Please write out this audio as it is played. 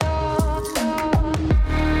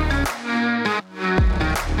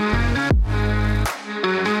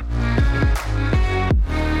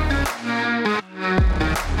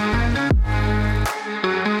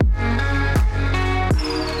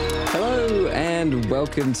and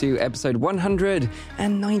welcome to episode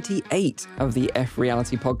 198 of the F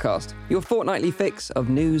Reality Podcast, your fortnightly fix of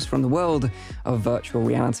news from the world of virtual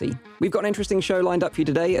reality. We've got an interesting show lined up for you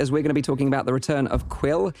today as we're going to be talking about the return of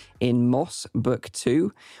Quill in Moss Book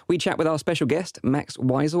 2. We chat with our special guest, Max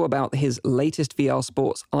Weisel, about his latest VR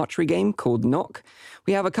sports archery game called Knock.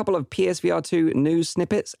 We have a couple of PSVR 2 news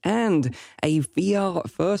snippets and a VR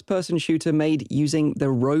first-person shooter made using the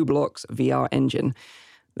Roblox VR engine.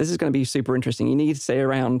 This is going to be super interesting. You need to stay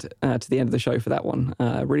around to the end of the show for that one.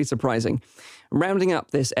 Really surprising. Rounding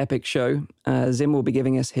up this epic show, Zim will be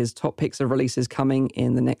giving us his top picks of releases coming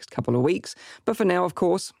in the next couple of weeks. But for now, of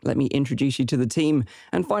course, let me introduce you to the team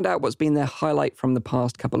and find out what's been their highlight from the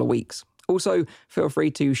past couple of weeks. Also, feel free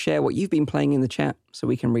to share what you've been playing in the chat so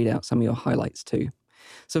we can read out some of your highlights too.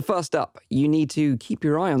 So first up, you need to keep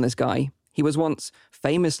your eye on this guy. He was once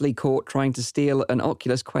famously caught trying to steal an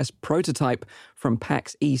Oculus Quest prototype from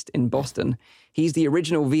PAX East in Boston. He's the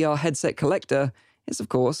original VR headset collector. It's, of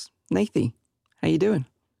course, Nathie. How you doing?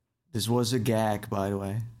 This was a gag, by the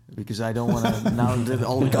way, because I don't want to... Now that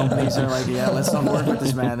all the companies are like, yeah, let's not work with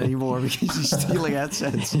this man anymore because he's stealing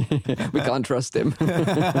headsets. We can't trust him.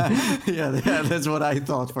 yeah, that's what I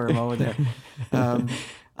thought for a moment there.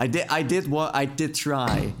 I did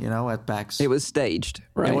try, at PAX. It was staged,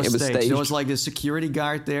 right? It was staged. There was like a security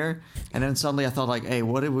guard there, and then suddenly I thought like, hey,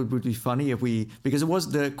 what it would be funny if we, because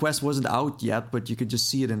the Quest wasn't out yet, but you could just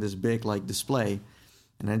see it in this big like display,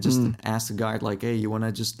 and I just asked the guard like, hey, you want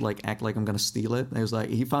to just like act like I'm gonna steal it? And he was like,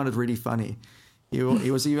 he found it really funny. He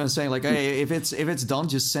was even saying like, hey, if it's done,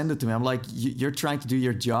 just send it to me. I'm like, you're trying to do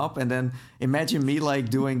your job, and then imagine me like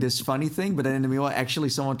doing this funny thing, but then in the meanwhile, actually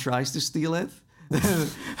someone tries to steal it.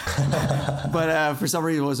 But for some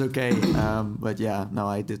reason it was okay. But yeah, no,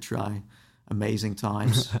 I did try. Amazing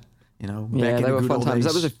times, back in they were the fun good times.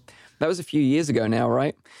 old days. That was a few years ago now,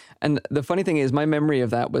 right? And the funny thing is, my memory of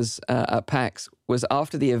that was at PAX was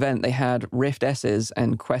after the event they had Rift S's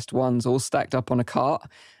and Quest 1s all stacked up on a cart,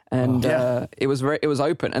 and it was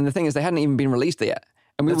open. And the thing is, they hadn't even been released yet.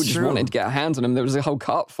 And we were just wanting to get our hands on them. There was a whole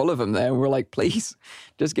cart full of them there. And we were like, please,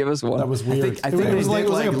 just give us one. That was weird. I think they did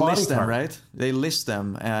like list them, right? They list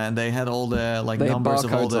them, and they had all the like numbers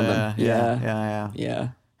of all the... on them.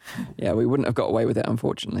 Yeah, we wouldn't have got away with it,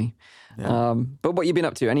 unfortunately. Yeah. But what you been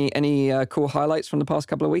up to? Any cool highlights from the past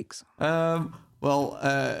couple of weeks? I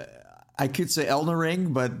could say Elden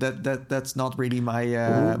Ring, but that's not really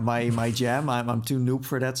my my jam. I'm too noob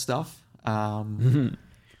for that stuff.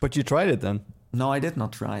 But you tried it then? No, I did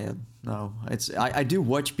not try it. No, I do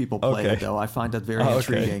watch people play it though. I find that very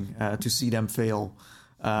intriguing to see them fail.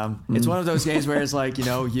 It's one of those games where it's like you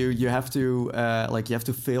have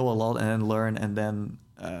to fail a lot and then learn and then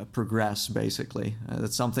progress. Basically,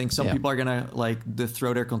 that's something some people are gonna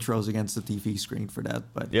throw their controls against the TV screen for that.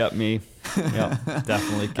 But me,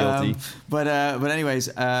 definitely guilty. But anyways.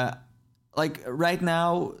 Like right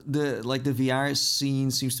now, the VR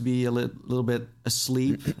scene seems to be a little bit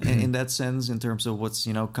asleep in that sense, in terms of what's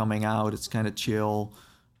coming out. It's kind of chill.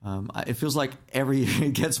 It feels like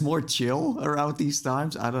it gets more chill around these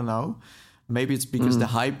times. I don't know. Maybe it's because the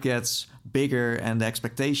hype gets bigger and the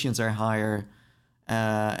expectations are higher,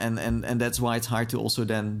 and that's why it's hard to also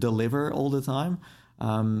then deliver all the time.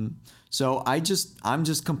 So I'm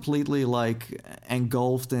just completely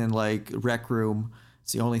engulfed in Rec Room.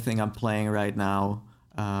 It's the only thing I'm playing right now.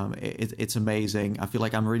 It's amazing. I feel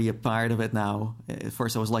like I'm really a part of it now. At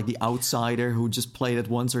first I was like the outsider who just played it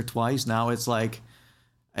once or twice. Now it's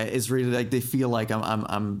really like they feel like I'm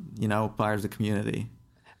part of the community.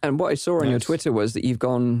 And what I saw on your Twitter was that you've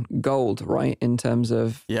gone gold, right, in terms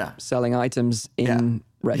of selling items in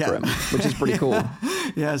Rec Room, which is pretty cool.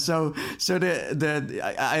 Yeah. So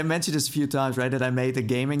I mentioned this a few times, right? That I made a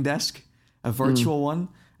gaming desk, a virtual one.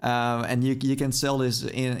 And you can sell this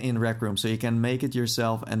in Rec Room. So you can make it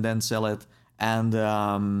yourself and then sell it. And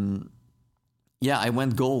I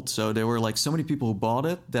went gold. So there were so many people who bought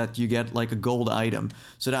it that you get a gold item.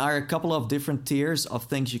 So there are a couple of different tiers of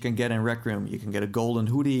things you can get in Rec Room. You can get a golden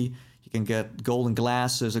hoodie. You can get golden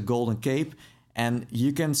glasses, a golden cape. And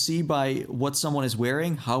you can see by what someone is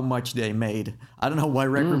wearing how much they made. I don't know why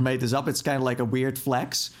Rec Room made this up. It's kind of like a weird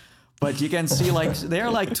flex. But you can see they're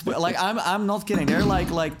I'm not kidding. They're like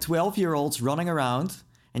 12-year-olds running around,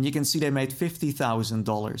 and you can see they made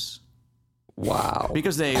 $50,000. Wow!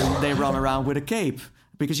 Because they run around with a cape.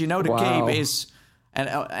 Because the cape is,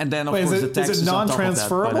 and then of course the tax is it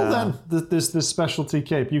non-transferable then? This specialty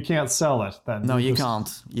cape, you can't sell it then. No, you can't.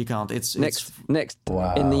 You can't. It's next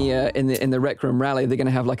in the Rec Room rally. They're going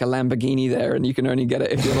to have a Lamborghini there, and you can only get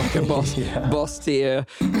it if you're a boss tier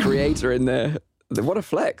creator in there. What a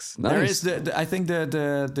flex! Nice. There is I think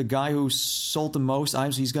the guy who sold the most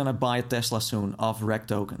items, he's gonna buy a Tesla soon off rec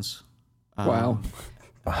tokens. Wow.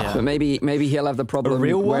 Yeah. But maybe he'll have the problem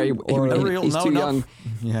real where one? he's too young.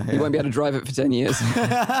 Yeah, He won't be able to drive it for 10 years.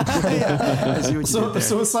 I see what you did there.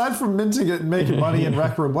 So aside from minting it and making money in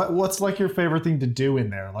Rec Room, what's like your favorite thing to do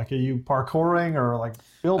in there? Like, are you parkouring or like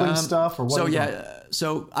building stuff or what? So are you doing?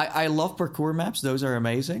 so I love parkour maps. Those are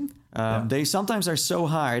amazing. They sometimes are so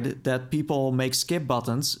hard that people make skip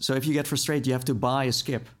buttons. So if you get frustrated, you have to buy a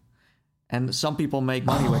skip. And some people make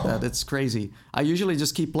money with that. It's crazy. I usually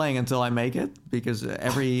just keep playing until I make it because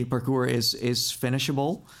every parkour is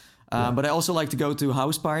finishable. But I also like to go to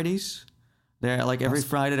house parties. They're like every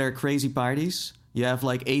Friday there are crazy parties. You have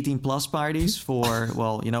like 18 plus parties for,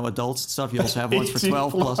 well, adults and stuff. You also have ones for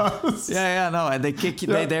 12 plus. No. And they kick you.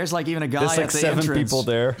 There's like even a guy There's like at the 7 entrance. people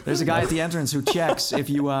there. There's a guy at the entrance who checks if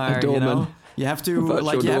you are, doorman. you have to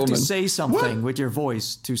Virtual you have to doorman. say something with your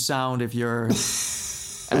voice to sound if you're.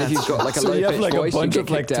 And if you've got like a So you have low-pitched like a voice, you bunch get of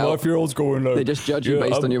like kicked out. 12-year-olds going like, They just judge you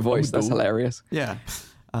based on your voice. That's hilarious. Yeah.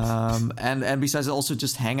 And besides also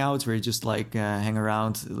just hangouts where you just like hang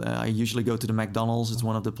around. I usually go to the McDonald's. It's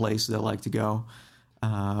one of the places I like to go.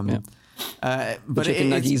 The But chicken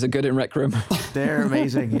nuggies are good in Rec Room. they're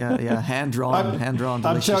amazing. Yeah. Hand drawn. I'm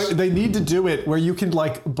Delicious. telling you, they need to do it where you can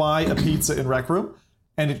like buy a pizza in Rec Room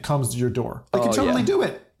and it comes to your door. They could totally do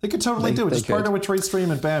it. They could totally do it. they Just could. partner with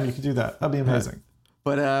TradeStream and bam, you could do that. That'd be amazing.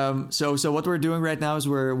 But so what we're doing right now is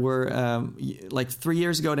we're like 3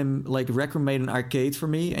 years ago, then like Rec Room made an arcade for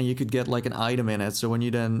me, and you could get like an item in it. So when you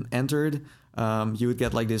then entered, you would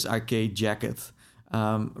get like this arcade jacket.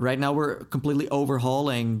 Right now we're completely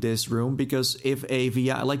overhauling this room because if a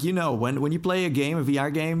VR, like when you play a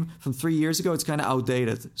VR game from 3 years ago, it's kind of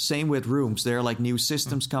outdated. Same with rooms. There are like new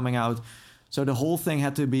systems coming out, so the whole thing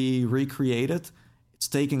had to be recreated. It's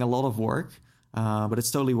taking a lot of work. But it's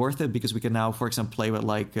totally worth it because we can now, for example, play with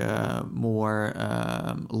like more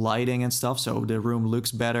lighting and stuff. So the room looks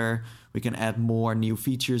better. We can add more new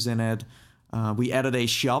features in it. We added a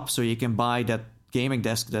shop so you can buy that gaming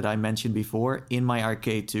desk that I mentioned before in my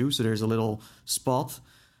arcade too. So there's a little spot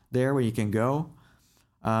there where you can go.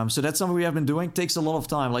 So that's something we have been doing. It takes a lot of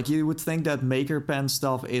time. Like you would think that Maker Pen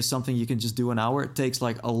stuff is something you can just do an hour. It takes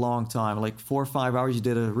like a long time, like 4 or 5 hours. You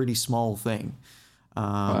did a really small thing.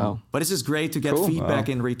 Wow. But it's just great to get feedback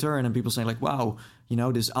in return and people saying like, wow,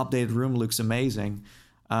 this updated room looks amazing.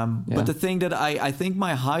 But the thing that I think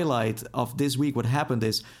my highlight of this week, what happened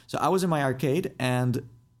is, so I was in my arcade and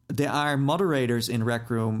there are moderators in Rec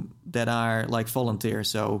Room that are like volunteers.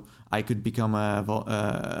 So I could become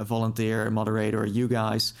a volunteer, a moderator, or you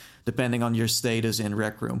guys, depending on your status in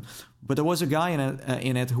Rec Room. But there was a guy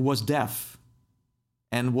in it who was deaf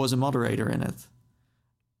and was a moderator in it.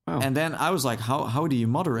 Wow. And then I was like, how do you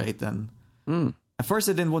moderate then? At first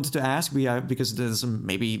I didn't want to ask because there's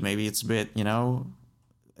maybe it's a bit,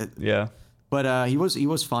 Yeah. But he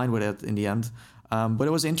was fine with it in the end. But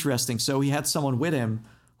it was interesting. So he had someone with him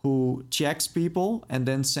who checks people and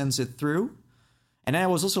then sends it through. And then I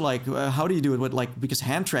was also like, how do you do it with because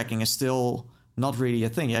hand tracking is still not really a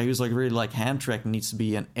thing. Yeah, he was like really like hand tracking needs to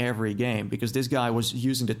be in every game because this guy was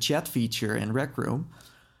using the chat feature in Rec Room.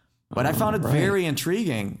 But I found it very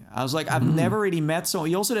intriguing. I was like, I've never really met someone.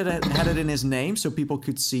 He also had it in his name so people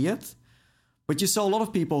could see it. But you saw a lot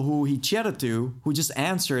of people who he chatted to who just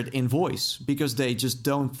answered in voice because they just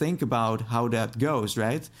don't think about how that goes,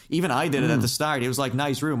 right? Even I did it at the start. It was like,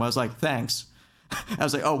 nice room. I was like, thanks. I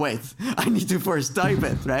was like, oh, wait, I need to first type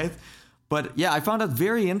it, right? But yeah, I found that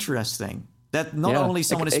very interesting. That not only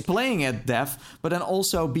someone is playing it deaf, but then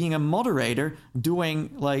also being a moderator,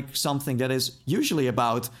 doing like something that is usually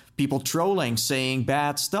about people trolling, saying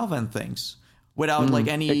bad stuff and things without like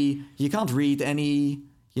any, you can't read any,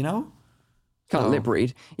 Can't lip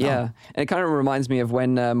read. Yeah. And it kind of reminds me of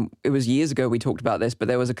when it was years ago we talked about this, but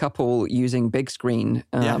there was a couple using big screen,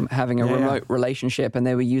 having a remote relationship, and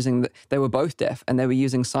they were both deaf, and they were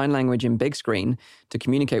using sign language in big screen to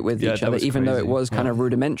communicate with each other, even though it was kind of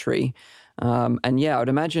rudimentary. And I would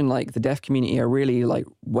imagine like the deaf community are really like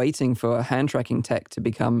waiting for hand tracking tech to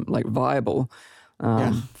become like viable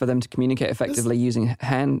for them to communicate effectively using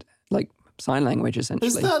sign language,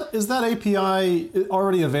 essentially. Is that API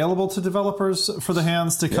already available to developers for the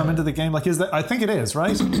hands to come into the game? Like, is that? I think it is,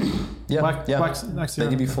 right? Next year. They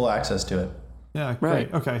give you full access to it. Yeah,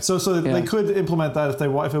 great. Okay, so they could implement that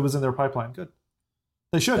if it was in their pipeline. Good.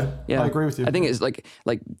 They should. Yeah, I agree with you. I think it's like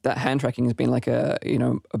that hand tracking has been like a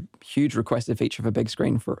huge requested feature for big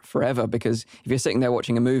screen forever. Because if you're sitting there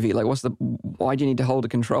watching a movie, like why do you need to hold a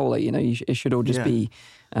controller? It should all just be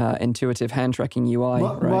intuitive hand tracking UI.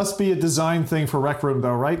 Right? Must be a design thing for Rec Room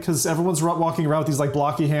though, right? Because everyone's walking around with these like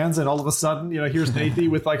blocky hands, and all of a sudden, here's Nathy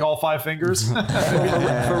with like all 5 fingers.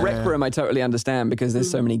 For Rec Room, I totally understand because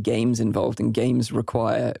there's so many games involved, and games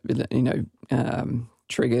require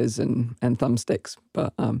triggers and thumbsticks.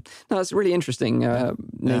 But no, it's really interesting,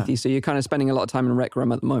 Nathy. So you're kind of spending a lot of time in Rec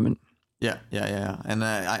Room at the moment. Yeah. And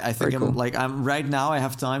I think I'm right now. I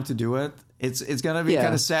have time to do it. It's gonna be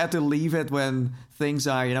kind of sad to leave it when things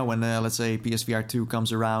are, when let's say PSVR 2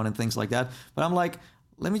 comes around and things like that. But I'm like,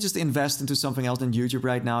 let me just invest into something else than YouTube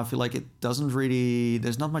right now. I feel like it doesn't really.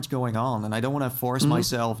 There's not much going on, and I don't want to force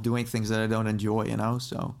myself doing things that I don't enjoy.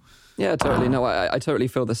 So. Yeah, totally. No, I totally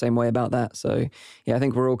feel the same way about that. So, yeah, I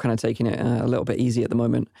think we're all kind of taking it a little bit easy at the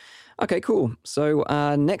moment. Okay, cool. So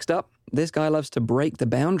next up, this guy loves to break the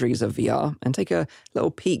boundaries of VR and take a little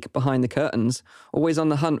peek behind the curtains, always on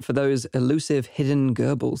the hunt for those elusive hidden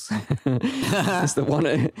Goebbels. It's the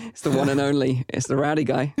one and only. It's the Rowdy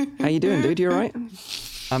guy. How you doing, dude? You all right?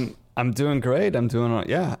 I'm doing great. I'm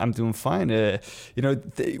doing fine.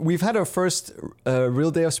 We've had our first real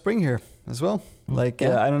day of spring here as well. I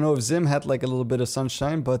don't know if Zim had like a little bit of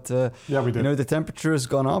sunshine, but we did. The temperature has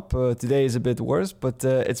gone up. Today is a bit worse, but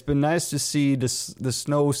it's been nice to see the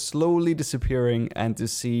snow slowly disappearing and to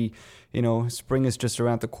see, spring is just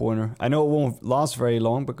around the corner. I know it won't last very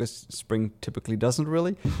long because spring typically doesn't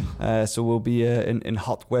really. So we'll be in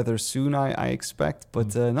hot weather soon, I expect.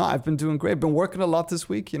 But no, I've been doing great. Been working a lot this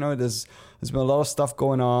week. There's been a lot of stuff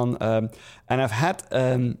going on, and I've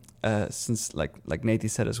had since like Nathy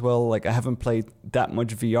said as well, like I haven't played that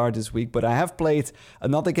much VR this week, but I have played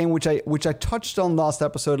another game which I touched on last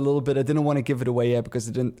episode a little bit. I didn't want to give it away yet because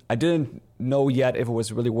I didn't know yet if it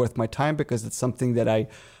was really worth my time, because it's something that I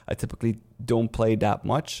typically don't play that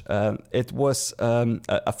much. It was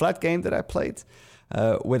a flat game that I played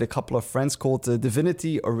with a couple of friends called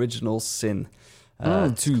Divinity Original Sin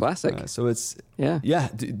 2. Classic. So it's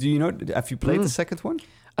Do you know? Have you played the second one?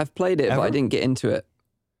 I've played it, but I didn't get into it.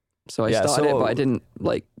 So I started it, but I didn't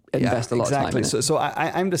invest a lot of time in it. So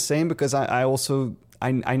I'm the same, because I also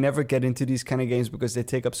never get into these kind of games because they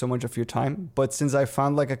take up so much of your time. But since I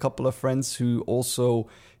found like a couple of friends who also,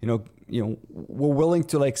 were willing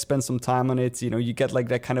to like spend some time on it, you get like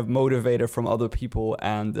that kind of motivator from other people.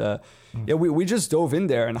 And we just dove in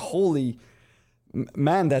there, and holy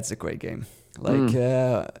man, that's a great game.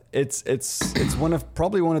 It's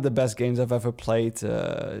probably one of the best games I've ever played,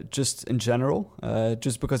 just in general,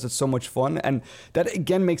 just because it's so much fun. And that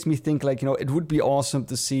again makes me think it would be awesome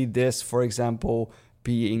to see this, for example,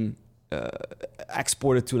 being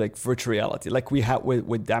exported to like virtual reality, like we had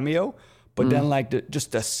with Demio. But then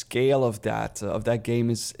just the scale of that game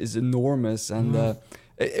is enormous, and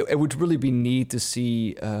it would really be neat to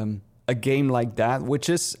see a game like that, which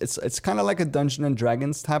it's kind of like a Dungeons and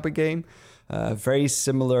Dragons type of game. Very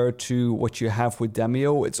similar to what you have with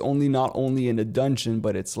Demio. It's not only in a dungeon,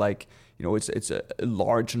 but it's like, it's a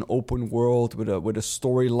large and open world with a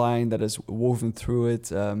storyline that is woven through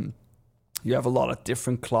it. You have a lot of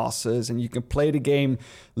different classes, and you can play the game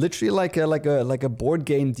literally like a board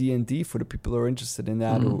game D&D for the people who are interested in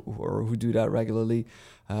that or who do that regularly.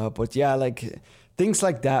 But yeah, like things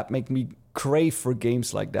like that make me crave for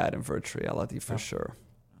games like that in virtual reality for sure.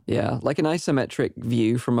 Yeah, like an isometric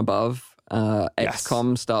view from above.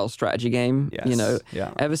 XCOM style strategy game,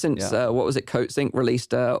 ever since what was it, Coatsink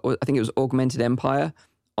released I think it was Augmented Empire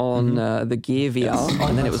on the Gear VR,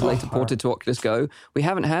 and then it was later ported to Oculus Go. We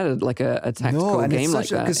haven't had a tactical game like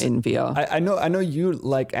that in VR. I know you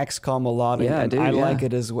like XCOM a lot, and I do. I like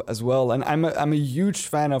it as well. And I'm a huge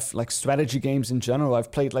fan of like strategy games in general. I've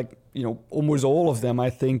played almost all of them, I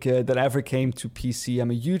think, that ever came to PC. I'm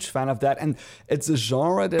a huge fan of that, and it's a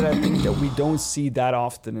genre that I think that we don't see that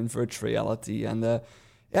often in virtual reality. And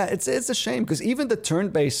it's a shame, because even the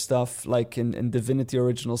turn-based stuff, like in Divinity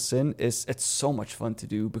Original Sin, it's so much fun to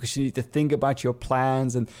do, because you need to think about your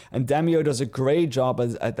plans, and Demio does a great job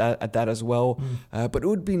at that as well. But it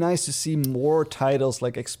would be nice to see more titles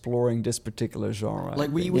like exploring this particular genre.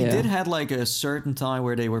 Like we did have like a certain time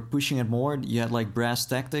where they were pushing it more. You had like Brass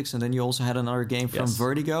Tactics, and then you also had another game from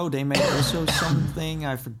Vertigo. They made also something,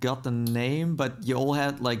 I forgot the name, but you all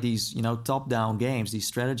had like these top-down games, these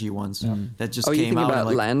strategy ones that just came out.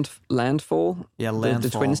 About Landfall? Yeah, Landfall. The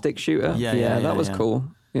twin stick shooter? Yeah, that was cool.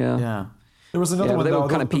 Yeah. There was another one, though.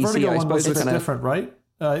 Kind of PC, the Vertigo I one was suppose. different, right?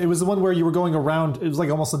 It was the one where you were going around. It was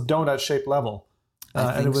like almost a donut-shaped level.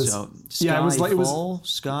 I think it was, so. Sky Fall?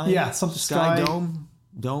 Sky? Yeah, something Sky Dome?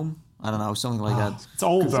 Dome. I don't know, something like that. It's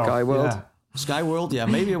old though. Skyworld. Yeah. Skyworld, yeah,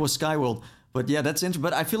 maybe it was Skyworld. But yeah, that's interesting.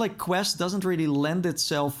 But I feel like Quest doesn't really lend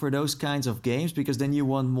itself for those kinds of games because then you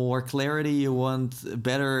want more clarity, you want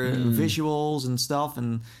better visuals and stuff,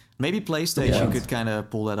 and maybe PlayStation could kind of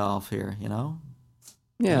pull that off here, you know?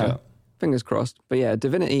 Yeah, fingers crossed. But yeah,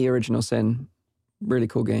 Divinity Original Sin, really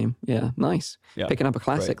cool game. Yeah, nice. Yeah. Picking up a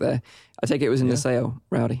classic there. I take it was in the sale,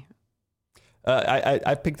 Rowdy.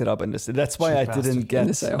 I picked it up in this. That's why I didn't get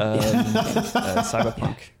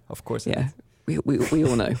Cyberpunk. Of course. Yeah, we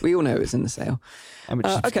all know. We all know it's in the sale.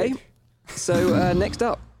 Okay, so next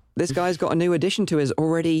up, this guy's got a new addition to his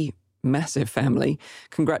already massive family.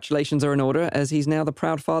 Congratulations are in order, as he's now the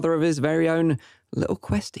proud father of his very own little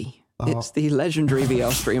Questy. It's the legendary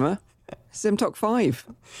VR streamer,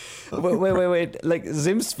 ZimTok5. Wait. Like,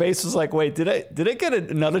 Zim's face was like, wait, did I get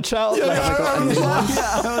another child? I was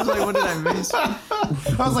like, what did I miss? I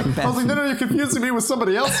was like, no, you're confusing me with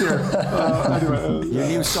somebody else here. Anyway, your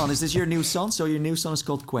new son. Is this your new son? So your new son is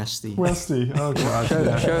called Questy. Questy. Oh, gosh.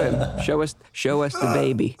 Show him. Show us the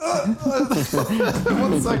baby. 1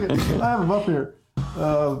 second. I have him up here.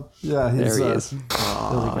 There he is. There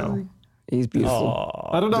we go. He's beautiful.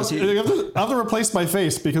 I don't know. I have to replace my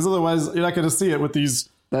face because otherwise you're not going to see it with these.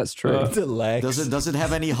 That's true. The legs. Does it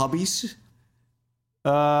have any hobbies?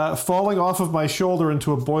 Falling off of my shoulder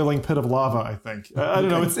into a boiling pit of lava. I think. I don't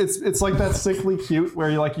know. It's like that sickly cute where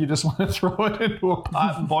you just want to throw it into a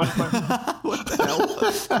pot and boil it. What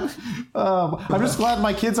the hell? I'm just glad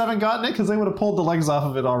my kids haven't gotten it because they would have pulled the legs off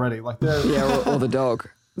of it already. Like or the dog.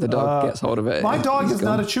 The dog gets hold of it. My dog is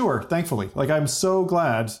not a chewer, thankfully. Like, I'm so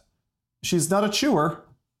glad. She's not a chewer.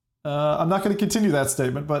 I'm not going to continue that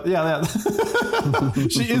statement, but yeah.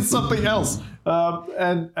 She is something else.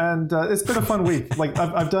 And it's been a fun week. Like,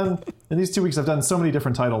 I've done, in these 2 weeks, I've done so many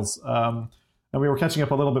different titles. And we were catching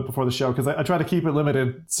up a little bit before the show because I try to keep it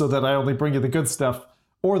limited so that I only bring you the good stuff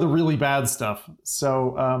or the really bad stuff.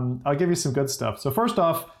 So I'll give you some good stuff. So first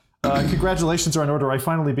off, congratulations are in order. I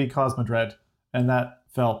finally beat Cosmodread, and that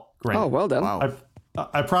felt great. Oh, well done. Wow.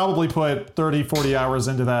 I probably put 30, 40 hours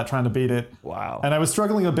into that trying to beat it. Wow. And I was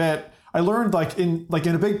struggling a bit. I learned in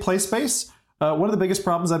a big play space, one of the biggest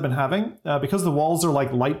problems I've been having, because the walls are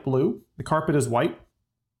like light blue, the carpet is white,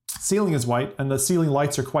 ceiling is white, and the ceiling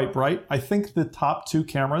lights are quite bright. I think the top 2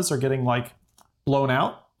 cameras are getting like blown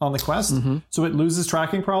out on the Quest. Mm-hmm. So it loses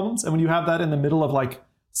tracking problems. And when you have that in the middle of like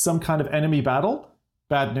some kind of enemy battle,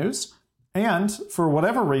 bad news. And for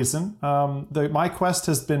whatever reason, my Quest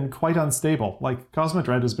has been quite unstable. Like,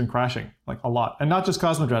 Cosmodread has been crashing like a lot. And not just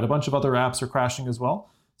Cosmodread, a bunch of other apps are crashing as well.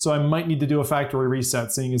 So I might need to do a factory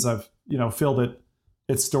reset, seeing as I've filled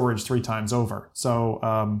its storage 3 times over. So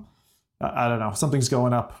I don't know, something's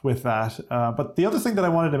going up with that. But the other thing that I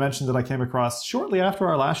wanted to mention that I came across shortly after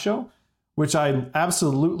our last show, which I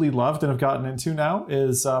absolutely loved and have gotten into now,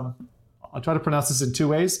 is I'll try to pronounce this in 2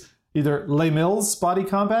 ways. Either Les Mills Body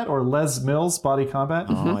Combat or Les Mills Body Combat.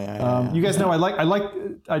 Oh, yeah. You guys know I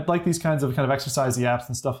like these kinds of exercisey apps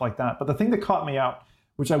and stuff like that. But the thing that caught me out,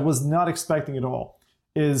 which I was not expecting at all,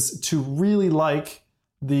 is to really like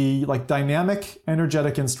the dynamic,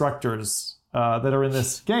 energetic instructors that are in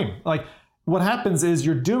this game. Like, what happens is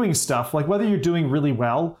you're doing stuff, like whether you're doing really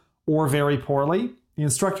well or very poorly, the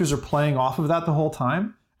instructors are playing off of that the whole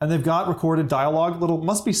time. And they've got recorded dialogue,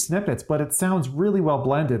 must be snippets, but it sounds really well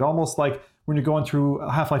blended, almost like when you're going through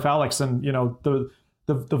Half-Life Alyx and,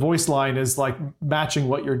 the voice line is like matching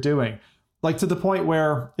what you're doing. Like, to the point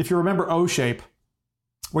where, if you remember O-Shape,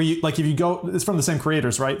 where if you go, it's from the same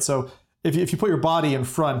creators, right? So if you put your body in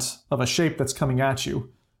front of a shape that's coming at you,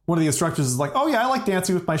 one of the instructors is like, oh yeah, I like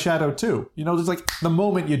dancing with my shadow too. There's like the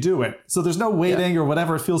moment you do it. So there's no waiting or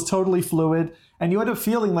whatever. It feels totally fluid. And you end up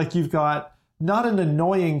feeling like you've got not an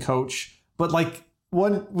annoying coach, but like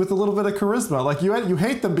one with a little bit of charisma. Like, you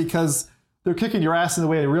hate them because they're kicking your ass in the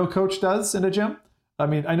way a real coach does in a gym. I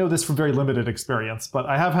mean, I know this from very limited experience, but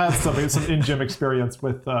I have had some in-gym experience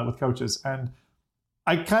with coaches, and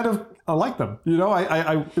I kind of like them.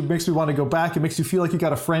 It makes me want to go back. It makes you feel like you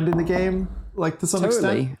got a friend in the game, like, to some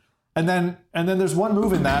extent. And then there's one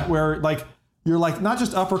move in that where like you're like not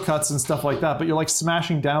just uppercuts and stuff like that, but you're like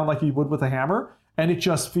smashing down like you would with a hammer. And it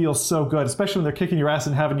just feels so good, especially when they're kicking your ass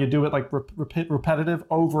and having you do it like repetitive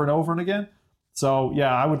over and over and again. So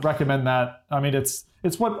yeah, I would recommend that. I mean, it's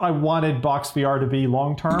what I wanted Box VR to be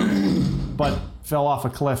long term, but fell off a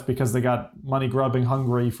cliff because they got money grubbing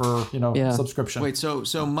hungry for subscription. Wait,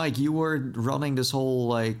 so Mike, you were running this whole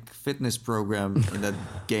like fitness program in that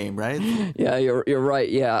game, right? Yeah, you're right.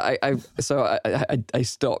 Yeah, I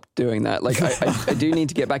stopped doing that. Like I do need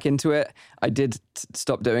to get back into it. I did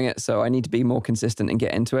stop doing it, so I need to be more consistent and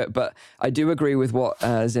get into it. But I do agree with what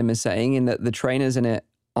Zim is saying in that the trainers in it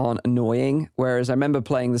aren't annoying, whereas I remember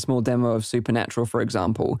playing the small demo of Supernatural, for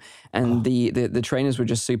example, and the trainers were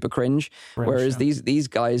just super cringe whereas these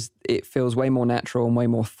guys, it feels way more natural and way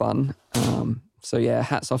more fun. So yeah,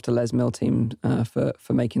 hats off to Les Mill team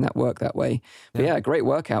for making that work that way. But yeah, great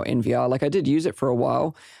workout in VR. Like I did use it for a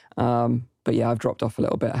while, but yeah, I've dropped off a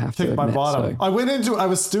little bit, I have to admit. My bottom. So. I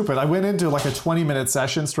was stupid. I went into like a 20-minute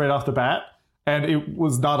session straight off the bat, and it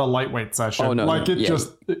was not a lightweight session. Oh, no,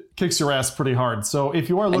 it kicks your ass pretty hard. So if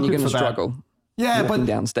you are looking for struggle. Yeah, but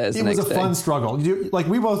downstairs it was a fun struggle. Like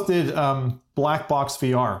we both did Black Box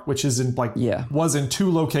VR, which is was in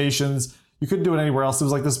 2 locations. You couldn't do it anywhere else. It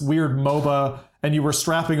was like this weird MOBA, and you were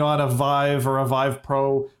strapping on a Vive or a Vive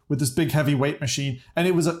Pro with this big heavy weight machine, and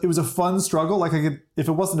it was a fun struggle. Like I could, if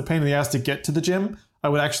it wasn't a pain in the ass to get to the gym, I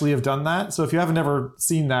would actually have done that. So if you haven't ever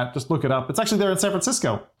seen that, just look it up. It's actually there in San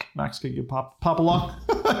Francisco. Max, could you pop along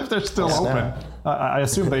if they're still open? I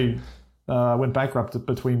assume they went bankrupt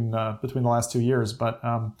between the last 2 years, but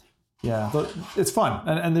it's fun,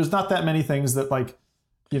 and there's not that many things that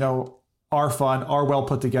are fun, are well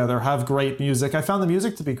put together, have great music. I found the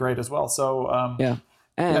music to be great as well. So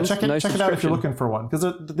check it out if you're looking for one, because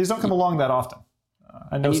these don't come along that often.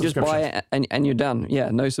 And you just buy it and you're done.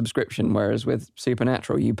 Yeah, no subscription. Whereas with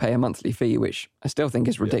Supernatural, you pay a monthly fee, which I still think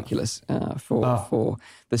is ridiculous for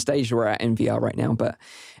the stage we're at in VR right now. But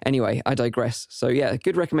anyway, I digress. So yeah,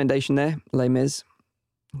 good recommendation there, Les Miserables.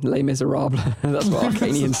 That's what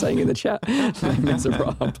Arcanian's saying in the chat. Les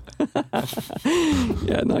Miserables.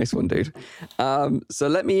 Yeah, nice one, dude. So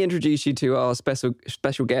let me introduce you to our special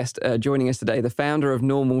guest joining us today, the founder of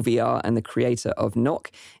Normal VR and the creator of Nock.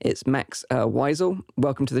 It's Max Weisel.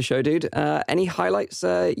 Welcome to the show, dude. Any highlights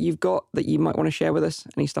you've got that you might want to share with us?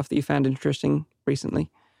 Any stuff that you found interesting recently?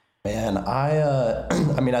 Man,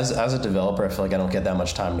 I mean, as a developer, I feel like I don't get that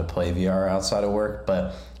much time to play VR outside of work,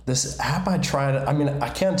 but this app I tried, I mean, I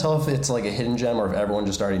can't tell if it's like a hidden gem or if everyone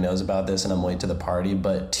just already knows about this and I'm late to the party,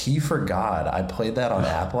 but T for God, I played that on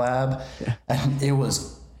App Lab and it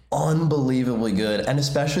was unbelievably good. And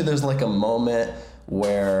especially there's like a moment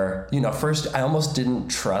where, first I almost didn't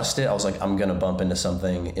trust it. I was like, I'm going to bump into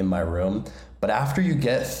something in my room. But after you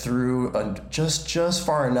get through just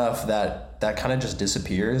far enough that kind of just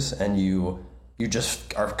disappears and you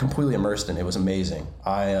just are completely immersed in it. It was amazing.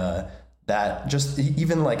 That just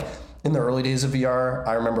even like in the early days of VR,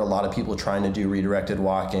 I remember a lot of people trying to do redirected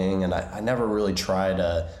walking, and I never really tried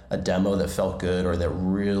a demo that felt good or that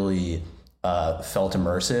really felt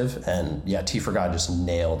immersive. And yeah, T for God just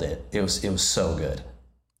nailed it. It was so good.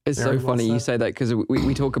 It's so funny you say that because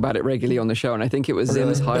we talk about it regularly on the show, and I think it was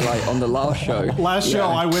Zim's highlight on the last show. Show,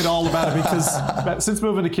 I went all about it because since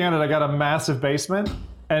moving to Canada, I got a massive basement.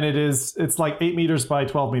 And it's like 8 meters by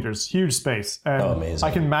 12 meters, huge space. And amazing.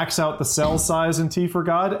 I can max out the cell size in T for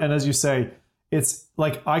God. And as you say, it's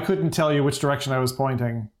like I couldn't tell you which direction I was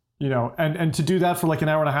pointing, and to do that for like an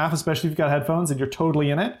hour and a half, especially if you've got headphones and you're totally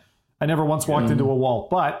in it. I never once walked into a wall,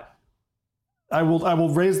 but I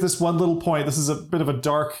will raise this one little point. This is a bit of a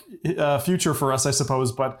dark future for us, I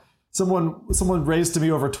suppose, but someone raised to me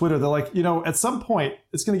over Twitter. They're like, at some point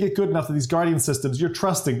it's going to get good enough that these Guardian systems, you're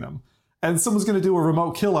trusting them. And someone's going to do a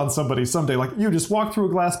remote kill on somebody someday. Like, you just walk through a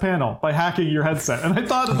glass panel by hacking your headset. And I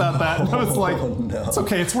thought about that. And I was like, It's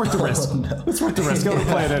okay. It's worth the risk. It's worth the risk. Go to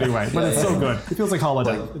play it anyway. But it's so good. It feels like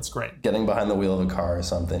holiday. Like it's great. Getting behind the wheel of a car or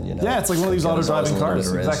something, Yeah, it's like one of these auto-driving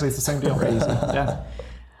cars. Exactly. It's the same deal. Crazy. Yeah.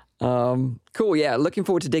 Cool. Yeah. Looking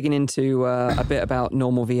forward to digging into a bit about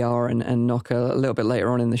Normal VR and Nock a little bit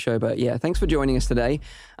later on in the show. But yeah, thanks for joining us today.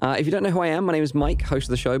 If you don't know who I am, my name is Mike, host of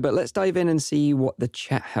the show, but let's dive in and see what the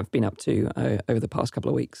chat have been up to over the past couple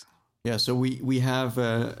of weeks. Yeah. So we have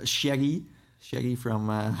Shaggy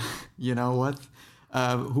from, you know what,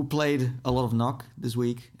 who played a lot of Nock this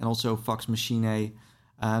week, and also Fox Machine.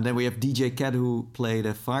 Then we have DJ Cat, who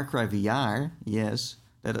played Far Cry VR. Yes,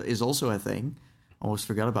 that is also a thing. Almost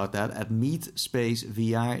forgot about that. At Meat Space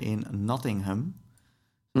VR in Nottingham.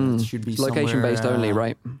 It should be location-based only,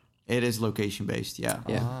 right? It is location-based, yeah.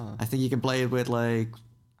 I think you can play it with I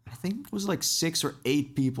think it was 6 or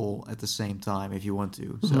 8 people at the same time if you want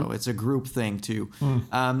to. So it's a group thing too.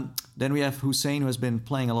 Then we have Hussein, who has been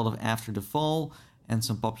playing a lot of After the Fall and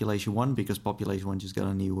some Population 1, because Population 1 just got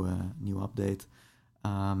a new update.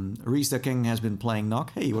 Reese the King has been playing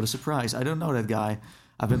Nock. Hey, what a surprise. I don't know that guy.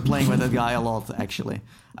 I've been playing with that guy a lot, actually.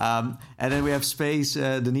 And then we have Space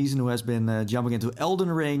Denisen, who has been jumping into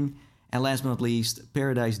Elden Ring. And last but not least,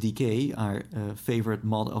 Paradise DK, our favorite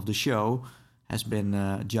mod of the show, has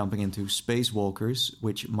been jumping into Spacewalkers,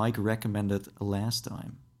 which Mike recommended last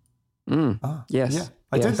time. Yes. Yeah,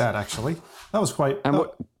 I did that actually. That was quite.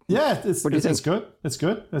 Yeah, it's good. It's good. It's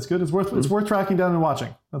good. It's worth tracking down and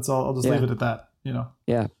watching. That's all. I'll just leave it at that.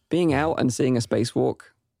 Yeah, being out and seeing a spacewalk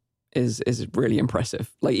is really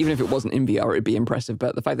impressive. Like, even if it wasn't in VR, it'd be impressive.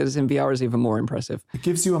 But the fact that it's in VR is even more impressive. It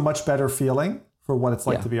gives you a much better feeling for what it's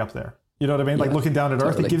like to be up there. You know what I mean? Like looking down at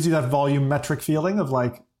Earth, it gives you that volumetric feeling of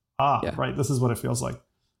like, right, this is what it feels like.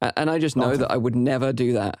 And I just know that I would never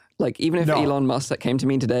do that. Like, even if Elon Musk came to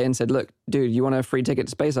me today and said, look, dude, you want a free ticket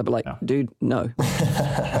to space? I'd be like, dude, no.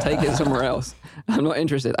 Take it somewhere else. I'm not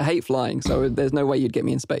interested. I hate flying, so there's no way you'd get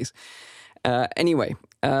me in space. Anyway,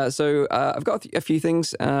 so I've got a few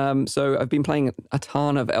things. So I've been playing a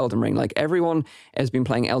ton of Elden Ring. Like, everyone has been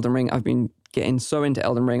playing Elden Ring. I've been getting so into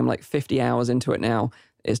Elden Ring. I'm like 50 hours into it now.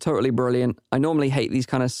 It's totally brilliant. I normally hate these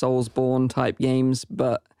kind of Soulsborne type games,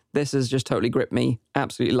 but this has just totally gripped me.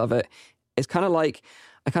 Absolutely love it. It's kind of like,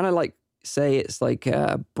 say it's like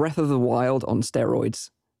Breath of the Wild on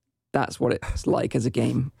steroids. That's what it's like as a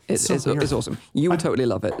game. It's awesome. You would totally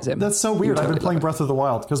love it, Zim. That's so weird. I've been playing Breath of the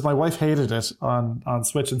Wild because my wife hated it on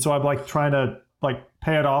Switch, and so I'm like trying to like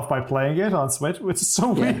pay it off by playing it on Switch, which is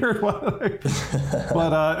so weird.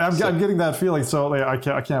 But I'm getting that feeling, so I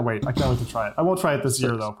can't wait. I can't wait to try it. I won't try it this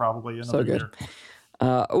year though. Probably another year.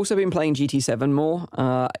 Also been playing GT7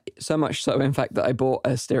 more. So much so, in fact, that I bought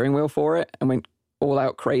a steering wheel for it and went all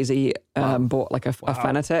out crazy. Bought like a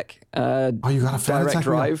Fanatec. You got a Fanatec direct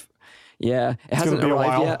drive. Wheel? Yeah, it hasn't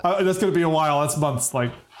arrived yet. That's going to be a while. That's months.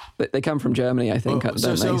 Like, they come from Germany, I think, don't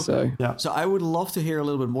they? So I would love to hear a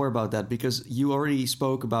little bit more about that, because you already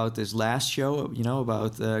spoke about this last show,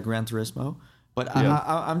 about Gran Turismo. But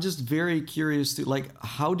I'm just very curious to, like,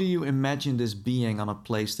 how do you imagine this being on a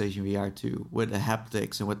PlayStation VR 2 with the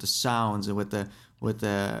haptics and with the sounds and with the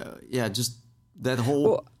just that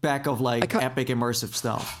whole pack of like epic immersive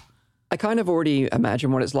stuff? I kind of already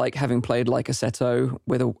imagine what it's like having played like Assetto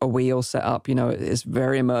with a wheel set up. It's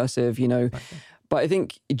very immersive. Okay. But I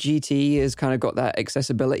think GT has kind of got that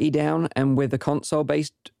accessibility down. And with the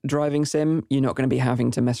console-based driving sim, you're not going to be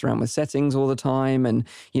having to mess around with settings all the time. And,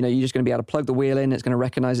 you're just going to be able to plug the wheel in. It's going to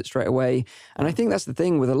recognize it straight away. And I think that's the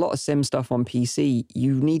thing with a lot of sim stuff on PC.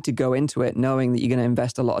 You need to go into it knowing that you're going to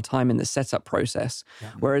invest a lot of time in the setup process. Yeah.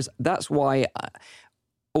 Whereas that's why...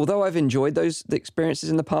 although I've enjoyed the experiences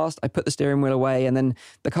in the past, I put the steering wheel away, and then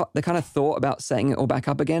the kind of thought about setting it all back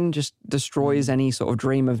up again just destroys any sort of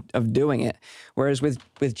dream of doing it. Whereas with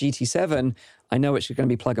GT7, I know it's going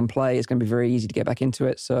to be plug and play. It's going to be very easy to get back into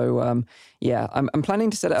it. So I'm planning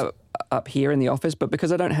to set it up here in the office, but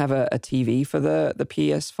because I don't have a TV for the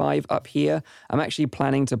PS5 up here, I'm actually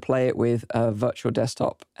planning to play it with a virtual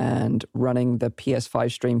desktop and running the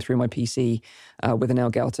PS5 stream through my PC with an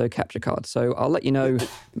Elgato capture card. So I'll let you know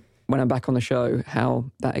when I'm back on the show how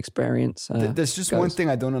that experience There's just one thing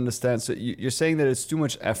I don't understand. So you're saying that it's too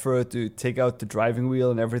much effort to take out the driving wheel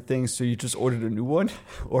and everything, so you just ordered a new one?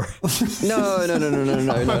 Or No.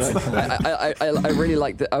 I really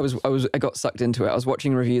liked that. I got sucked into it. I was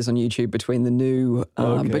watching reviews on YouTube between the new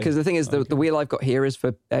because the thing is the wheel I've got here is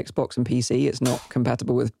for Xbox and PC. It's not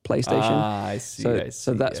compatible with PlayStation. I see.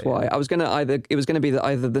 So that's why I was gonna either be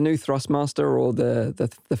either the new Thrustmaster or the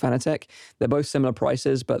Fanatec. They're both similar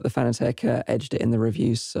prices, but the Fanatec edged it in the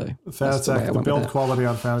reviews. So Fanatec, the build quality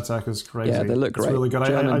on Fanatec is crazy. Yeah, they look great. It's really good.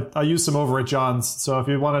 I use some over at John's. So if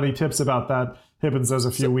you want any tips about that, Hibbins has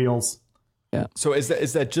a few wheels. Yeah. So is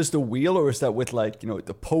that just a wheel, or is that with like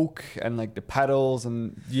the poke and like the pedals,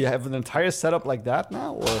 and do you have an entire setup like that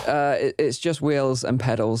now? Or it's just wheels and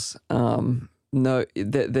pedals. No,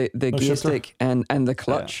 the gear stick and the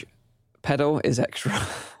clutch pedal is extra.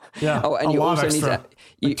 Yeah. And you also need to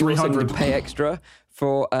you also need to pay extra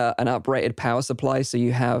for an uprated power supply, so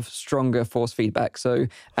you have stronger force feedback. So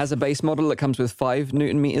as a base model, it comes with 5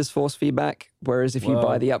 Newton meters force feedback, whereas if you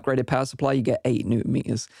buy the upgraded power supply, you get 8 Newton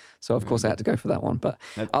meters. So of course I had to go for that one, but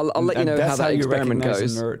I'll let you know how that experiment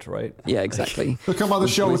goes. A nerd, right? Yeah, exactly. He'll come on the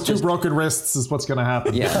show with 2 broken wrists is what's going to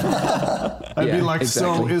happen. Yeah. I'd be like,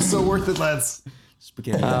 exactly. It's so worth it, lads.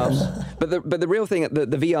 But the real thing, the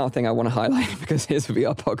VR thing I want to highlight, because here's a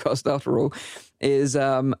VR podcast after all, is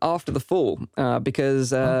After the Fall,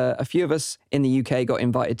 because a few of us in the UK got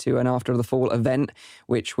invited to an After the Fall event,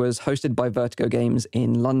 which was hosted by Vertigo Games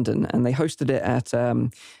in London, and they hosted it at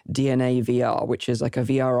DNA VR, which is like a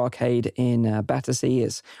VR arcade in Battersea.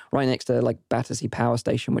 It's right next to like Battersea Power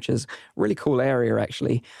Station, which is a really cool area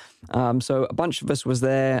actually. So a bunch of us was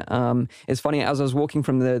there. It's funny, as I was walking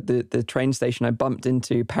from the train station, I bumped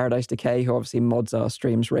into Paradise Decay, who obviously mods our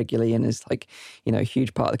streams regularly and is like, you know, a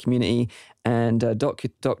huge part of the community. And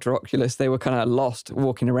Dr. Oculus, they were kind of lost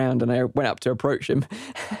walking around, and I went up to approach him,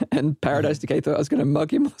 and Paradise Decay thought I was going to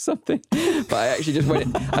mug him or something, but I actually just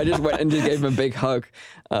went and just gave him a big hug.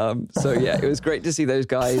 So yeah, it was great to see those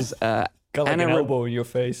guys. Got like an elbow in your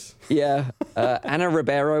face. Yeah. Anna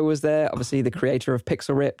Ribeiro was there, obviously the creator of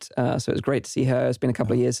Pixel Ripped. So it was great to see her. It's been a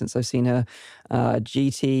couple of years since I've seen her.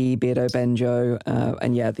 GT, Beardo Benjo,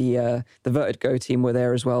 and yeah, the Vertigo team were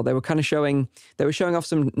there as well. They were showing off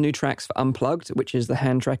some new tracks for Unplugged, which is the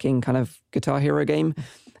hand tracking kind of Guitar Hero game.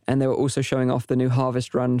 And they were also showing off the new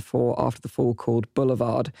Harvest run for After the Fall called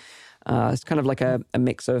Boulevard. It's kind of like a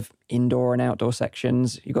mix of indoor and outdoor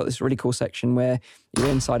sections. You've got this really cool section where you're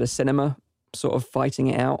inside a cinema, sort of fighting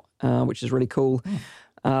it out, which is really cool.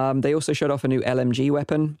 They also showed off a new LMG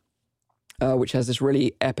weapon, which has this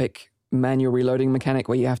really epic manual reloading mechanic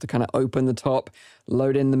where you have to kind of open the top,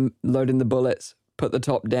 load in the bullets, put the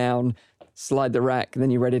top down, slide the rack, and then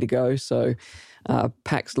you're ready to go. So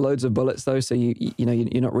packs loads of bullets though, so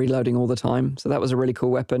you're not reloading all the time. So that was a really cool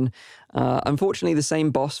weapon. Unfortunately, the same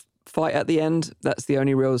boss fight at the end, that's the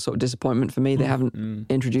only real sort of disappointment for me. They haven't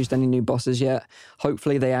introduced any new bosses yet.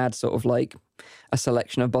 Hopefully they add sort of like a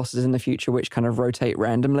selection of bosses in the future which kind of rotate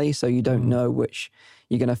randomly, so you don't know which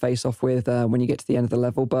you're going to face off with when you get to the end of the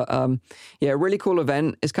level. But yeah, a really cool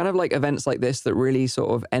event. It's kind of like events like this that really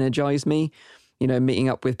sort of energize me. You know, meeting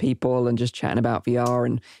up with people and just chatting about VR.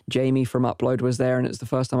 And Jamie from Upload was there, and it's the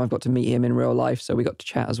first time I've got to meet him in real life, so we got to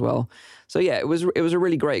chat as well. So yeah, it was a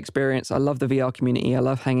really great experience. I love the VR community. I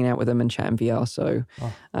love hanging out with them and chatting VR. So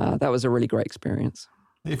that was a really great experience.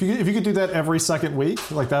 If you could do that every second week,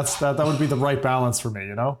 like that would be the right balance for me.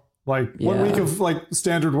 You know, like 1 week of like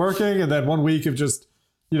standard working, and then 1 week of just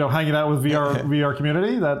hanging out with VR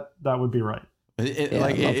community. That would be right.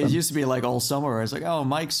 It used to be like all summer where it's like, oh,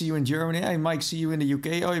 Mike, see you in Germany. Hey, Mike, see you in the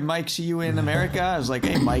UK. Oh, Mike, see you in America. I was like,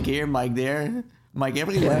 hey, Mike here, Mike there, Mike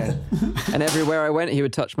everywhere. And everywhere I went, he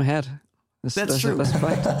would touch my head. That's true. That's a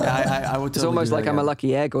fact. I would. It's almost like I'm a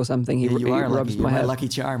lucky egg or something. He rubs my head. Lucky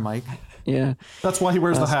charm, Mike. Yeah. That's why he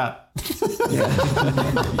wears the hat.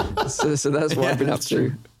 Yeah. so that's what I've been up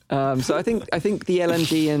to. So I think the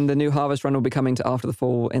LMG and the new Harvest run will be coming to After the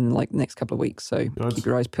Fall in like the next couple of weeks. So keep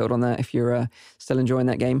your eyes peeled on that if you're still enjoying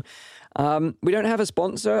that game. We don't have a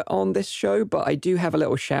sponsor on this show, but I do have a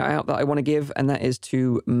little shout out that I want to give, and that is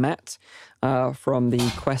to Matt from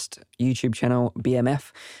the Quest YouTube channel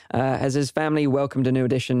BMF, as his family welcomed a new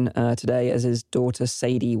addition today as his daughter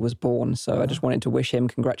Sadie was born. So I just wanted to wish him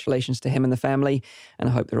congratulations to him and the family, and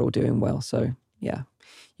I hope they're all doing well. So yeah.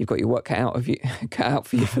 You've got your work cut out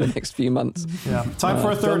for you for the next few months. Yeah, time for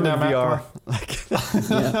a third now, Matt.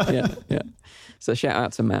 Yeah. So shout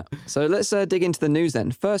out to Matt. So let's dig into the news then.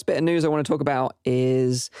 First bit of news I want to talk about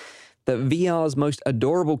is that VR's most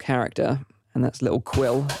adorable character, and that's little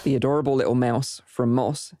Quill, the adorable little mouse from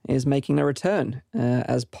Moss, is making a return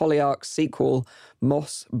as Polyarch's sequel,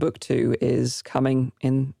 Moss Book 2, is coming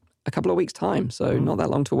in a couple of weeks' time. So not that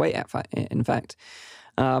long to wait, in fact.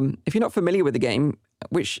 If you're not familiar with the game,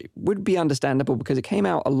 which would be understandable because it came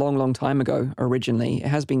out a long, long time ago originally. It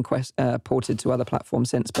has been ported to other platforms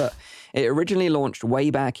since, but it originally launched way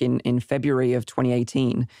back in February of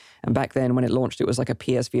 2018. And back then when it launched, it was like a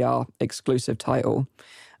PSVR exclusive title.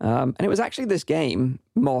 And it was actually this game,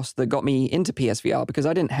 Moss, that got me into PSVR because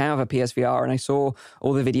I didn't have a PSVR and I saw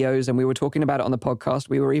all the videos and we were talking about it on the podcast.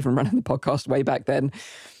 We were even running the podcast way back then.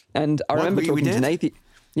 And I remember talking to Nathan.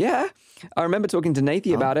 Yeah, I remember talking to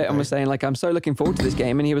Nathan about it and was saying, like, I'm so looking forward to this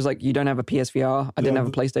game. And he was like, you don't have a PSVR. I didn't have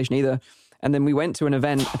a PlayStation either. And then we went to an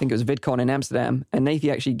event, I think it was VidCon in Amsterdam, and Nathan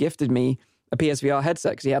actually gifted me a PSVR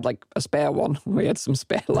headset because he had like a spare one. We had some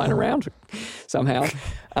spare lying around somehow.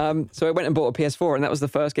 So I went and bought a PS4, and that was the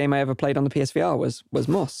first game I ever played on the PSVR was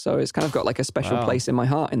Moss. So it's kind of got like a special place in my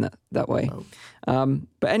heart in that way.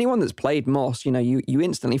 But anyone that's played Moss, you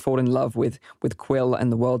instantly fall in love with Quill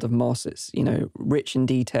and the world of Moss. It's, rich in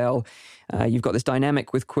detail. You've got this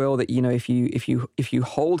dynamic with Quill that, if you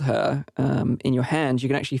hold her in your hand, you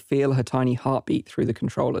can actually feel her tiny heartbeat through the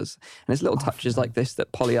controllers. And it's little touches like this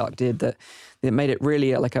that Polyarch did that made it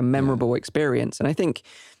really like a memorable experience. And I think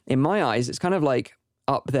in my eyes, it's kind of like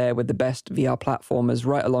up there with the best VR platformers,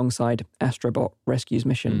 right alongside Astrobot Rescue's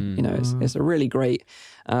Mission. You know, it's a really great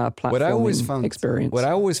platforming experience. What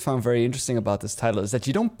I always found very interesting about this title is that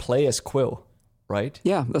you don't play as Quill, right?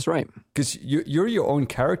 Yeah, that's right. Because you're your own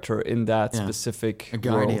character in that specific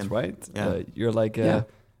world, right? Yeah. You're like a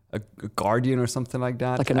guardian or something like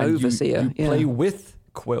that. Like an and overseer. You play with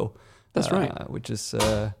Quill. That's right. Which is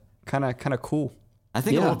kind of cool. I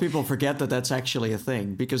think a lot of people forget that that's actually a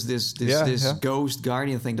thing, because this ghost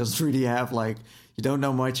guardian thing doesn't really have, like, you don't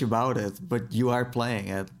know much about it, but you are playing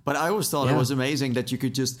it. But I always thought it was amazing that you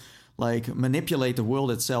could just like manipulate the world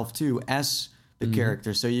itself too as the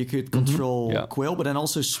character. So you could control Quill, but then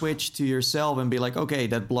also switch to yourself and be like, okay,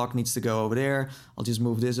 that block needs to go over there. I'll just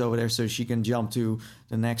move this over there so she can jump to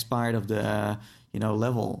the next part of the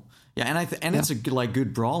level. Yeah, and it's a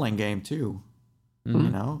good brawling game too. You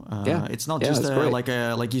know, it's not just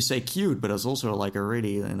like you say cute, but it's also like a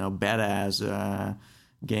really badass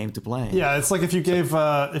game to play. Yeah, it's like if you gave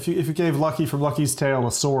if you gave Lucky from Lucky's Tale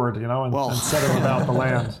a sword, and set him about the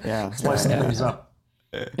land, slicing things up.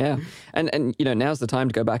 Yeah, and now's the time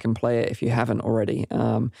to go back and play it if you haven't already.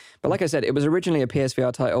 But like I said, it was originally a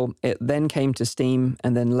PSVR title. It then came to Steam,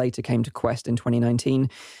 and then later came to Quest in 2019.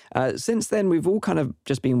 Since then, we've all kind of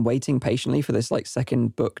just been waiting patiently for this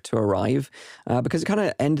second book to arrive, because it kind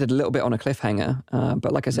of ended a little bit on a cliffhanger.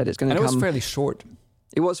 But like I said, it's going to come. And it was fairly short.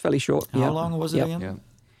 It was fairly short. How long was it again? Yeah.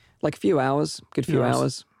 Like a few hours, good few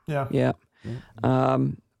hours. Yeah.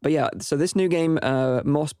 But yeah, so this new game,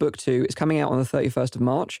 Moss Book 2, is coming out on the 31st of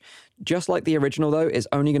March. Just like the original, though, it's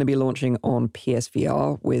only going to be launching on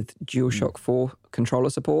PSVR with DualShock 4 controller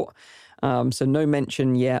support. So no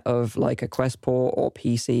mention yet of like a Quest port or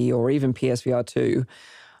PC or even PSVR 2.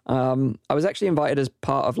 I was actually invited as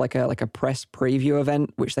part of like a press preview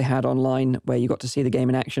event, which they had online, where you got to see the game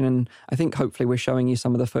in action. And I think hopefully we're showing you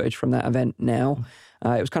some of the footage from that event now.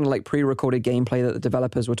 It was kind of like pre-recorded gameplay that the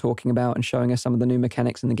developers were talking about and showing us some of the new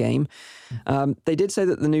mechanics in the game. They did say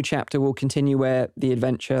that the new chapter will continue where the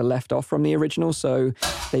adventure left off from the original. So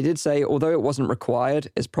they did say, although it wasn't required,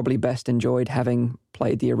 it's probably best enjoyed having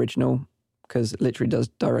played the original, because it literally does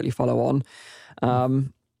directly follow on.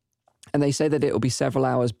 And they say that it will be several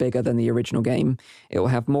hours bigger than the original game. It will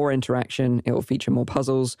have more interaction, it will feature more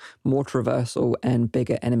puzzles, more traversal, and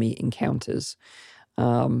bigger enemy encounters.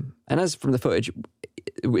 And as from the footage,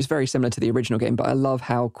 it's very similar to the original game, but I love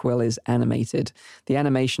how Quill is animated. The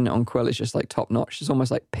animation on Quill is just like top notch. It's almost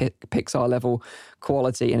like Pixar level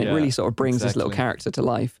quality, and it really sort of brings this little character to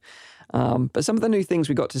life. But some of the new things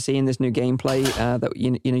we got to see in this new gameplay that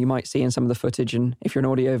you might see in some of the footage, and if you're an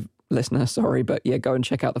audio listener, sorry, but yeah, go and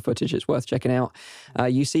check out the footage. It's worth checking out.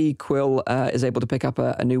 You see Quill is able to pick up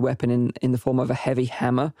a new weapon in the form of a heavy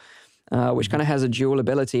hammer, which kind of has a dual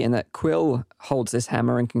ability in that Quill holds this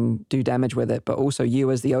hammer and can do damage with it, but also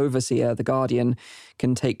you as the Overseer, the Guardian,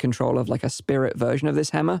 can take control of like a spirit version of this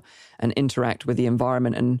hammer and interact with the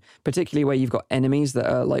environment, and particularly where you've got enemies that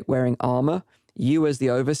are like wearing armor, you as the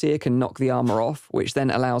Overseer can knock the armor off, which then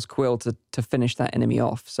allows Quill to finish that enemy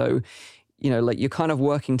off. So, like you're kind of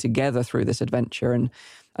working together through this adventure. And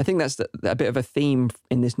I think that's a bit of a theme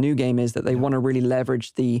in this new game, is that they want to really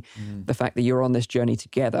leverage the fact that you're on this journey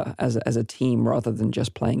together as a team rather than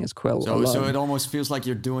just playing as Quill alone. So it almost feels like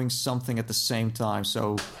you're doing something at the same time.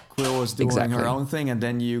 So Quill is doing her own thing, and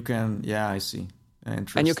then you can, I see.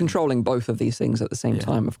 And you're controlling both of these things at the same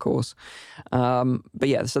time, of course. But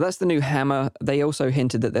yeah, so that's the new hammer. They also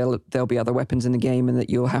hinted that there'll be other weapons in the game, and that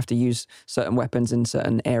you'll have to use certain weapons in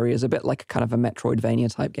certain areas, a bit like a kind of a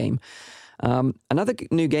Metroidvania type game. Another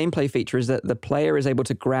new gameplay feature is that the player is able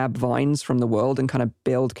to grab vines from the world and kind of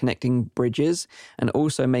build connecting bridges, and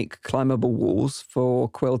also make climbable walls for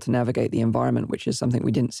Quill to navigate the environment, which is something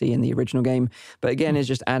we didn't see in the original game. But again, is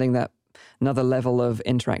just adding that another level of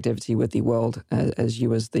interactivity with the world as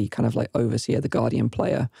you as the kind of like Overseer, the Guardian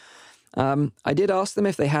player. I did ask them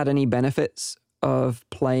if they had any benefits of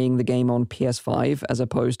playing the game on PS5 as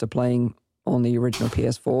opposed to playing on the original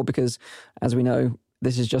PS4, because as we know,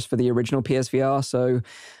 this is just for the original PSVR. So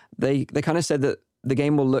they kind of said that the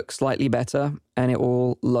game will look slightly better and it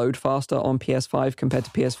will load faster on PS5 compared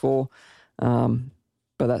to PS4.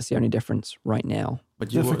 But that's the only difference right now.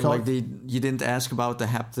 But you didn't ask about the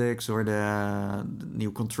haptics or the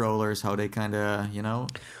new controllers, how they kind of,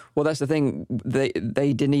 Well, that's the thing. They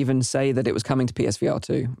didn't even say that it was coming to PSVR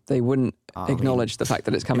 2. They wouldn't acknowledge the fact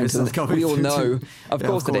that it's coming to. We all know, of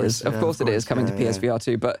course it is. Of course it is coming to PSVR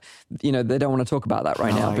 2. But they don't want to talk about that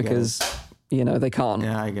right now because they can't.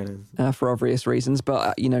 Yeah, I get it. For obvious reasons,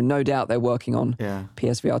 but no doubt they're working on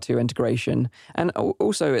PSVR 2 integration, and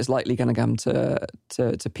also it's likely going to come to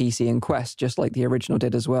PC and Quest, just like the original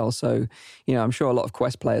did as well. So I'm sure a lot of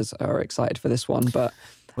Quest players are excited for this one. But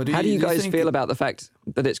how do you guys feel about the fact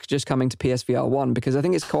that it's just coming to PSVR 1? Because I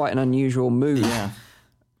think it's quite an unusual move. Yeah.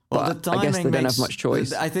 Well, but I guess they don't have much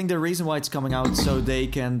choice. I think the reason why it's coming out so they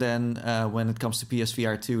can then, when it comes to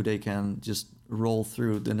PSVR 2, they can just roll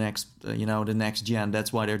through the next, the next gen.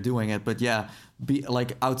 That's why they're doing it. But yeah,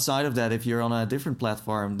 like outside of that, if you're on a different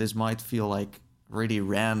platform, this might feel like really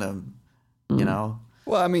random,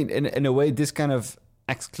 Well, I mean, in a way, this kind of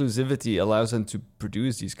exclusivity allows them to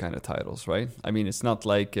produce these kind of titles, right? I mean, it's not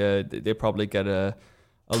like they probably get a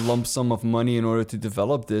lump sum of money in order to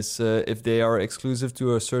develop this if they are exclusive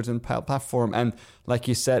to a certain platform. And like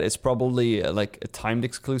you said, it's probably like a timed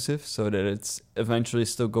exclusive, so that it's eventually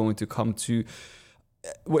still going to come to...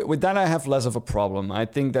 With that, I have less of a problem. I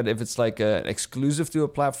think that if it's like an exclusive to a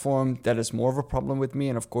platform, that is more of a problem with me.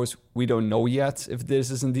 And of course, we don't know yet if this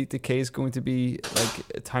is indeed the case, going to be like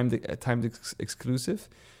a timed exclusive.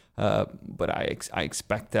 But I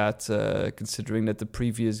expect that, considering that the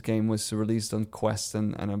previous game was released on Quest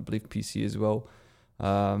and I believe PC as well.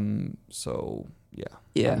 So, yeah.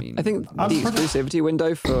 Yeah, I think the exclusivity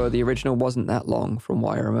window for the original wasn't that long, from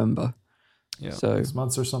what I remember. Yeah, so 6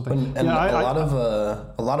 months or something. And a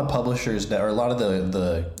lot of publishers or a lot of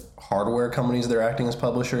the hardware companies that are acting as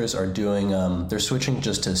publishers are doing. They're switching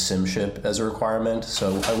just to SimShip as a requirement.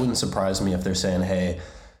 So I wouldn't surprise me if they're saying, hey,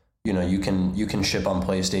 you can ship on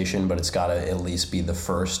PlayStation, but it's got to at least be the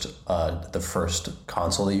first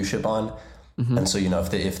console that you ship on. Mm-hmm. And so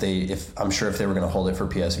if I'm sure if they were going to hold it for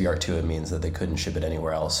PSVR 2, it means that they couldn't ship it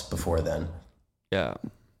anywhere else before then. Yeah.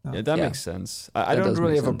 Yeah, that makes sense. I don't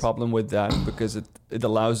really have a problem with that because it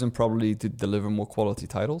allows them probably to deliver more quality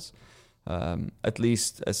titles. At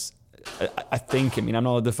least as I think. I mean, I'm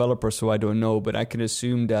not a developer, so I don't know, but I can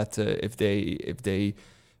assume that if they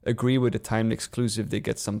agree with a timed exclusive, they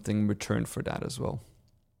get something returned for that as well.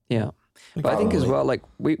 Yeah. But I think as well, like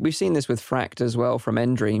we've seen this with Fract as well from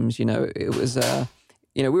Endreams. It was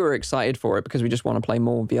we were excited for it because we just want to play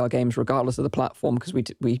more VR games regardless of the platform, because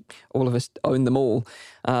we all of us own them all.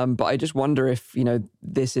 But I just wonder if,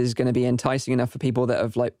 this is going to be enticing enough for people that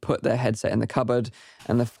have like put their headset in the cupboard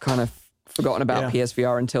and they've kind of forgotten about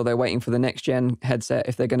PSVR until they're waiting for the next gen headset,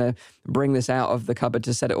 if they're going to bring this out of the cupboard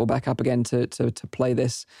to set it all back up again to play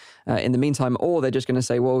this in the meantime, or they're just going to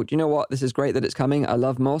say, well, do you know what, this is great that it's coming, I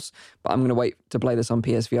love Moss, but I'm going to wait to play this on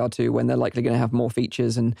PSVR 2 when they're likely going to have more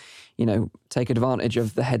features and take advantage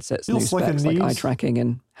of the headset's new specs like eye tracking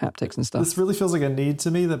and haptics and stuff. This really feels like a need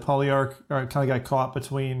to me that Polyarc kind of got caught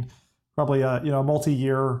between probably a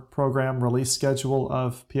multi-year program release schedule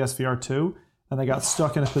of PSVR 2, and they got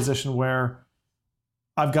stuck in a position where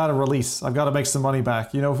I've got to release, I've got to make some money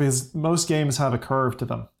back. Because most games have a curve to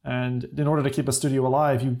them. And in order to keep a studio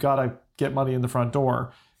alive, you've got to get money in the front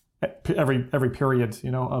door every period,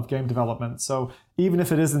 of game development. So even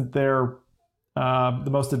if it isn't their the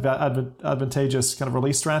most advantageous kind of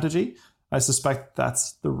release strategy, I suspect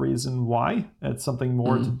that's the reason why. It's something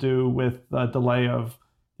more to do with the delay of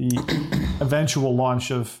the eventual launch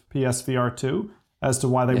of PSVR 2 as to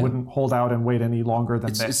why they wouldn't hold out and wait any longer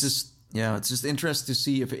than this. It's just interesting to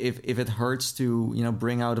see if it hurts to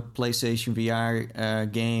bring out a PlayStation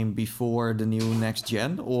VR game before the new next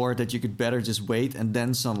gen, or that you could better just wait and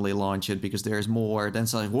then suddenly launch it because there's more. Then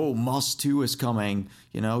suddenly, whoa, Moss 2 is coming,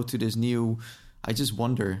 to this new. I just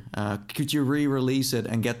wonder, could you re-release it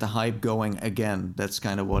and get the hype going again? That's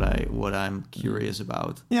kind of what I'm curious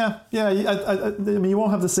about. Yeah. I mean, you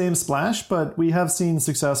won't have the same splash, but we have seen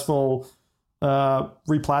successful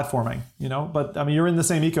replatforming, but I mean, you're in the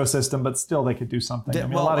same ecosystem, but still they could do something. A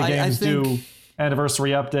lot of games do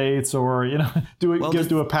anniversary updates or,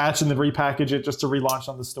 do a patch and then repackage it just to relaunch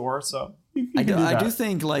on the store. So I do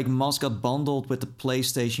think like Moss got bundled with the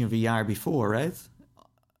PlayStation VR before, right?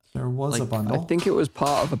 There was a bundle. I think it was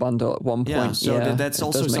part of a bundle at one point. Yeah, so that's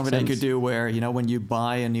also something they could do where, when you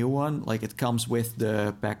buy a new one, like it comes with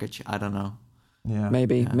the package. I don't know. Yeah,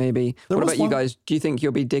 maybe. What about you guys? Do you think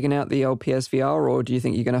you'll be digging out the old PSVR, or do you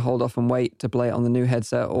think you're going to hold off and wait to play it on the new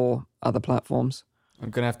headset or other platforms? I'm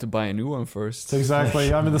going to have to buy a new one first.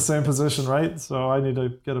 Exactly. I'm in the same position, right? So I need to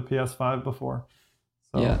get a PS5 before.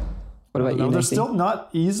 So, yeah. What about you? They're still not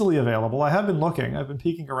easily available. I have been looking. I've been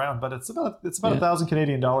peeking around, but it's about $1,000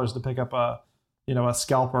 Canadian to pick up a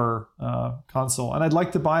scalper console, and I'd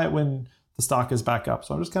like to buy it when the stock is back up.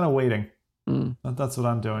 So I'm just kind of waiting. That's what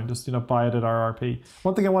I'm doing. Just buy it at RRP.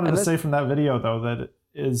 One thing I wanted to say from that video, though, that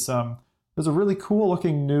is there's a really cool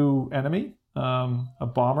looking new enemy a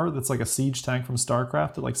bomber that's like a siege tank from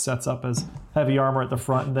StarCraft. It like sets up as heavy armor at the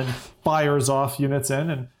front and then fires off units in.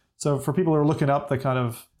 And so for people who are looking up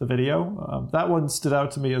the video, that one stood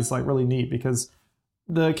out to me as like really neat because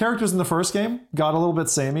the characters in the first game got a little bit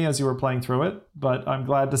samey as you were playing through it, but I'm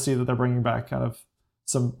glad to see that they're bringing back kind of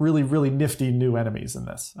some really, really nifty new enemies in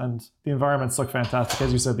this. And the environments look fantastic.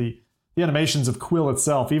 As you said, the animations of Quill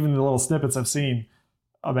itself, even the little snippets I've seen,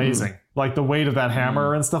 amazing. Like the weight of that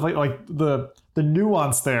hammer and stuff like the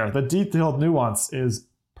nuance there, the detailed nuance is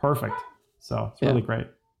perfect. So it's really great.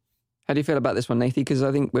 How do you feel about this one, Nathan? Because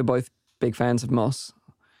I think we're both big fans of Moss.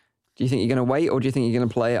 Do you think you're going to wait, or do you think you're going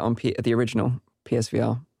to play it on the original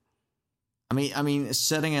PSVR? I mean,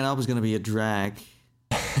 setting it up is going to be a drag,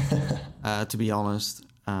 to be honest.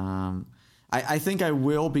 I think I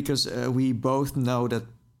will because we both know that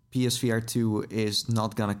PSVR 2 is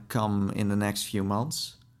not going to come in the next few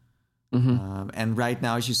months. And right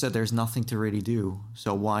now, as you said, there's nothing to really do.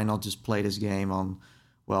 So why not just play this game on,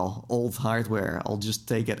 old hardware? I'll just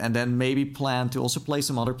take it. And then maybe plan to also play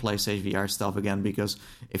some other PlayStation VR stuff again. Because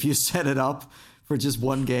if you set it up for just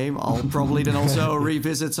one game, I'll probably then also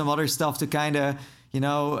revisit some other stuff to kind of,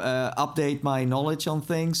 update my knowledge on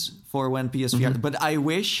things for when PSVR. But I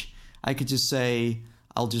wish I could just say,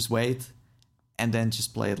 I'll just wait and then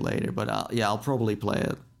just play it later. But I'll probably play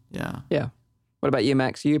it. Yeah. What about you,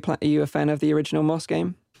 Max? Are you a fan of the original Moss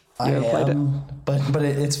game? I am, but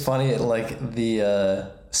it's funny, like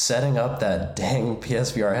the setting up that dang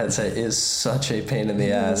PSVR headset is such a pain in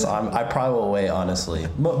the ass. I probably will wait, honestly,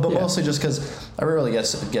 but mostly just because I rarely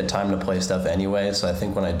get time to play stuff anyway. So I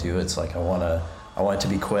think when I do, it's like I want it to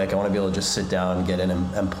be quick. I want to be able to just sit down and get in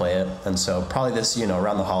and play it. And so probably this,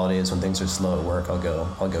 around the holidays when things are slow at work,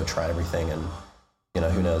 I'll go try everything, and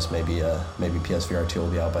who knows, maybe PSVR 2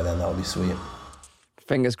 will be out by then. That would be sweet.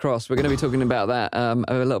 Fingers crossed. We're going to be talking about that a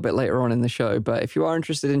little bit later on in the show. But if you are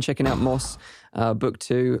interested in checking out Moss Book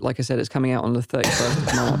 2, like I said, it's coming out on the 31st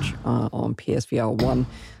of March on PSVR 1.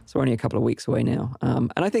 So we're only a couple of weeks away now.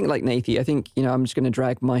 And I think, like Nathan, I'm just going to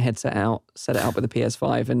drag my headset out, set it up with the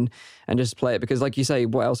PS5 and just play it. Because like you say,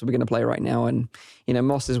 what else are we going to play right now? And,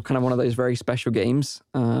 Moss is kind of one of those very special games.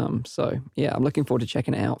 So, yeah, I'm looking forward to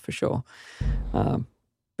checking it out for sure.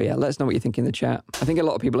 But yeah, let us know what you think in the chat. I think a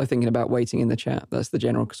lot of people are thinking about waiting in the chat. That's the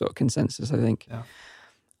general sort of consensus, I think.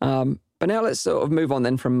 Yeah. But now let's sort of move on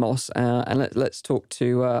then from Moss and let's talk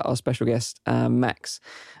to our special guest, Max.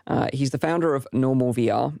 He's the founder of Normal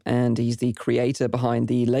VR, and he's the creator behind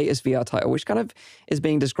the latest VR title, which kind of is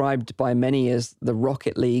being described by many as the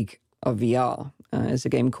Rocket League of VR. It's a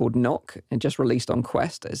game called Knock. It just released on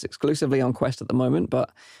Quest. It's exclusively on Quest at the moment,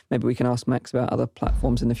 but maybe we can ask Max about other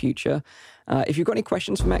platforms in the future. If you've got any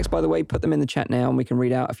questions for Max, by the way, put them in the chat now and we can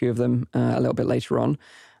read out a few of them a little bit later on.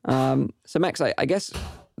 So Max, I guess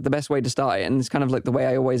the best way to start it, and it's kind of like the way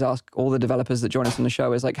I always ask all the developers that join us on the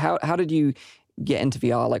show, is like, how did you get into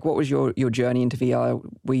VR? Like, what was your journey into VR?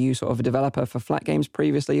 Were you sort of a developer for flat games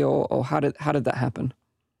previously, or how did that happen?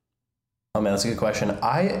 Oh man, that's a good question.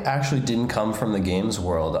 I actually didn't come from the games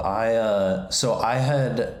world. So I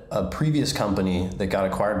had a previous company that got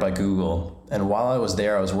acquired by Google, and while I was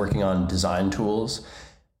there, I was working on design tools.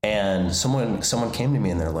 And someone came to me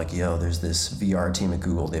and they're like, "Yo, there's this VR team at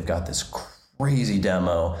Google. They've got this crazy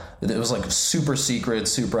demo. It was like super secret,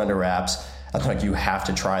 super under wraps. I'm like, you have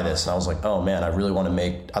to try this." And I was like, "Oh man, I'd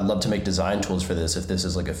love to make design tools for this if this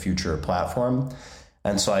is like a future platform."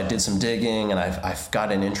 And so I did some digging, and I've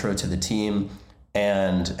got an intro to the team,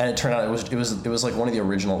 and it turned out it was like one of the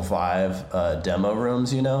original 5 demo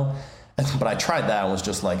rooms, But I tried that and was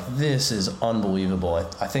just like, this is unbelievable.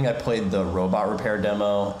 I think I played the robot repair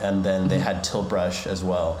demo, and then they had Tilt Brush as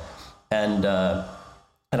well, and I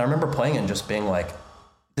remember playing it and just being like,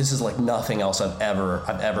 this is like nothing else I've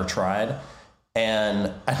ever tried.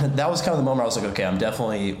 And that was kind of the moment I was like, okay, I'm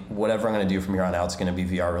definitely, whatever I'm going to do from here on out is going to be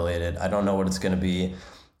VR related. I don't know what it's going to be.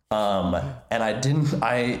 And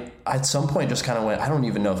I at some point just kind of went, I don't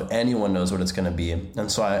even know if anyone knows what it's going to be. And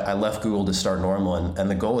so I left Google to start Normal. And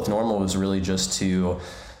the goal with Normal was really just to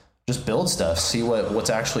build stuff, see what's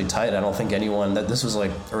actually tight. I don't think this was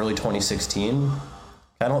like early 2016.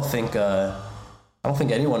 I don't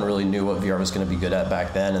think anyone really knew what VR was going to be good at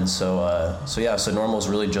back then. And so Normal is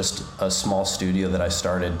really just a small studio that I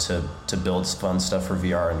started to build fun stuff for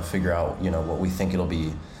VR and figure out, what we think it'll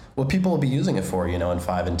be, what people will be using it for, in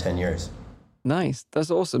 5 and 10 years. Nice.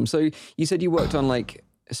 That's awesome. So you said you worked on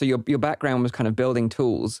so your background was kind of building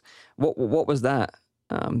tools. What was that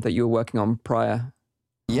that you were working on prior?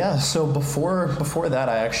 Yeah. So before that,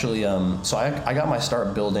 I actually, I got my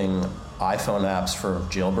start building iPhone apps for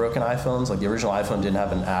jailbroken iPhones. Like the original iPhone didn't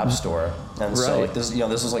have an app store, and so like this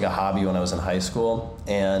was like a hobby when I was in high school.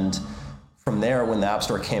 And from there, when the app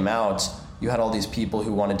store came out, you had all these people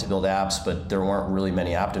who wanted to build apps, but there weren't really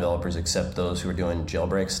many app developers except those who were doing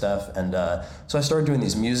jailbreak stuff. And so I started doing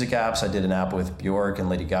these music apps. I did an app with Bjork and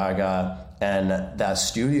Lady Gaga. And that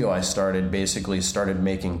studio I started basically started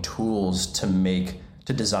making tools to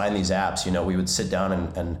design these apps. You know, we would sit down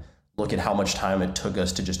and look at how much time it took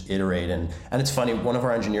us to just iterate. And it's funny, one of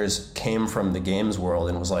our engineers came from the games world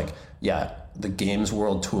and was like, yeah, the games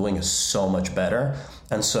world tooling is so much better.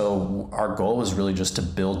 And so our goal was really just to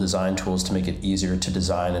build design tools to make it easier to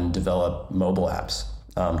design and develop mobile apps,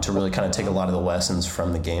 to really kind of take a lot of the lessons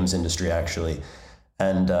from the games industry, actually.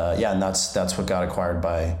 And and that's what got acquired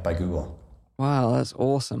by Google. Wow, that's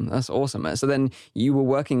awesome. That's awesome. So then you were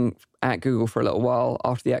working at Google for a little while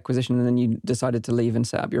after the acquisition, and then you decided to leave and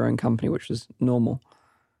set up your own company, which was normal.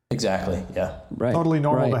 Exactly, yeah. Right. Totally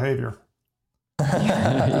normal behavior.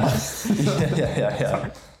 yeah.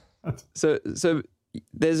 So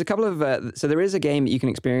there's a couple of so there is a game that you can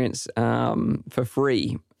experience for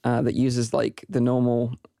free that uses like the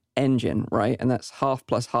normal engine, right? And that's Half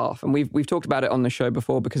plus Half. And we've talked about it on the show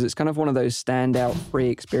before because it's kind of one of those standout free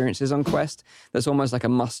experiences on Quest that's almost like a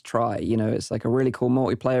must try. You know, it's like a really cool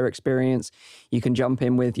multiplayer experience. You can jump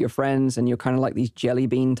in with your friends and you're kind of like these jelly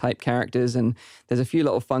bean type characters, and there's a few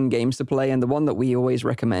little fun games to play. And the one that we always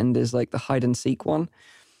recommend is like the hide and seek one.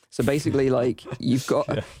 So basically, like you've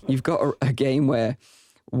got a game where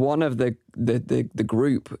one of the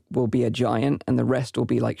group will be a giant and the rest will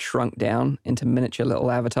be like shrunk down into miniature little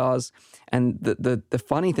avatars. And the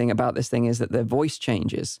funny thing about this thing is that their voice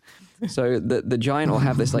changes. So the giant will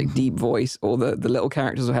have this like deep voice, or the little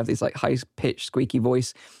characters will have this like high pitched squeaky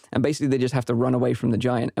voice. And basically they just have to run away from the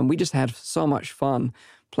giant. And we just had so much fun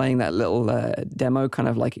playing that little demo kind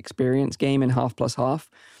of like experience game in Half plus Half.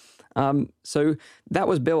 So that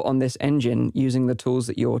was built on this engine using the tools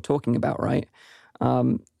that you're talking about, right?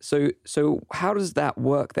 So how does that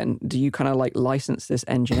work then? Do you kind of like license this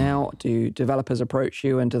engine out? Do developers approach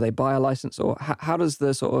you and do they buy a license, or how does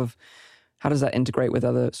that integrate with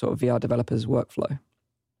other sort of VR developers' workflow?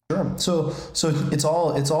 Sure. So it's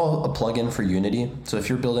all a plugin for Unity. So if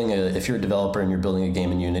you're a developer and you're building a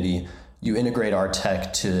game in Unity, you integrate our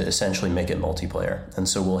tech to essentially make it multiplayer. And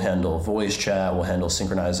so we'll handle voice chat, we'll handle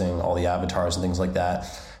synchronizing all the avatars and things like that.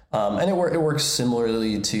 And it works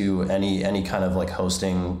similarly to any kind of like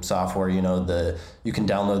hosting software. You know, you can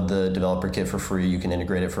download the developer kit for free, you can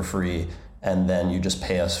integrate it for free, and then you just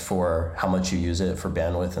pay us for how much you use it for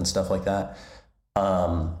bandwidth and stuff like that.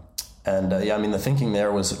 I mean, the thinking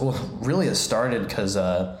there was, really it started because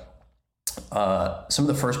some of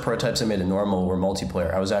the first prototypes I made at Normal were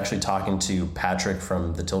multiplayer. I was actually talking to Patrick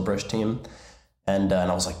from the Tiltbrush team. And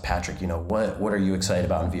I was like, Patrick, you know, what are you excited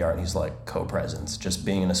about in VR? And he's like, co-presence, just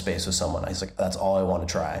being in a space with someone. He's like, that's all I want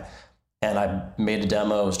to try. And I made a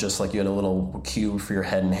demo. It was just like you had a little cube for your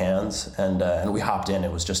head and hands. And we hopped in.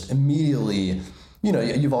 It was just immediately, you know,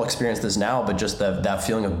 you've all experienced this now, but just that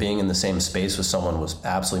feeling of being in the same space with someone was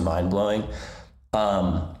absolutely mind-blowing.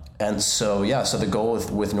 And so the goal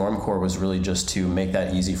with Normcore was really just to make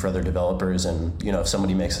that easy for other developers. And, you know, if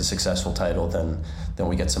somebody makes a successful title, then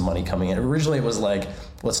we get some money coming in. Originally, it was like,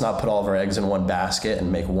 let's not put all of our eggs in one basket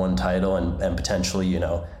and make one title and potentially, you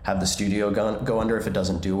know, have the studio go under if it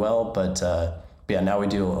doesn't do well. But now we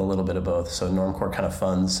do a little bit of both. So Normcore kind of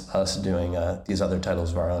funds us doing these other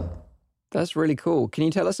titles of our own. That's really cool. Can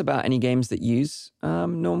you tell us about any games that use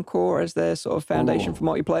Normcore as their sort of foundation for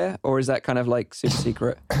multiplayer, or is that kind of like super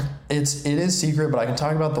secret? It is secret, but I can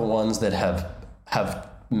talk about the ones that have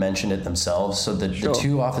mentioned it themselves. So the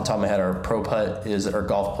two off the top of my head are Pro Putt or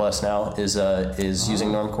Golf Plus now is using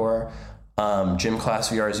Normcore. Gym Class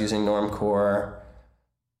VR is using Normcore.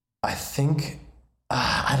 I think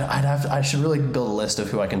I should really build a list of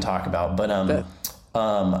who I can talk about, but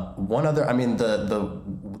one other, I mean,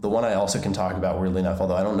 the one I also can talk about, weirdly enough,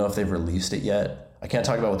 although I don't know if they've released it yet. I can't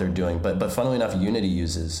talk about what they're doing, but funnily enough, Unity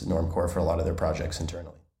uses Normcore for a lot of their projects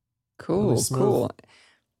internally. Cool.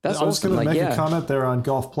 That's I was awesome. going to make a comment there on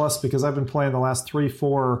Golf Plus because I've been playing the last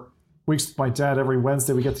 3-4 weeks with my dad. Every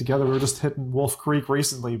Wednesday we get together. We were just hitting Wolf Creek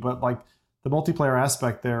recently, but like the multiplayer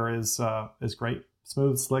aspect there is great,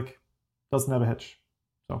 smooth, slick, doesn't have a hitch.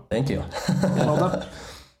 So thank you. Well done.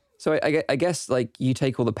 So I guess like you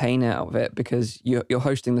take all the pain out of it because you're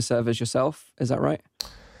hosting the servers yourself. Is that right?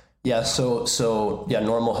 Yeah. So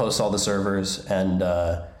Normal hosts all the servers and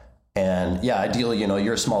ideally, you know,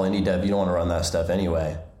 you're a small indie dev, you don't want to run that stuff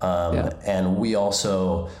anyway. And we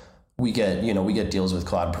get deals with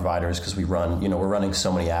cloud providers because we're running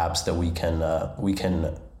so many apps that we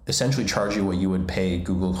can essentially charge you what you would pay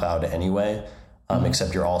Google Cloud anyway.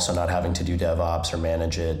 Except you're also not having to do DevOps or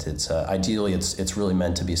manage it. It's ideally it's really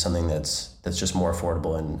meant to be something that's just more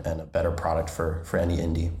affordable and a better product for any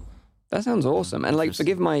indie. That sounds awesome. And like,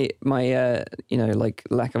 forgive my like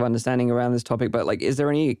lack of understanding around this topic, but like, is there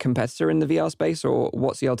any competitor in the VR space, or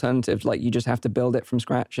what's the alternative? Like, you just have to build it from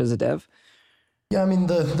scratch as a dev? Yeah, I mean,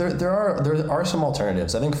 there are some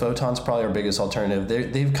alternatives. I think Photon's probably our biggest alternative.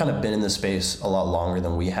 They've kind of been in the space a lot longer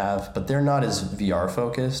than we have, but they're not as VR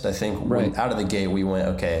focused. I think when out of the gate, we went,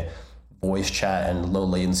 okay, voice chat and low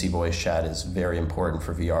latency voice chat is very important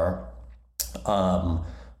for VR.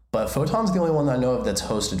 But Photon's the only one that I know of that's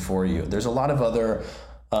hosted for you. There's a lot of other,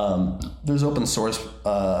 there's open source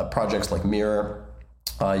projects like Mirror.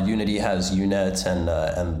 Unity has UNet, and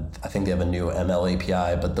I think they have a new ML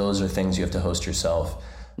API, but those are things you have to host yourself.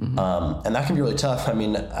 Mm-hmm. And that can be really tough. I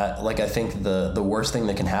mean, I think the worst thing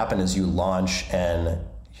that can happen is you launch and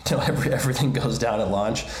everything goes down at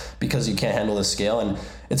launch because you can't handle the scale. And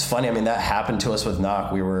it's funny. I mean, that happened to us with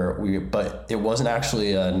Nock. But it wasn't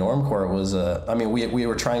actually a Normcore. It was we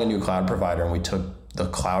were trying a new cloud provider, and we took the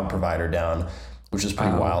cloud provider down, which is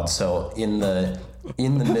pretty wild. So in the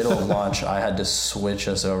middle of launch, I had to switch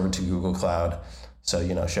us over to Google Cloud. So,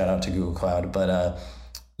 shout out to Google Cloud. But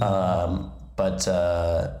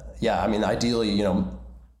yeah, I mean, ideally,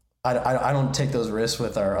 I don't take those risks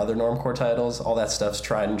with our other Normcore titles. All that stuff's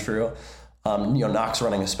tried and true. Nock's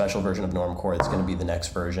running a special version of Normcore. It's going to be the next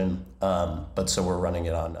version. But so we're running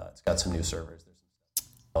it on, it's got some new servers. There's some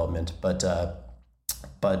development. But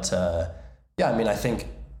yeah, I mean, I think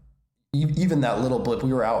even that little blip,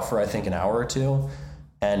 we were out for, I think, an hour or two.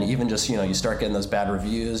 And even just, you start getting those bad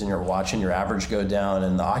reviews and you're watching your average go down,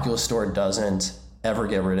 and the Oculus Store doesn't ever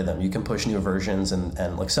get rid of them. You can push new versions,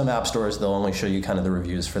 and like some app stores, they'll only show you kind of the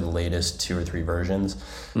reviews for the latest 2 or 3 versions.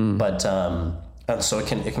 But and so it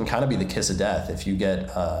can kind of be the kiss of death. If you get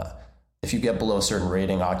below a certain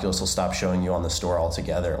rating, Oculus will stop showing you on the store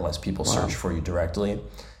altogether unless people search for you directly.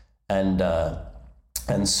 And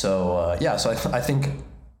so I think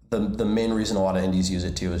the main reason a lot of indies use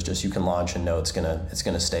it too is just you can launch and know it's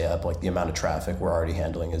gonna stay up. Like the amount of traffic we're already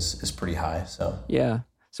handling is pretty high. So yeah.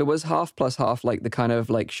 So was Half Plus Half like the kind of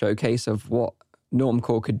like showcase of what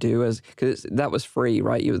Normcore could do, because that was free,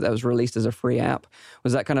 right? That was released as a free app.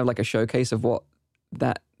 Was that kind of like a showcase of what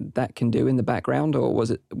that can do in the background, or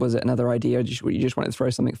was it another idea? Or you just wanted to throw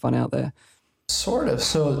something fun out there? Sort of.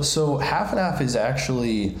 So Half and Half is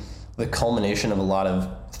actually the culmination of a lot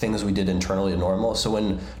of things we did internally at Normal. So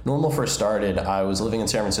when Normal first started, I was living in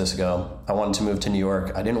San Francisco. I wanted to move to New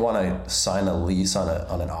York. I didn't want to sign a lease on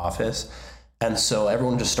an office. And so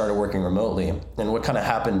everyone just started working remotely. And what kind of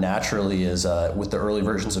happened naturally is with the early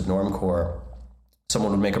versions of Normcore,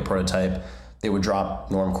 someone would make a prototype, they would drop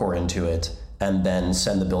Normcore into it, and then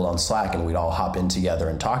send the build on Slack, and we'd all hop in together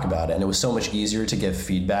and talk about it. And it was so much easier to give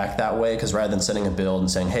feedback that way, because rather than sending a build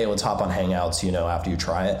and saying, hey, let's hop on Hangouts, after you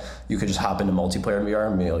try it, you could just hop into multiplayer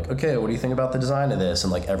VR and be like, okay, what do you think about the design of this?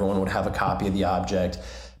 And like everyone would have a copy of the object.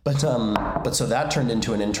 But so that turned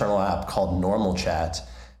into an internal app called Normal Chat.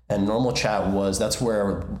 And Normal Chat that's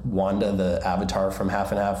where Wanda, the avatar from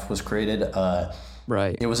Half and Half, was created.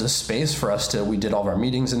 Right. It was a space for us we did all of our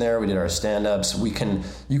meetings in there. We did our stand-ups.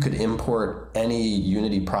 You could import any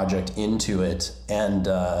Unity project into it. And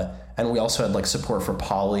we also had like support for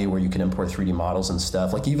Poly, where you can import 3D models and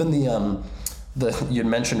stuff. Like even you'd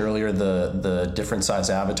mentioned earlier the different size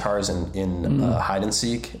avatars in hide and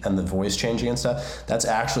seek and the voice changing and stuff. That's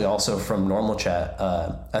actually also from Normal Chat.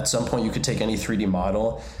 At some point you could take any 3D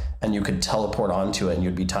model and you could teleport onto it, and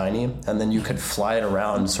you'd be tiny, and then you could fly it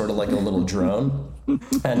around sort of like a little drone.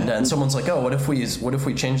 And someone's like, oh, what if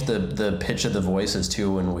we change the pitch of the voices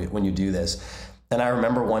too when you do this? And I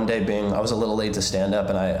remember one day I was a little late to stand up,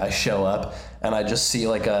 and I show up and I just see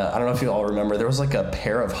I don't know if you all remember, there was like a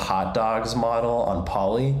pair of hot dogs model on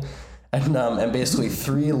Poly, and basically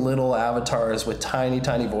 3 little avatars with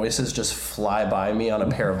tiny voices just fly by me on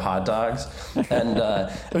a pair of hot dogs. And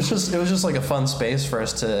it was just like a fun space for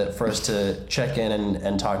us to check in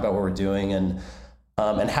and talk about what we're doing. And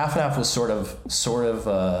Half and Half was sort of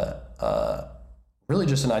really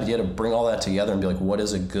just an idea to bring all that together and be like,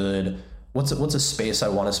 what's a space I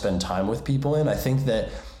want to spend time with people in? I think that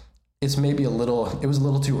it was a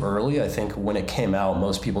little too early. I think when it came out,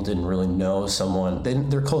 most people didn't really know someone.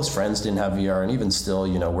 Their close friends didn't have VR, and even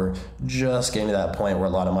still, we're just getting to that point where a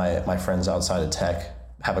lot of my friends outside of tech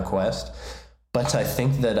have a Quest. But I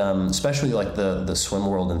think that especially like the swim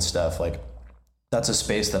world and stuff, like that's a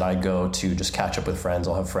space that I go to just catch up with friends.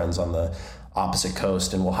 I'll have friends on the opposite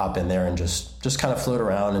coast, and we'll hop in there and just kind of float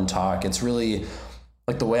around and talk. It's really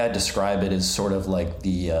like the way I describe it is sort of like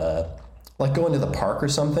the like going to the park or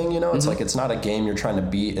something, you know. It's like, it's not a game you're trying to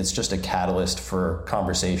beat, it's just a catalyst for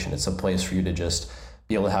conversation. It's a place for you to just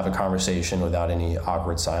be able to have a conversation without any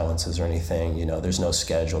awkward silences or anything, you know. There's no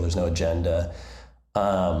schedule, there's no agenda.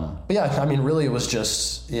 But yeah, I mean, really it was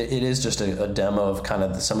just, it is just a demo of kind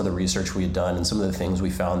of some of the research we had done and some of the things we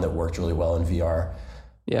found that worked really well in VR.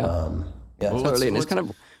 Yeah. Yeah, Totally. And it's kind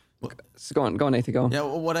of, go on, Nathan, go on. Yeah,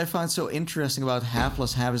 what I find so interesting about Half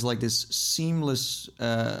Plus Half is like this seamless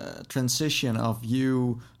transition of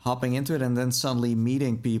you hopping into it and then suddenly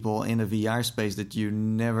meeting people in a VR space that you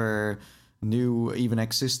never knew even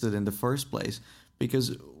existed in the first place.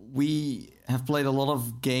 Because we have played a lot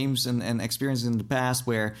of games and experiences in the past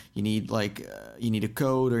where you need you need a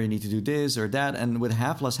code or you need to do this or that, and with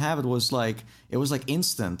Half Plus Half it was like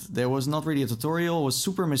instant. There was not really a tutorial. It was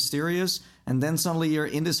super mysterious, and then suddenly you're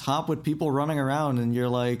in this hub with people running around and you're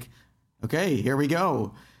like, okay, here we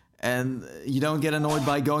go. And you don't get annoyed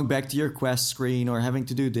by going back to your quest screen or having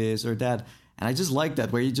to do this or that. And I just like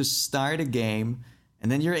that, where you just start a game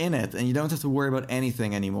and then you're in it, and you don't have to worry about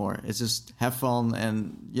anything anymore. It's just have fun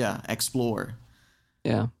and, explore.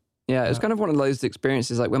 Yeah. Yeah, it's kind of one of those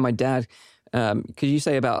experiences, like when my dad, could you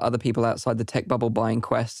say about other people outside the tech bubble buying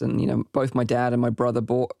Quests? And, you know, both my dad and my brother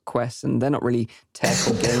bought Quests, and they're not really tech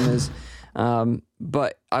or gamers.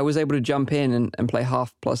 But I was able to jump in and play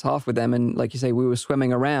Half Plus Half with them. And like you say, we were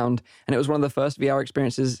swimming around, and it was one of the first VR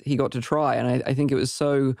experiences he got to try. And I think it was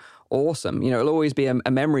so awesome. You know, it'll always be a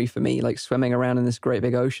memory for me, like swimming around in this great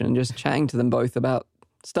big ocean and just chatting to them both about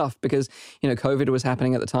stuff, because, you know, COVID was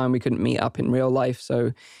happening at the time. We couldn't meet up in real life.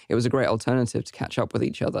 So it was a great alternative to catch up with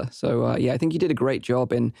each other. So I think you did a great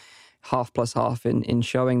job in Half Plus Half in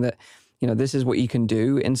showing that, you know, this is what you can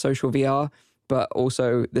do in social VR. But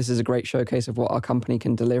also, this is a great showcase of what our company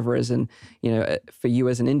can deliver as for you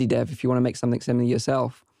as an indie dev, if you want to make something similar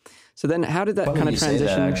yourself. So then how did that kind of transition? Say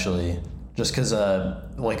that, actually, just because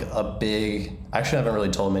actually I haven't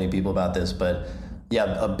really told many people about this, but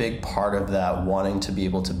yeah, a big part of that wanting to be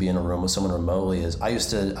able to be in a room with someone remotely is I used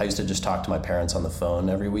to just talk to my parents on the phone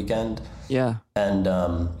every weekend. Yeah. And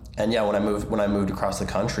yeah, when I moved across the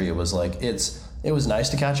country, it was like, it was nice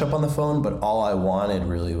to catch up on the phone, but all I wanted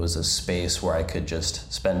really was a space where I could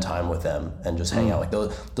just spend time with them and just hang out. Like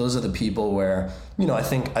those are the people where, you know, I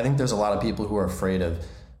think there's a lot of people who are afraid of,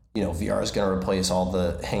 you know, VR is going to replace all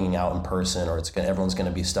the hanging out in person, or everyone's going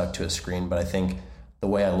to be stuck to a screen. But I think the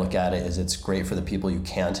way I look at it is it's great for the people you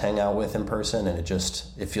can't hang out with in person, and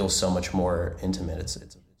it feels so much more intimate.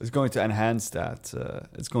 It's going to enhance that.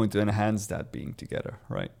 It's going to enhance that being together,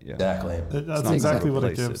 right? Yeah, exactly. That's exactly what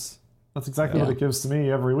it gives. That's exactly what it gives to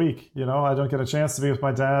me every week. You know, I don't get a chance to be with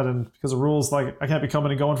my dad, and because of rules, like I can't be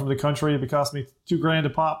coming and going from the country. It costs me $2,000 a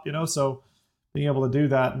pop, you know. So being able to do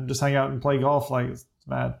that and just hang out and play golf, like it's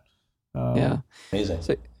mad. Amazing.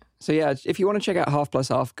 So yeah, if you want to check out Half Plus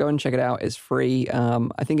Half, go and check it out. It's free.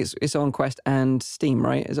 I think it's on Quest and Steam,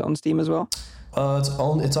 right? Is it on Steam as well? It's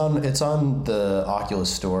on the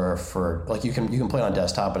Oculus Store for like you can play it on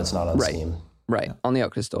desktop, but it's not on Steam. Right, on the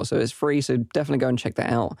Oculus Store. So it's free, so definitely go and check that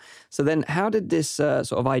out. So then how did this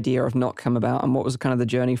sort of idea of Nock come about, and what was kind of the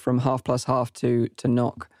journey from Half Plus Half to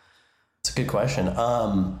Nock? It's a good question.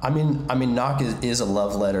 I mean, Nock is a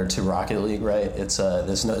love letter to Rocket League, right? It's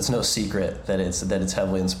no secret that it's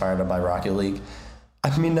heavily inspired by Rocket League.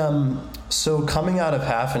 I mean, so coming out of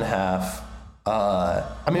Half and Half,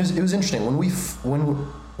 it was interesting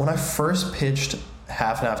when I first pitched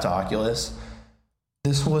Half and Half to Oculus.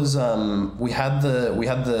 This was we had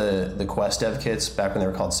the Quest dev kits back when they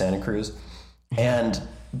were called Santa Cruz, and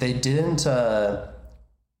they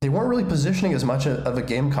weren't really positioning as much of a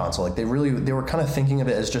game console. Like they were kind of thinking of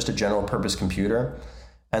it as just a general purpose computer.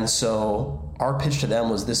 And so our pitch to them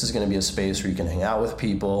was, this is going to be a space where you can hang out with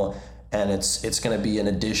people, and it's going to be an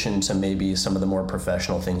addition to maybe some of the more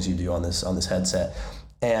professional things you do on this headset.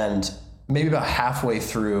 And maybe about halfway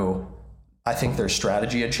through, I think their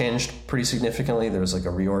strategy had changed pretty significantly. There was like a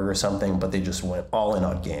reorg or something, but they just went all in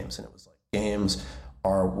on games. And it was like, games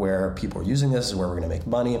are where people are using this, is where we're going to make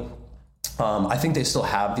money. I think they still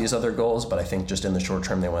have these other goals, but I think just in the short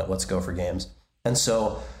term, they went, let's go for games. And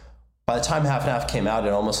so by the time Half and Half came out,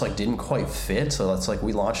 it almost like didn't quite fit. So it's like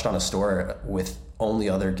we launched on a store with only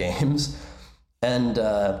other games. And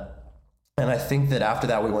I think that after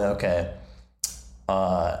that, we went, okay,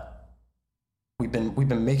 we've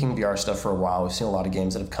been making VR stuff for a while. We've seen a lot of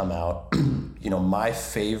games that have come out. You know, my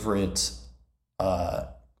favorite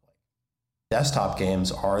desktop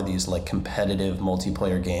games are these like competitive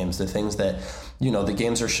multiplayer games, the things that, you know, the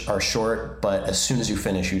games are short, but as soon as you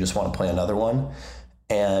finish, you just want to play another one.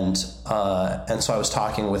 And so I was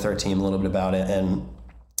talking with our team a little bit about it, and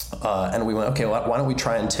And we went, okay, why don't we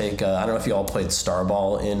try and take, I don't know if you all played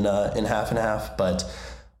Starball in Half and Half, but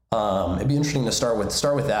it'd be interesting to start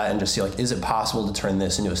with that and just see, like, is it possible to turn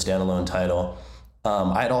this into a standalone title?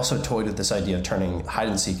 I had also toyed with this idea of turning Hide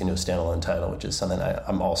and Seek into a standalone title, which is something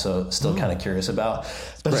I'm also still kind of curious about.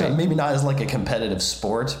 But maybe not as like a competitive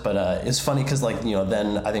sport, but it's funny because, like, you know,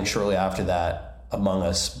 then I think shortly after that, Among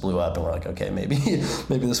Us blew up, and we're like, okay, maybe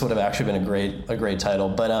this would have actually been a great title.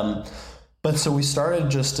 But so we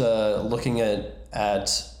started just looking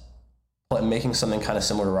at making something kind of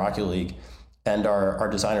similar to Rocket League. And our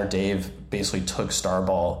designer Dave basically took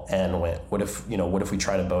Starball and went, what if we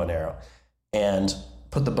tried a bow and arrow, and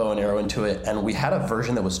put the bow and arrow into it. And we had a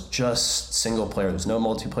version that was just single player. There's no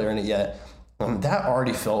multiplayer in it yet. And that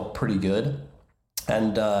already felt pretty good.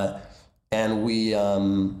 And we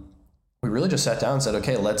really just sat down and said,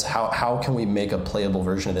 okay, how can we make a playable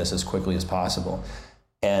version of this as quickly as possible?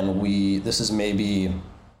 And this is maybe,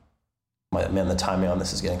 the timing on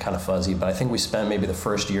this is getting kind of fuzzy, but I think we spent maybe the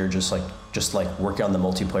first year just like working on the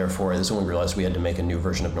multiplayer for it. This is when we realized we had to make a new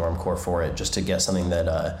version of Normcore for it, just to get something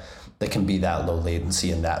that can be that low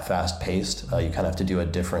latency and that fast paced. You kind of have to do a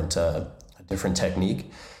different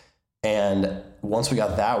technique. And once we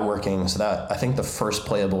got that working, so that I think the first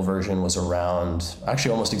playable version was around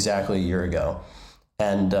actually almost exactly a year ago.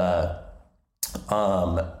 And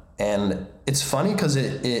it's funny because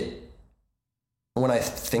it when I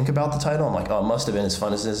think about the title, I'm like, oh, it must have been as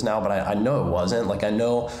fun as it is now, but I know it wasn't. Like, I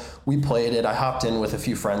know we played it. I hopped in with a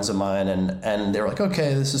few friends of mine, and they were like,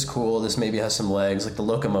 okay, this is cool. This maybe has some legs. Like, the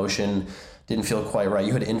locomotion didn't feel quite right.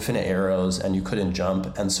 You had infinite arrows and you couldn't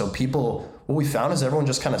jump. And so what we found is everyone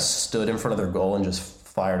just kind of stood in front of their goal and just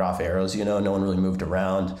fired off arrows, you know, no one really moved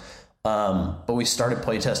around. But we started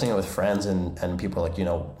playtesting it with friends, and people were like, you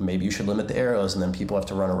know, maybe you should limit the arrows, and then people have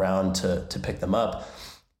to run around to pick them up.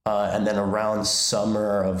 And then around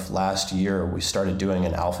summer of last year, we started doing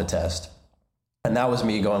an alpha test. And that was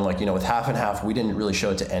me going, like, you know, with Half and Half, we didn't really show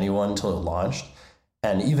it to anyone until it launched.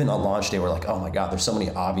 And even on launch day, we're like, oh my God, there's so many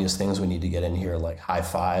obvious things we need to get in here, like high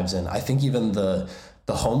fives. And I think even the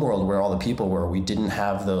homeworld where all the people were, we didn't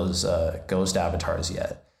have those ghost avatars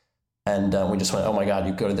yet. And we just went, oh my God,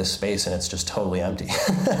 you go to this space and it's just totally empty.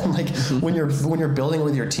 Like, when you're building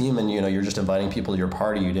with your team and, you know, you're just inviting people to your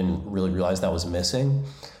party, you didn't really realize that was missing.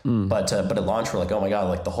 But at launch, we're like, oh my God,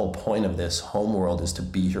 like, the whole point of this home world is to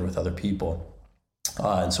be here with other people.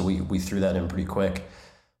 And so we threw that in pretty quick.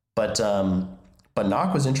 But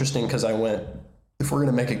Knock was interesting because I went, if we're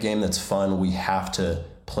going to make a game that's fun, we have to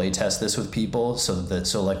play test this with people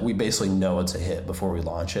so like we basically know it's a hit before we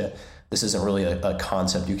launch it. This isn't really a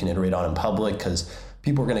concept you can iterate on in public, because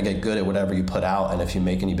people are going to get good at whatever you put out. And if you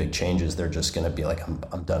make any big changes, they're just going to be like,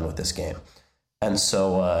 I'm done with this game. And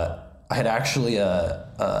so I had actually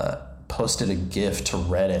posted a GIF to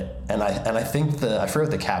Reddit, and I think I forget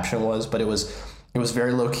what the caption was, but it was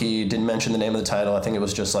very low key. Didn't mention the name of the title. I think it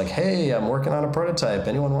was just like, hey, I'm working on a prototype.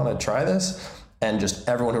 Anyone want to try this? And just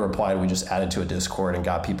everyone who replied, we just added to a Discord and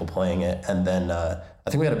got people playing it. And then I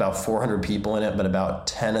think we had about 400 people in it, but about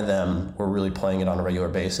 10 of them were really playing it on a regular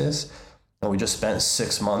basis. And we just spent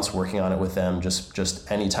 6 months working on it with them.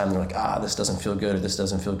 Just anytime they're like, this doesn't feel good, or this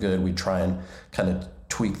doesn't feel good, we try and kind of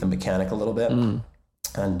tweak the mechanic a little bit.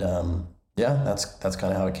 And yeah, that's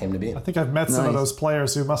kind of how it came to be. I think I've met some of those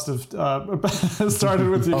players who must have started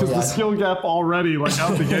with you, because the skill gap already, like,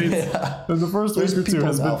 out the gates in the first week or two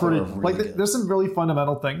has been pretty. Really like, there's some really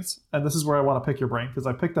fundamental things, and this is where I want to pick your brain, because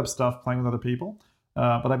I picked up stuff playing with other people.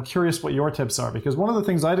 But I'm curious what your tips are, because one of the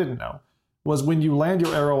things I didn't know was when you land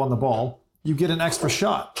your arrow on the ball, you get an extra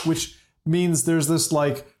shot, which means there's this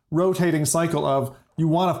like rotating cycle of you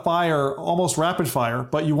want to fire almost rapid fire,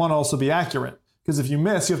 but you want to also be accurate. Because if you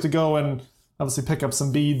miss, you have to go and obviously pick up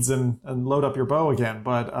some beads and load up your bow again.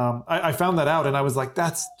 But I found that out, and I was like,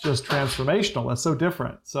 that's just transformational. That's so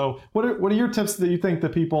different. So what are your tips that you think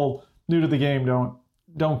that people new to the game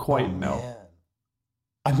don't quite know? Man.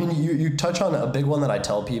 I mean, you touch on a big one that I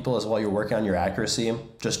tell people is, while you're working on your accuracy,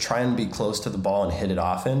 just try and be close to the ball and hit it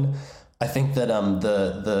often. I think that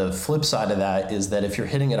the flip side of that is that if you're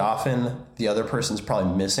hitting it often, the other person's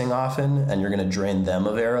probably missing often, and you're going to drain them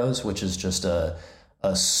of arrows, which is just a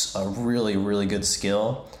really, really good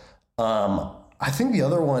skill. I think the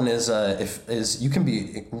other one is you can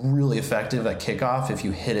be really effective at kickoff if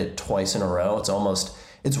you hit it twice in a row.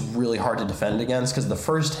 It's really hard to defend against, because the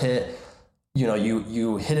first hit, you know,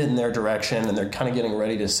 you hit it in their direction and they're kind of getting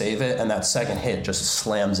ready to save it, and that second hit just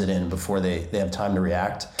slams it in before they have time to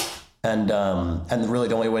react. And really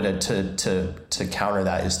the only way to counter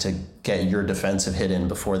that is to get your defensive hit in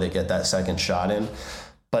before they get that second shot in.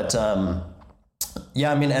 But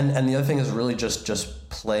yeah, I mean, and the other thing is really just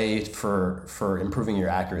play for improving your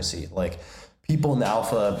accuracy. Like people in the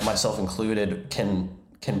alpha, myself included, can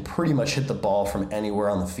pretty much hit the ball from anywhere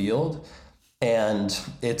on the field. And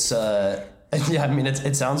it's yeah, I mean,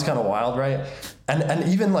 it sounds kind of wild, right? And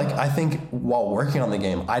even like, I think while working on the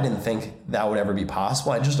game, I didn't think that would ever be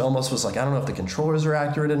possible. I just almost was like, I don't know if the controllers are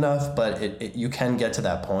accurate enough, but you can get to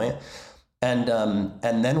that point. And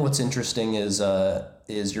then what's interesting is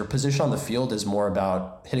your position on the field is more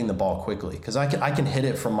about hitting the ball quickly. Cause I can hit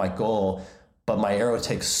it from my goal, but my arrow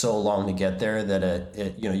takes so long to get there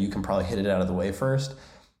that you can probably hit it out of the way first.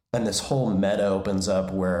 And this whole meta opens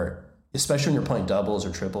up where, especially when you're playing doubles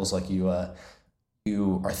or triples, like you are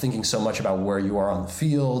thinking so much about where you are on the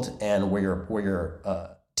field and where your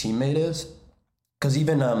teammate is. Because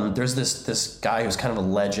even there's this guy who's kind of a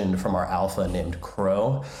legend from our alpha named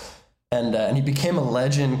Crow, and he became a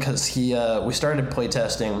legend because we started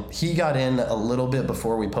playtesting. He got in a little bit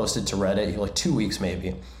before we posted to Reddit, like 2 weeks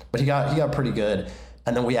maybe, but he got pretty good.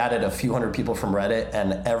 And then we added a few hundred people from Reddit,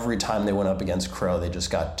 and every time they went up against Crow, they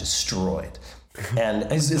just got destroyed.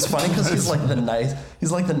 And it's funny because he's like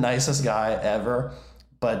the nicest guy ever,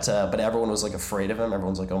 but everyone was like afraid of him.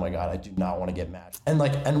 Everyone's like, oh my god, I do not want to get matched.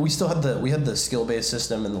 And we still had the skill based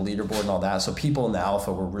system and the leaderboard and all that. So people in the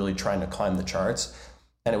alpha were really trying to climb the charts,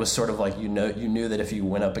 and it was sort of like you knew that if you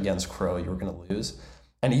went up against Crow, you were going to lose.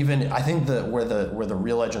 And even I think where the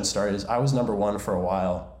real legend started is I was number one for a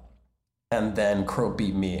while, and then Crow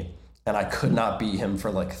beat me, and I could not beat him for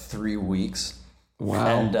like 3 weeks.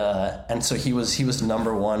 Wow. And so he was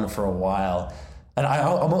number one for a while, and I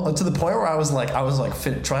to the point where I was like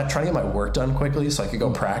trying to get my work done quickly so I could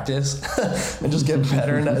go practice and just get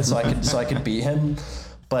better, and so I could beat him.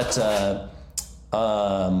 But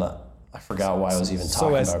I forgot why I was even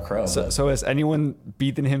talking about Crow. So has anyone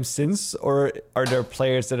beaten him since, or are there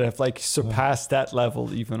players that have like surpassed that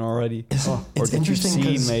level even already? Or did you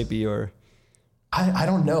see maybe, or? I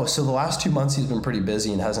don't know. So the last 2 months he's been pretty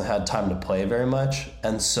busy and hasn't had time to play very much.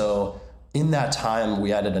 And so in that time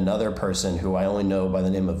we added another person who I only know by the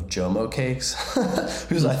name of Jomo Cakes,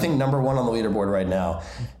 who's I think number one on the leaderboard right now.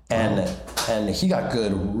 And he got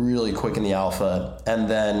good really quick in the alpha. And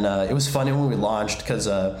then it was funny when we launched because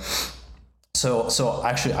so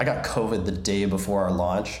actually I got COVID the day before our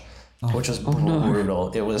launch, which was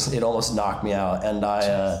brutal. No. It almost knocked me out.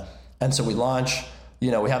 And so we launch. We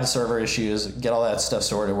have the server issues, get all that stuff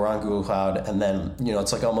sorted. We're on Google Cloud, and then,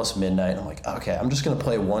 it's like almost midnight. I'm like, okay, I'm just going to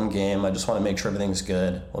play one game. I just want to make sure everything's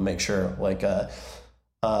good. We'll make sure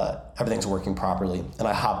everything's working properly. And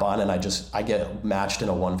I hop on and I get matched in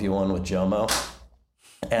a 1v1 with Jomo.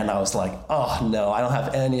 And I was like, oh no, I don't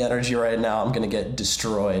have any energy right now. I'm going to get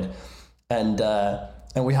destroyed. And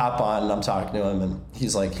we hop on and I'm talking to him, and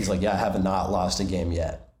he's like, yeah, I have not lost a game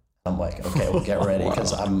yet. I'm like, okay, well, get ready,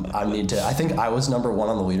 because I think I was number one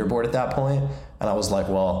on the leaderboard at that point, and I was like,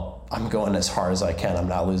 well, I'm going as hard as I can. I'm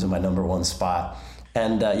not losing my number one spot.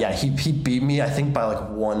 And he beat me, I think, by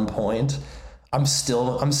like 1 point. I'm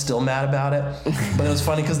still mad about it, but it was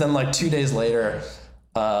funny because then like 2 days later,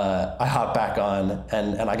 I hopped back on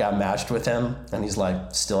and I got matched with him, and he's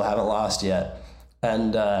like, still haven't lost yet.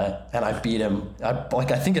 And I beat him.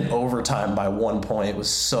 I think in overtime by 1 point. It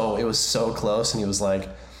was so close, and he was like,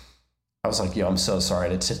 I was like, yo, I'm so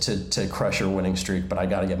sorry to crush your winning streak, but I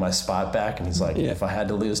got to get my spot back. And he's like, if I had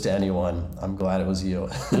to lose to anyone, I'm glad it was you.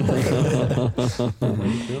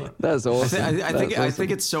 That's awesome. I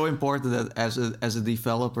think it's so important that as a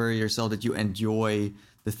developer yourself, that you enjoy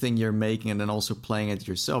the thing you're making and then also playing it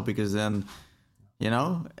yourself, because then,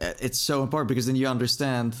 it's so important, because then you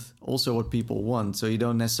understand also what people want. So you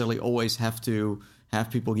don't necessarily always have to have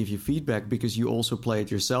people give you feedback, because you also play it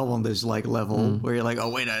yourself on this like level where you're like, oh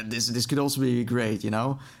wait, this could also be great,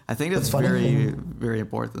 I think that's very, very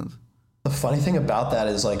important. The funny thing about that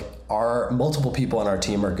is like our multiple people on our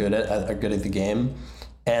team are good at the game,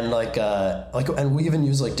 and and we even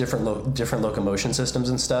use like different locomotion systems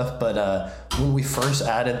and stuff. But when we first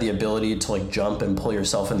added the ability to like jump and pull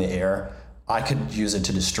yourself in the air, I could use it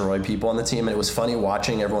to destroy people on the team, and it was funny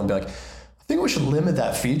watching everyone be like, I think we should limit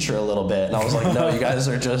that feature a little bit. And I was like, no, you guys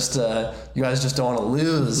just don't want to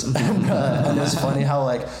lose. And it's funny how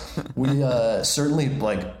like we certainly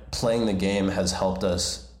like playing the game has helped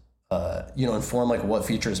us, inform like what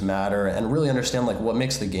features matter and really understand like what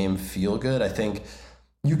makes the game feel good. I think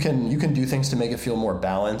you can do things to make it feel more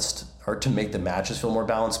balanced, or to make the matches feel more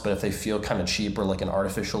balanced. But if they feel kind of cheap or like an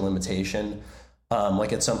artificial limitation,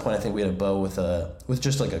 like at some point, I think we had a bow with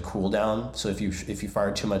just like a cooldown. So if you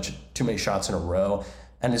fire too many shots in a row,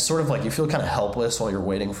 and it's sort of like you feel kind of helpless while you're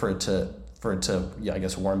waiting for it for it to, I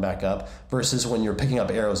guess, warm back up, versus when you're picking up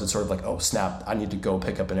arrows, it's sort of like, oh snap, I need to go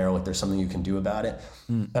pick up an arrow. Like there's something you can do about it.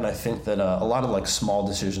 And I think that a lot of like small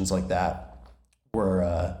decisions like that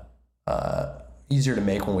were easier to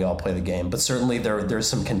make when we all play the game. But certainly there's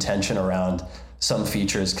some contention around some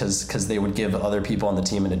features because they would give other people on the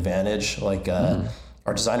team an advantage. Like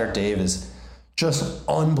our designer Dave is just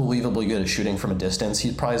unbelievably good at shooting from a distance.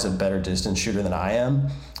 He probably is a better distance shooter than I am.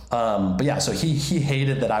 But yeah, so he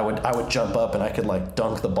hated that I would jump up and I could like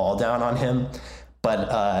dunk the ball down on him. But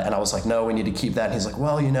and I was like, no, we need to keep that. And he's like,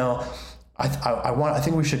 well, you know, I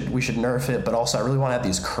think we should nerf it, but also I really want to have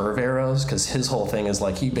these curve arrows, because his whole thing is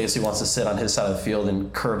like he basically wants to sit on his side of the field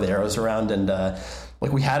and curve the arrows around. And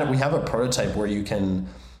like we have a prototype where you can.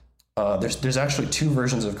 There's actually two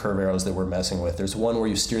versions of curve arrows that we're messing with. There's one where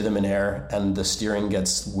you steer them in air and the steering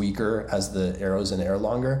gets weaker as the arrow's in air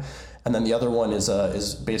longer, and then the other one is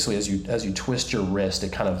basically as you twist your wrist,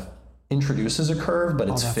 it kind of introduces a curve, but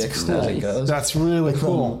it's fixed as it goes. That's really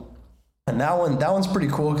cool. And that one's pretty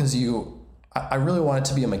cool because I really want it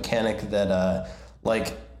to be a mechanic that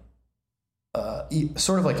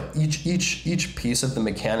sort of like each piece of the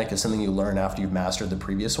mechanic is something you learn after you've mastered the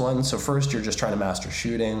previous one. So first you're just trying to master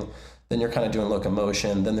shooting, then you're kind of doing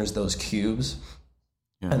locomotion, then there's those cubes.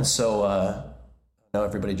 Yeah. And so now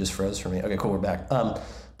everybody just froze for me. Okay, cool, we're back.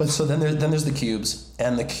 But so then there's the cubes,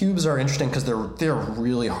 and the cubes are interesting because they're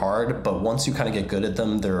really hard, but once you kind of get good at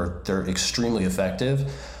them, they're extremely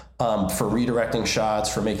effective. For redirecting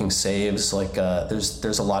shots, for making saves, like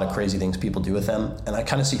there's a lot of crazy things people do with them, and I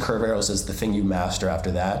kind of see curve arrows as the thing you master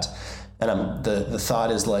after that. And the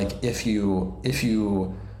thought is like if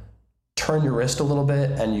you turn your wrist a little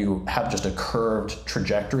bit and you have just a curved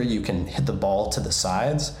trajectory, you can hit the ball to the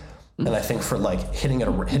sides. And I think for like hitting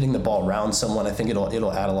the ball around someone, I think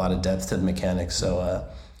it'll add a lot of depth to the mechanics. So,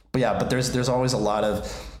 but there's always a lot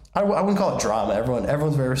of. I wouldn't call it drama.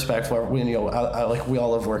 Everyone's very respectful. We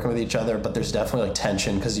all love working with each other, but there's definitely like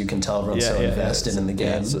tension because you can tell everyone's invested in the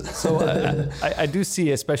game. So I do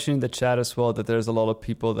see, especially in the chat as well, that there's a lot of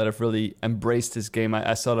people that have really embraced this game.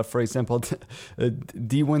 I saw that, for example,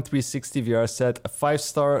 D1360 VR said a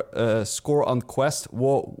 5-star score on Quest.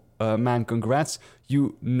 Whoa, man, congrats.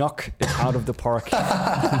 You knock it out of the park,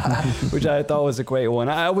 which I thought was a great one.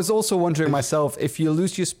 I was also wondering myself, if you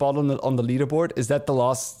lose your spot on the leaderboard, is that the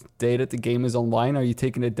last day that the game is online? Are you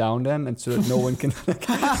taking it down then, and so that no one can?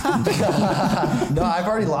 No, I've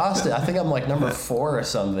already lost it. I think I'm like number 4 or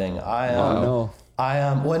something.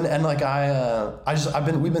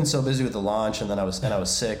 We've been so busy with the launch, and then I was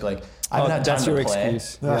sick. Like I haven't had time to play.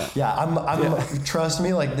 Excuse. Yeah, I'm trust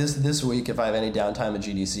me. Like this week, if I have any downtime at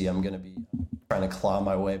GDC, I'm gonna be trying to claw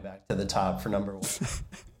my way back to the top for number 1.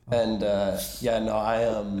 And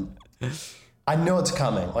I know it's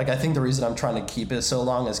coming. Like I think the reason I'm trying to keep it so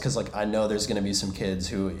long is because like I know there's gonna be some kids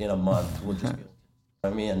who in a month will just be,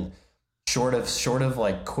 I mean, and short of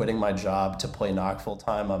like quitting my job to play Nock full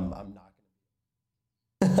time, I'm not.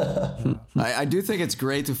 I do think it's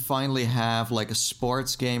great to finally have like a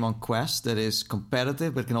sports game on Quest that is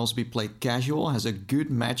competitive but can also be played casual, has a good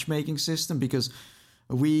matchmaking system, because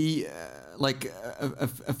we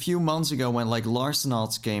a few months ago when like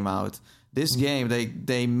Larsenauts came out, this game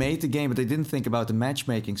they made the game but they didn't think about the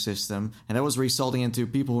matchmaking system, and that was resulting into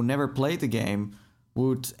people who never played the game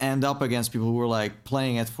would end up against people who were like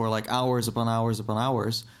playing it for like hours upon hours upon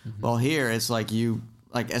hours. Well, here it's like you,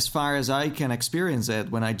 like as far as I can experience it,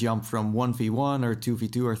 when I jump from 1v1 or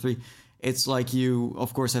 2v2 or 3, it's like you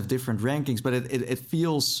of course have different rankings, but it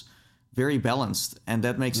feels very balanced, and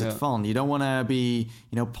that makes it fun. You don't want to be,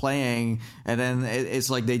 playing and then it's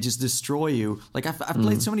like they just destroy you. Like I've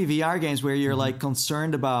played so many VR games where you're like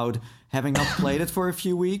concerned about having not played it for a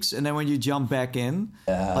few weeks, and then when you jump back in,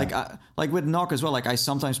 like with Nock as well. Like I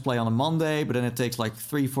sometimes play on a Monday, but then it takes like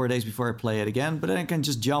 3-4 days before I play it again. But then I can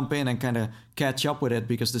just jump in and kind of catch up with it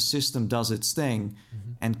because the system does its thing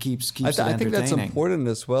and keeps it entertaining. I think that's important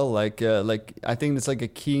as well. Like I think it's like a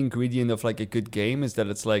key ingredient of like a good game is that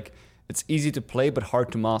it's like. It's easy to play, but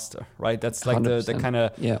hard to master, right? That's like the kind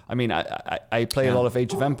of, I mean, I play a lot of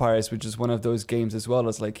Age of Empires, which is one of those games as well.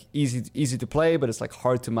 It's like easy to play, but it's like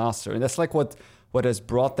hard to master. And that's like what has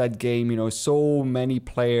brought that game, so many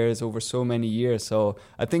players over so many years. So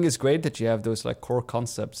I think it's great that you have those like core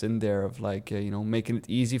concepts in there of like, making it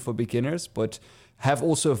easy for beginners, but have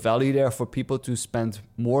also value there for people to spend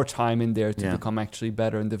more time in there to become actually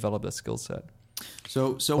better and develop that skill set.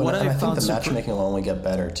 So what I think the matchmaking will only get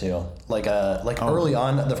better too. Early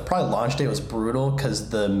on, the probably launch day was brutal because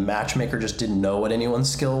the matchmaker just didn't know what anyone's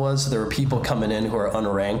skill was. So there were people coming in who are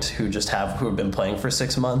unranked who have been playing for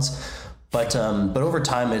 6 months. But over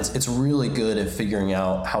time, it's really good at figuring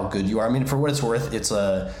out how good you are. I mean, for what it's worth, it's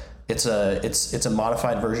a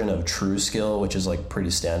modified version of True Skill, which is like pretty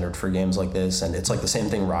standard for games like this, and it's like the same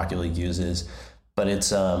thing Rocket League uses. But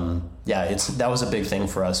that was a big thing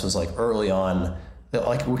for us, was like early on.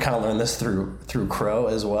 Like we kind of learned this through Crow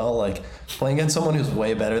as well. Like playing against someone who's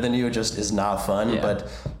way better than you just is not fun. Yeah. But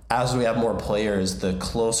as we have more players, the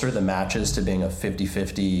closer the matches to being a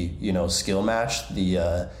 50-50, skill match,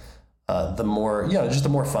 the more, just the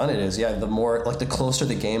more fun it is. Yeah, the more, like, the closer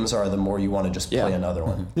the games are, the more you want to just play another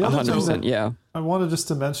one. The other 100%, thing yeah. I wanted just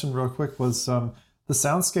to mention real quick was the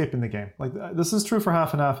soundscape in the game. Like, this is true for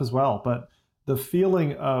Half and Half as well, but the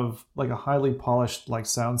feeling of like a highly polished like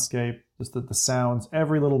soundscape, just the sounds,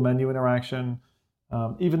 every little menu interaction,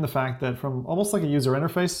 even the fact that from almost like a user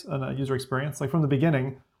interface and a user experience, like from the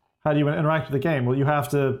beginning, how do you interact with the game? Well, you have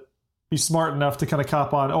to be smart enough to kind of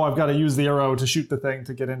cop on, I've got to use the arrow to shoot the thing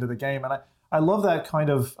to get into the game. And I love that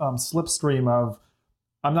kind of slipstream of,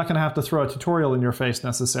 I'm not going to have to throw a tutorial in your face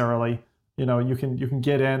necessarily. You can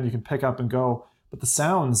get in, you can pick up and go. But the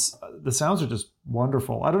sounds are just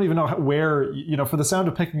wonderful. I don't even know where, for the sound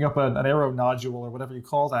of picking up an arrow nodule or whatever you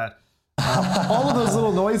call that, all of those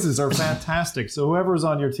little noises are fantastic. So whoever's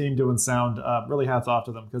on your team doing sound, really hats off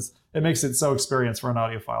to them, because it makes it so experienced for an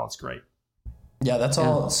audiophile. It's great. Yeah, that's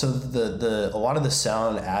all. So a lot of the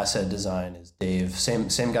sound asset design is Dave,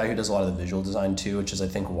 same guy who does a lot of the visual design too, which is I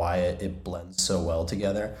think why it blends so well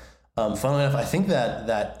together. Funnily enough, I think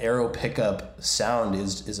that arrow pickup sound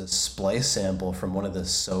is a splice sample from one of the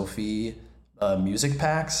Sophie music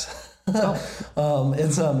packs.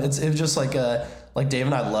 It's just like Dave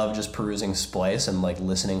and I love just perusing splice and like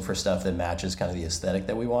listening for stuff that matches kind of the aesthetic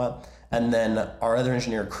that we want. And then our other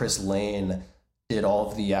engineer, Chris Lane, did all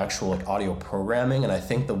of the actual like audio programming. And I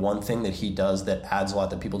think the one thing that he does that adds a lot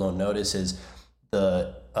that people don't notice is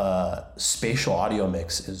the spatial audio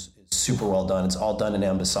mix is super well done. It's all done in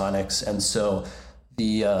ambisonics. And so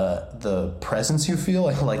the presence you feel,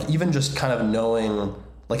 like even just kind of knowing,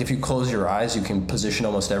 like if you close your eyes, you can position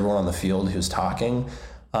almost everyone on the field who's talking.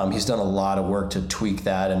 He's done a lot of work to tweak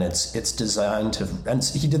that, and it's designed to, and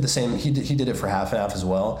he did the same, he did it for Half and Half as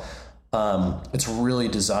well. It's really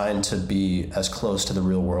designed to be as close to the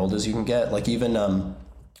real world as you can get. Like even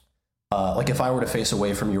like if I were to face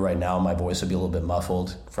away from you right now, my voice would be a little bit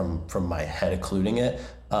muffled from my head occluding it.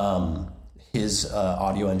 His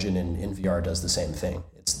audio engine in VR does the same thing.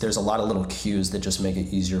 There's a lot of little cues that just make it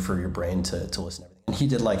easier for your brain to listen to everything. And he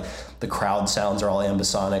did like the crowd sounds are all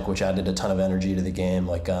ambisonic, which added a ton of energy to the game.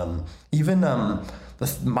 Like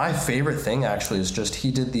my favorite thing actually is just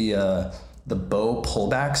he did the bow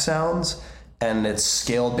pullback sounds, and it's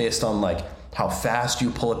scaled based on like how fast you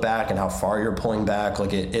pull it back and how far you're pulling back.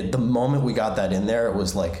 Like the moment we got that in there, it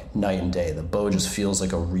was like night and day. The bow just feels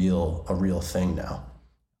like a real thing now.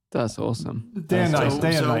 That's awesome. Day and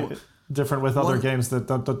night. Different with other games that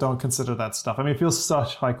don't consider that stuff. I mean, it feels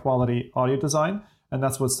such high quality audio design, and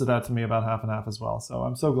that's what stood out to me about Half and Half as well. So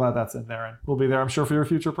I'm so glad that's in there, and we'll be there, I'm sure, for your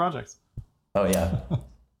future projects. Oh yeah.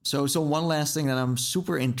 So one last thing that I'm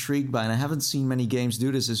super intrigued by, and I haven't seen many games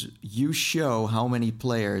do this, is you show how many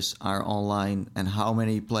players are online and how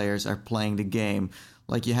many players are playing the game.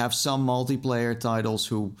 Like you have some multiplayer titles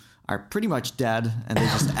who are pretty much dead and they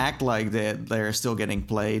just act like they're still getting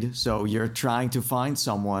played. So you're trying to find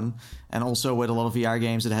someone. And also with a lot of VR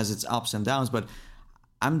games, it has its ups and downs. But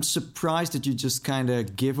I'm surprised that you just kind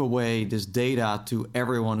of give away this data to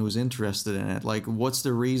everyone who's interested in it. Like, what's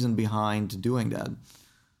the reason behind doing that?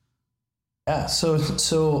 Yeah,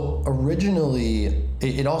 so originally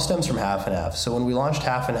it all stems from Half and Half. So when we launched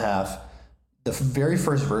Half and Half, the very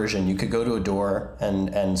first version, you could go to a door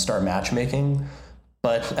and start matchmaking,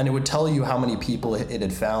 and it would tell you how many people it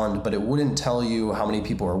had found, but it wouldn't tell you how many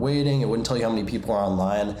people are waiting. It wouldn't tell you how many people are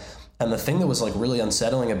online. And the thing that was like really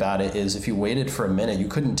unsettling about it is if you waited for a minute, you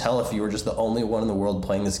couldn't tell if you were just the only one in the world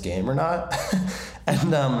playing this game or not.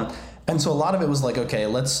 And so a lot of it was like, okay,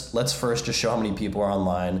 let's first just show how many people are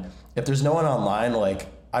online. If there's no one online, like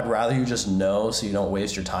I'd rather you just know so you don't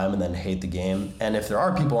waste your time and then hate the game. And if there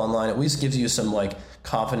are people online, at least gives you some like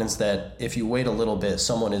confidence that if you wait a little bit,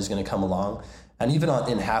 someone is going to come along. And even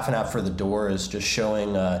in Half and Half for the doors, just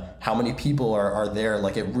showing how many people are there,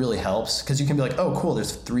 like it really helps, because you can be like, oh, cool,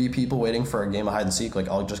 there's 3 people waiting for a game of hide and seek. Like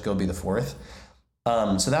I'll just go be the 4th.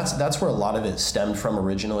 So that's where a lot of it stemmed from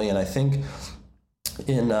originally. And I think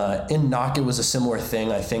in Knock, it was a similar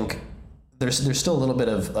thing. I think there's still a little bit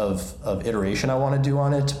of iteration I want to do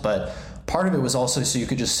on it, but part of it was also so you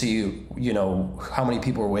could just see, how many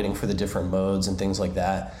people were waiting for the different modes and things like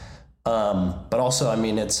that. But also, I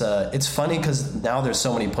mean, it's funny because now there's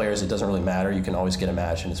so many players, it doesn't really matter. You can always get a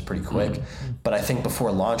match and it's pretty quick. But I think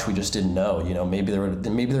before launch, we just didn't know. You know, maybe there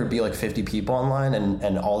would be like 50 people online,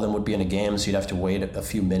 and all of them would be in a game, so you'd have to wait a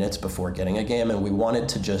few minutes before getting a game. And we wanted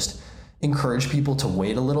to just encourage people to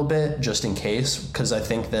wait a little bit just in case, because I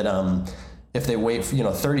think that if they wait for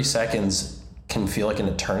 30 seconds can feel like an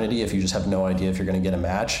eternity if you just have no idea if you're going to get a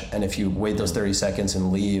match. And if you wait those 30 seconds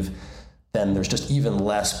and leave, then there's just even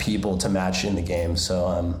less people to match in the game.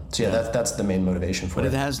 So that's the main motivation for it.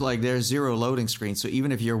 But it has there's 0 loading screens, so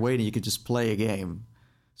even if you're waiting, you could just play a game.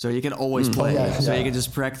 So you can always play. So you can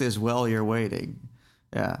just practice while you're waiting.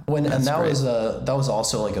 Yeah. That was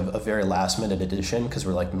also like a very last minute addition, because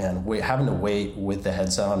we're like, man, having to wait with the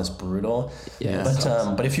headset on is brutal. Yeah.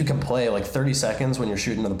 But if you can play like 30 seconds when you're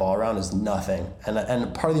shooting the ball around is nothing.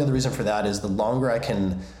 And part of the other reason for that is the longer I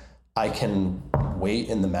can wait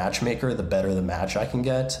in the matchmaker, the better the match I can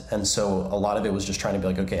get. And so a lot of it was just trying to be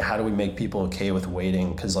like, okay, how do we make people okay with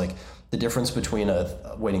waiting? Because like the difference between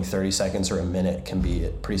waiting 30 seconds or a minute can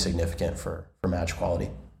be pretty significant for match quality.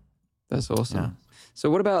 That's awesome. Yeah. So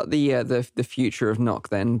what about the future of Nock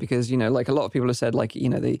then? Because, like a lot of people have said, like,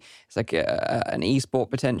 it's like an esport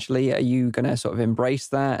potentially. Are you going to sort of embrace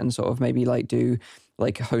that and sort of maybe like do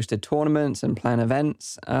like hosted tournaments and plan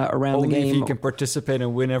events around the game? Only if you can participate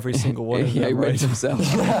and win every single one of them, he wins himself.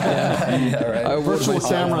 Right. Virtual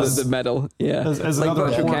cameras. The medal. Yeah. As like another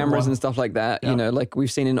virtual important cameras one. and stuff like that. Yeah. Like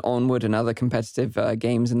we've seen in Onward and other competitive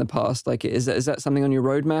games in the past. Like, is that something on your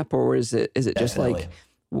roadmap, or is it just like...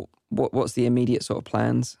 What's the immediate sort of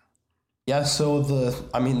plans? Yeah, so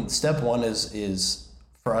step one is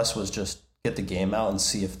for us was just get the game out and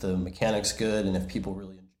see if the mechanic's good and if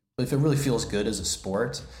it really feels good as a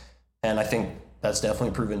sport. And I think that's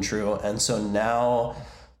definitely proven true. And so now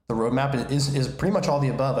the roadmap is pretty much all the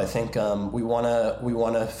above. I think we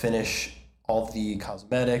wanna finish all the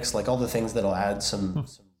cosmetics, like all the things that'll add some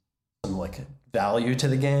like value to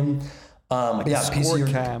the game. like yeah, a score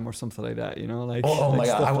PC cam or something like that, like oh my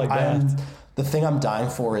stuff god, like I'm that. the thing I'm dying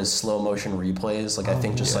for is slow motion replays. Like I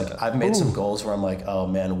think just like I've made some goals where I'm like, oh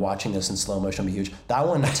man, watching this in slow motion would be huge. That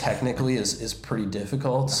one technically is pretty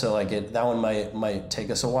difficult, so like that one might take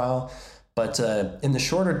us a while. But in the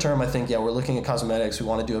shorter term, I think we're looking at cosmetics. We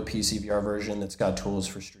want to do a PC VR version that's got tools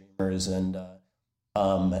for streamers and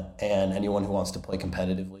anyone who wants to play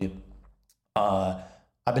competitively.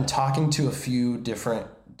 I've been talking to a few different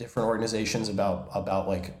organizations about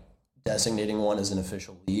like designating one as an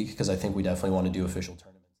official league, because I think we definitely want to do official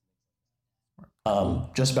tournaments.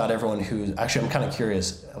 Just about everyone who actually, I'm kind of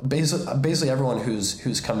curious. Basically, everyone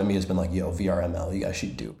who's come to me has been like, "Yo, VRML, you guys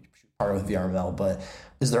should partner with VRML." But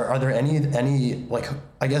are there any like,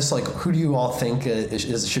 I guess, like, who do you all think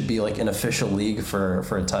should be like an official league for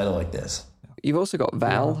a title like this? You've also got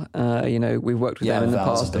Val. We've worked with them in the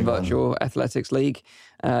Val's past, the Virtual Athletics League.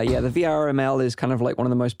 The VRML is kind of like one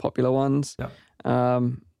of the most popular ones. Yeah.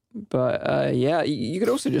 You could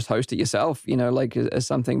also just host it yourself, like as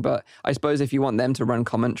something. But I suppose if you want them to run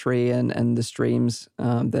commentary and the streams,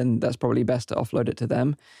 then that's probably best to offload it to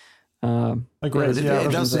them. Agreed.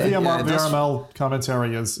 VRML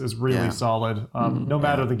commentary is really solid. No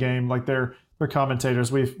matter the game, like they're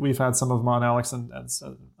commentators. We've had some of them on, Alex and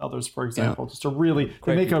others, for example. Just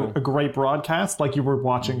they make a great broadcast, like you were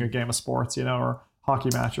watching a game of sports, or hockey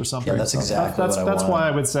match or something. Yeah, that's exactly that's why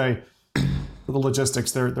I would say for the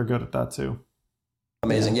logistics, they're good at that too.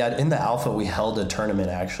 Amazing. Yeah, in the alpha we held a tournament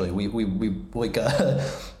actually. We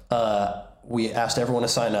asked everyone to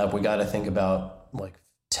sign up. We got, I think, about like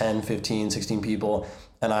 10, 15, 16 people.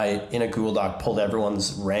 And I, in a Google Doc, pulled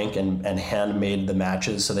everyone's rank and handmade the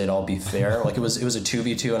matches so they'd all be fair. Like it was a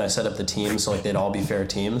 2v2, and I set up the teams so like they'd all be fair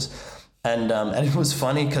teams. And it was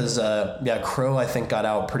funny because Crow, I think, got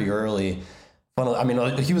out pretty early. I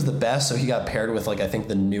mean, he was the best, so he got paired with like I think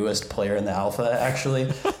the newest player in the alpha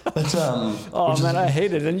actually. But, I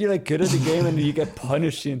hate it. And you're like good at the game, and you get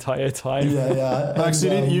punished the entire time. Yeah. Max,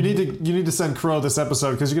 you need to send Crow this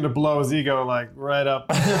episode because you're gonna blow his ego like right up.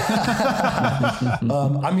 I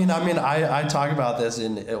talk about this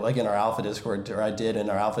in our alpha Discord, or I did in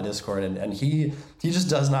our alpha Discord, and he just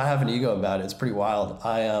does not have an ego about it. It's pretty wild.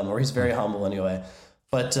 Or he's very humble anyway.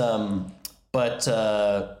 But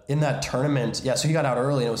in that tournament, so he got out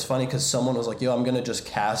early, and it was funny because someone was like, yo, I'm going to just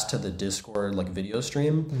cast to the Discord like video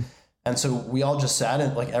stream. And so we all just sat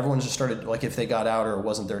in, like everyone just started, like if they got out or it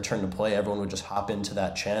wasn't their turn to play, everyone would just hop into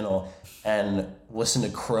that channel and listen to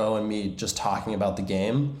Crow and me just talking about the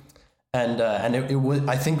game. And it was,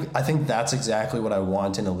 I think that's exactly what I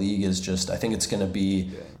want in a league is just, I think it's going to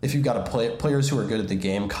be, if you've got players who are good at the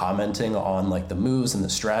game commenting on like the moves and the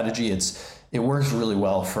strategy, it works really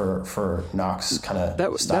well for Nox kind of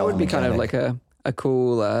that would be kind of like a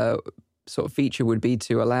cool sort of feature would be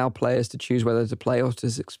to allow players to choose whether to play or to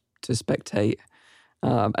spectate.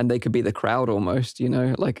 And they could be the crowd almost,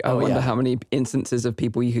 like I wonder how many instances of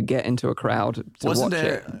people you could get into a crowd to watch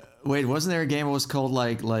it. Wasn't there a game that was called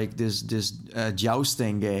like this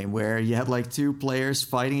jousting game where you had like two players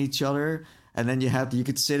fighting each other, and then you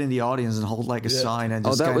could sit in the audience and hold like a sign and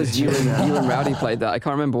just that was you and Rowdy played that. I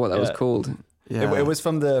can't remember what that was called. Yeah. It was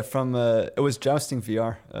it was Jousting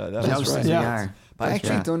VR. That Jousting was right. VR. I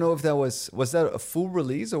actually don't know if that was that a full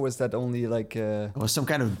release or was that only like it was some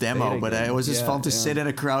kind of demo, but it was just fun to sit in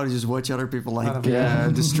a crowd and just watch other people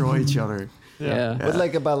destroy each other. But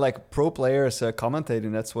like about like pro players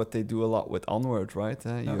commentating, that's what they do a lot with Onward, right?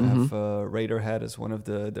 You have Raiderhead as one of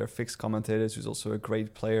their fixed commentators, who's also a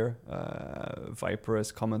great player. Viper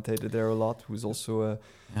has commentated there a lot, who's also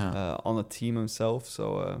on a team himself.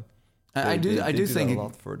 So I do think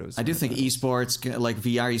esports, like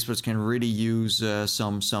VR esports, can really use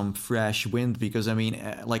some fresh wind, because I mean,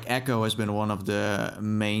 like Echo has been one of the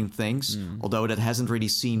main things, although that hasn't really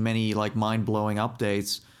seen many like mind blowing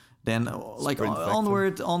updates. Then like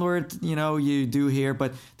onward, you do hear,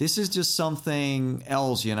 but this is just something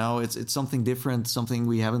else, it's something different, something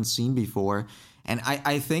we haven't seen before, and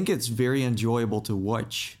I think it's very enjoyable to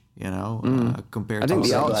watch. Compared to... I think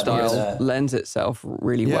the art style lends itself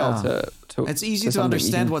really well to it's easy to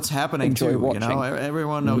understand what's happening too, watching.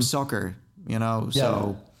 Everyone knows soccer,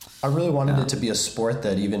 so... I really wanted it to be a sport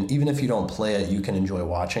that even if you don't play it, you can enjoy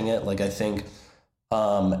watching it. Like, I think...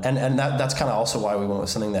 and that's kind of also why we went with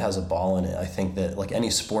something that has a ball in it. I think that, like,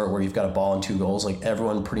 any sport where you've got a ball and 2 goals, like,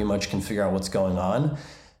 everyone pretty much can figure out what's going on.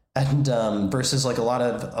 And versus like a lot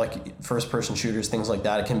of like first person shooters, things like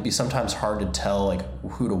that, it can be sometimes hard to tell like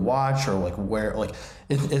who to watch or like where, like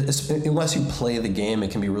it's unless you play the game,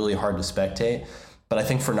 it can be really hard to spectate. But I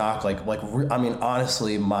think for Nock, I mean,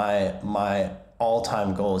 honestly, my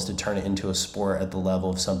all-time goal is to turn it into a sport at the level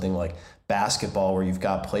of something like basketball, where you've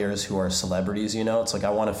got players who are celebrities. It's like I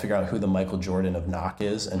want to figure out who the Michael Jordan of Nock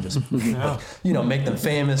is, and just make them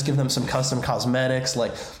famous, give them some custom cosmetics,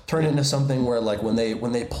 like turn it into something where like when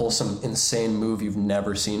they pull some insane move you've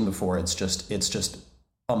never seen before, it's just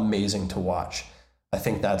amazing to watch. I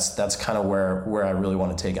think that's kind of where I really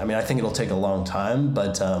want to take it. I mean, I think it'll take a long time,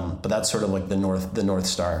 but that's sort of like the North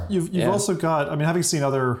Star. You've also got, I mean, having seen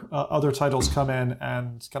other titles come in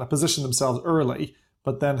and kind of position themselves early,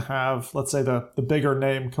 but then have, let's say, the bigger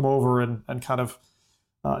name come over and kind of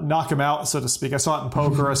knock them out, so to speak. I saw it in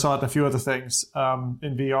poker. I saw it in a few other things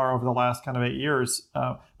in VR over the last kind of 8 years.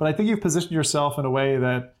 But I think you've positioned yourself in a way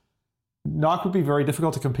that Nock would be very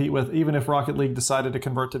difficult to compete with, even if Rocket League decided to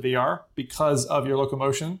convert to VR, because of your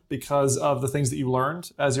locomotion, because of the things that you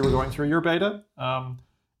learned as you were going through your beta.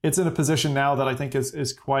 It's in a position now that I think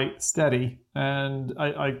is quite steady. And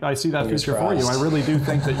I see that future for you. I really do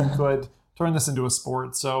think that you could turn this into a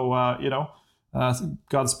sport. So,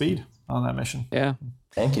 Godspeed on that mission. Yeah.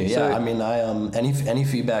 Thank you. Yeah. I mean, any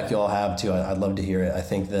feedback you all have too, I'd love to hear it. I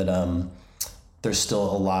think that there's still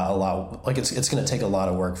a lot, like it's going to take a lot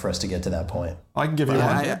of work for us to get to that point. I can give you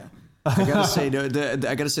one. I gotta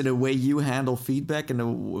say the way you handle feedback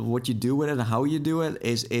and what you do with it and how you do it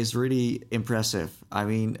is really impressive. I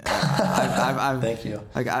mean, I've thank you.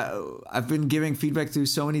 Like I've been giving feedback to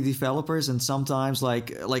so many developers, and sometimes like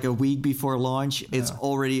a week before launch, it's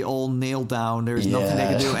already all nailed down. There's nothing they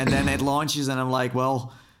can do, and then it launches, and I'm like,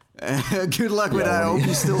 well, good luck with that. I hope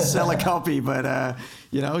you still sell a copy, but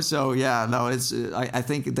So it's. I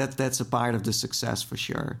think that's a part of the success for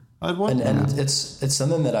sure. And it's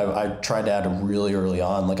something that I tried to add really early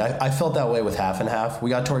on. Like I felt that way with Half and Half.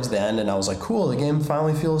 We got towards the end and I was like, cool, the game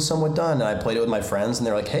finally feels somewhat done. And I played it with my friends and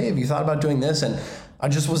they're like, hey, have you thought about doing this? And I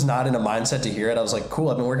just was not in a mindset to hear it. I was like, cool,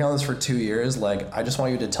 I've been working on this for 2 years. Like, I just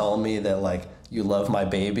want you to tell me that like you love my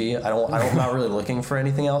baby. I'm not really looking for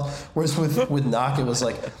anything else. Whereas with Nock, it was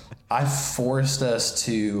like, I forced us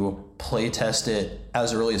to play test it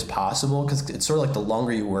as early as possible, because it's sort of like the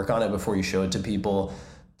longer you work on it before you show it to people,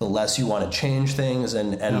 the less you want to change things.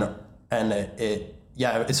 And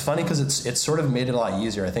it's funny because it's sort of made it a lot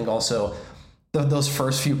easier. I think also those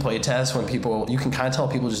first few play tests, when you can kind of tell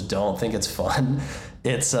people just don't think it's fun.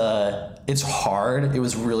 It's hard. It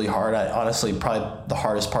was really hard. Honestly, probably the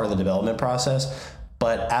hardest part of the development process.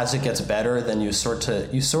 But as it gets better, then you sort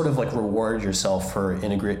of like reward yourself for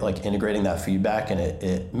integrating that feedback, and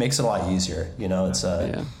it makes it a lot easier. It's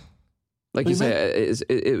like you say,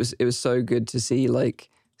 it was so good to see like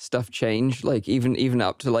stuff change, like even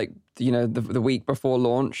up to like the week before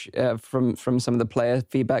launch from some of the player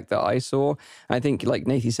feedback that I saw. I think, like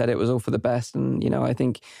Nathie said, it was all for the best. And, I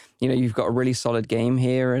think, you've got a really solid game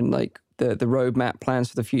here, and like the roadmap plans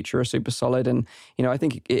for the future are super solid. And, I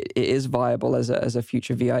think it is viable as a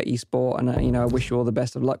future VR esport. And, I wish you all the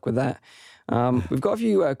best of luck with that. We've got a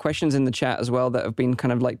few questions in the chat as well that have been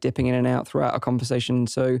kind of like dipping in and out throughout our conversation.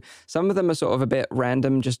 So some of them are sort of a bit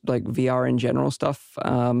random, just like VR in general stuff.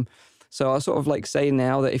 So I'll sort of like say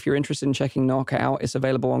now that if you're interested in checking Nock out, it's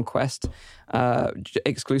available on Quest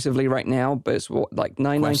exclusively right now, but it's like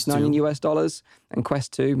 $9.99 in US dollars, and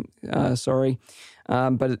Quest 2, sorry.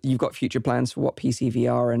 But you've got future plans for what PC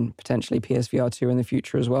VR and potentially PSVR 2 in the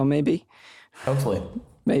future as well, maybe? Hopefully.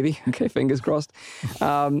 Maybe. Okay, fingers crossed.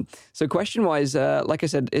 So question-wise, like I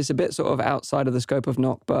said, it's a bit sort of outside of the scope of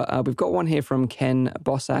Nock, but we've got one here from Ken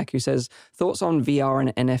Bossack who says, thoughts on VR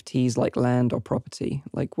and NFTs like land or property?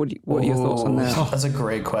 Like, what are your thoughts on that? That's a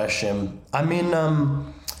great question. I mean,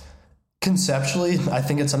 conceptually, I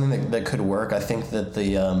think it's something that could work. I think that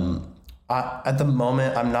at the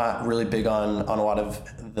moment, I'm not really big on a lot of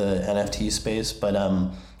the NFT space, but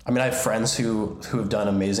I mean, I have friends who have done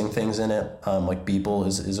amazing things in it. Like Beeple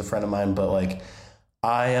is a friend of mine, but like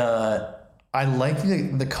I like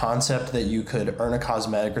the concept that you could earn a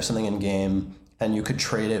cosmetic or something in game and you could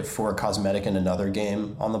trade it for a cosmetic in another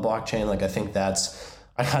game on the blockchain. Like, I think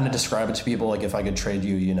I kind of describe it to people like if I could trade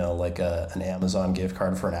you, like an Amazon gift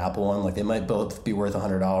card for an Apple one, like they might both be worth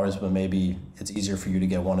 $100, but maybe it's easier for you to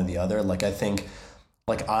get one or the other. Like, I think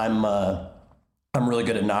like I'm really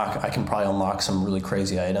good at Nock. I can probably unlock some really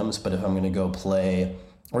crazy items, but if I'm going to go play,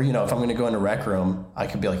 or, if I'm going to go into Rec Room, I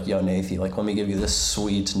could be like, yo, Nathie, like, let me give you this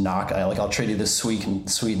sweet Nock. I'll trade you this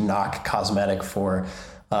sweet Nock cosmetic for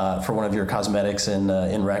one of your cosmetics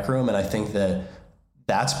in Rec Room. And I think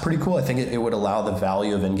that's pretty cool. I think it would allow the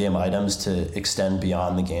value of in-game items to extend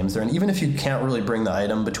beyond the games there. And even if you can't really bring the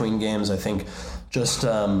item between games, I think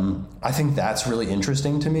I think that's really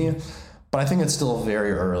interesting to me. But I think it's still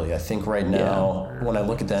very early. I think right now, when I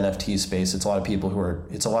look at the NFT space, it's a lot of people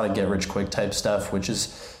it's a lot of get rich quick type stuff, which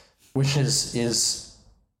is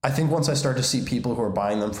I think once I start to see people who are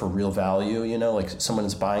buying them for real value, like someone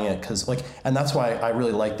is buying it because like, and that's why I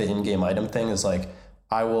really like the in-game item thing is like,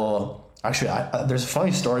 there's a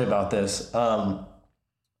funny story about this.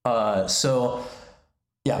 So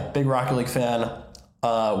yeah, big Rocket League fan.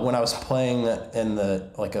 When I was playing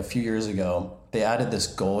a few years ago, they added this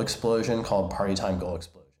goal explosion called Party Time Goal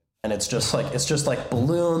Explosion. And it's just like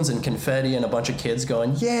balloons and confetti and a bunch of kids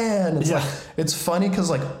going, yeah. And it's funny because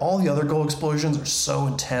like all the other goal explosions are so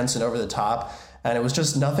intense and over the top. And it was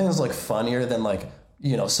just, nothing is like funnier than like,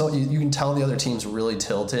 so you can tell the other team's really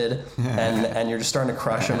tilted and you're just starting to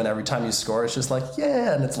crush them. And every time you score, it's just like,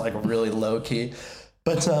 yeah. And it's like really low key.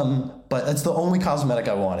 But it's the only cosmetic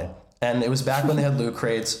I wanted. And it was back when they had loot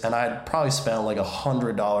crates, and I'd probably spent like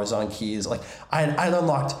 $100 on keys. Like I'd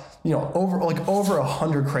unlocked, over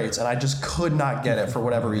 100 crates, and I just could not get it for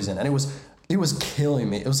whatever reason. And it was killing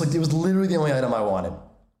me. It was literally the only item I wanted.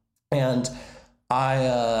 And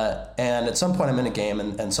and at some point I'm in a game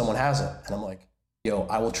and someone has it, and I'm like, yo,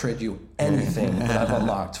 I will trade you anything that I've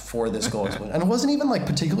unlocked for this goal explosion. And it wasn't even like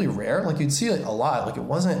particularly rare. Like you'd see it a lot. Like it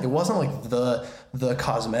wasn't like the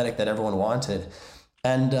cosmetic that everyone wanted.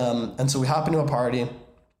 And so we hop into a party,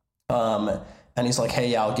 and he's like, hey,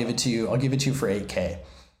 yeah, I'll give it to you for 8K.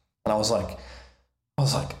 And I was like,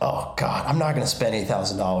 oh God, I'm not going to spend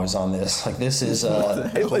 $8,000 on this. Like this is,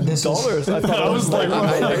 this dollars. I thought I was like,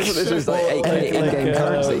 this is like 8K in-game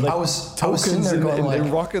currency. I was sitting there going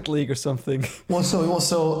like Rocket League or something.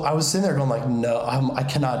 So I was sitting there going like, no, I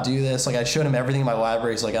cannot do this. Like I showed him everything in my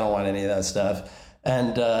library. He's like, I don't want any of that stuff.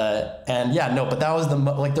 And yeah, no, but that was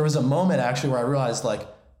there was a moment actually where I realized like,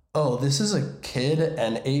 oh, this is a kid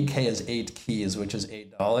and 8K is 8 keys, which is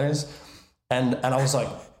 $8. And I was like,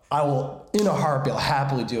 I will, in a heartbeat, I'll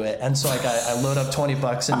happily do it. And so like I load up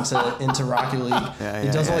 $20 into Rocket League.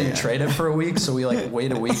 He doesn't let you trade it for a week. So we like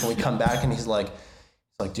wait a week and we come back and he's like,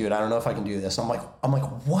 dude, I don't know if I can do this. And I'm like,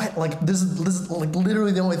 what? Like this is like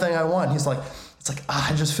literally the only thing I want. He's like, it's like,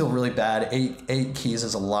 I just feel really bad. Eight keys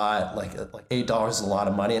is a lot. Like $8 is a lot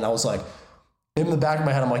of money. And I was like, in the back of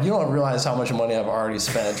my head, I'm like, you don't realize how much money I've already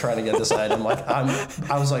spent trying to get this item. Like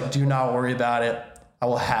I was like, do not worry about it. I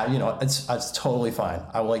will have, it's totally fine.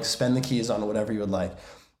 I will like spend the keys on whatever you would like.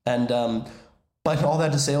 And, but all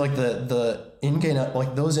that to say, like the in-game,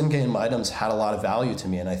 like those in-game items had a lot of value to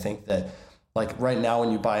me. And I think that like right now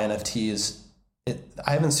when you buy NFTs,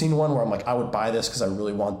 I haven't seen one where I'm like, I would buy this because I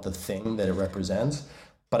really want the thing that it represents.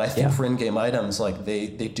 But I think for in-game items, like they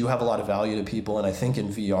do have a lot of value to people. And I think in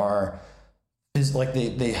VR, is like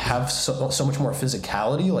they have so much more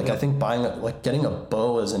physicality. Like I think getting a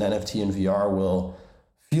bow as an NFT in VR will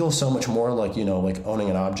feel so much more like, you know, like owning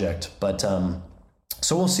an object. But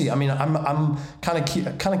so we'll see. I mean, I'm kind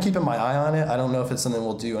of keeping my eye on it. I don't know if it's something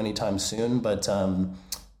we'll do anytime soon, but I'm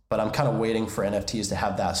kind of waiting for NFTs to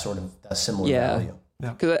have that similar value.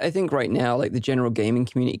 Because I think right now, like the general gaming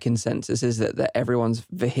community consensus is that everyone's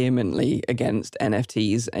vehemently against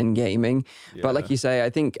NFTs and gaming. Yeah. But like you say, I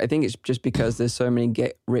think it's just because there's so many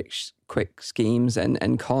get rich quick schemes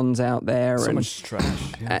and cons out there. So and much trash.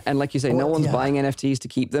 Yeah. And like you say, no one's buying NFTs to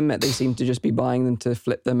keep them. They seem to just be buying them to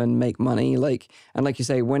flip them and make money. And like you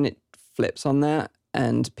say, when it flips on that,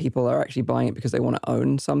 and people are actually buying it because they want to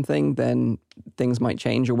own something, then things might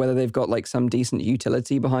change, or whether they've got like some decent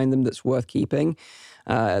utility behind them that's worth keeping,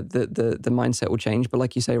 the mindset will change. But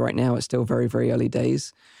like you say, right now it's still very, very early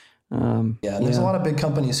days. There's a lot of big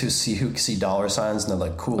companies who see dollar signs and they're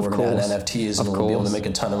like, cool, we're going to add NFTs and we'll be able to make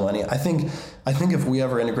a ton of money. I think if we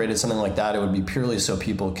ever integrated something like that, it would be purely so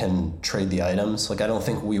people can trade the items. Like, I don't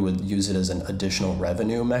think we would use it as an additional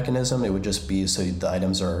revenue mechanism. It would just be so the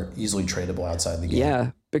items are easily tradable outside the game.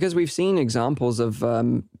 Yeah, because we've seen examples of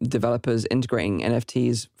developers integrating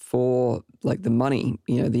NFTs for like the money,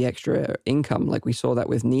 you know, the extra income. Like we saw that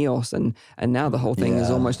with Neos, and now the whole thing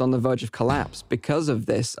is almost on the verge of collapse because of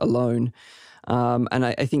this alone. And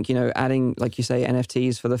I think, you know, adding, like you say,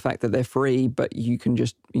 NFTs for the fact that they're free, but you can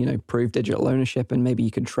just, you know, prove digital ownership and maybe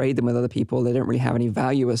you can trade them with other people. They don't really have any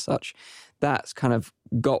value as such. That's kind of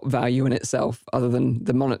got value in itself other than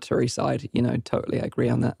the monetary side. You know, totally I agree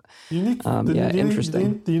on that.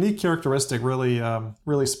 Interesting. The unique characteristic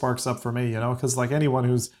really sparks up for me, you know, because like anyone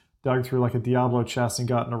who's dug through like a Diablo chest and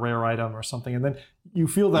gotten a rare item or something, and then you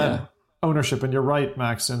feel that ownership, and you're right,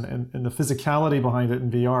 Max, and the physicality behind it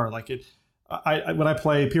in VR. Like when I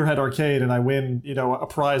play Pierhead Arcade and I win, you know, a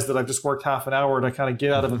prize that I've just worked half an hour to kind of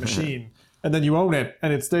get out of a machine, and then you own it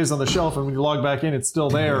and it stays on the shelf, and when you log back in, it's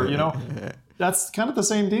still there, you know, that's kind of the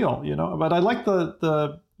same deal, you know. But I like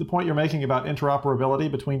the point you're making about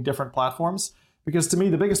interoperability between different platforms, because to me,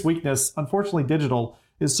 the biggest weakness, unfortunately, digital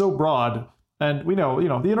is so broad. And we know, you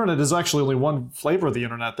know, the internet is actually only one flavor of the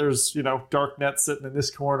internet. There's, you know, darknet sitting in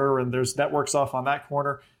this corner, and there's networks off on that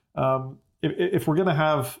corner. If we're going to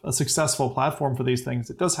have a successful platform for these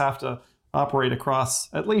things, it does have to operate across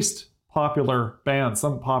at least popular bands,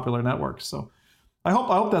 some popular networks. So I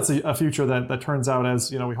hope that's a future that turns out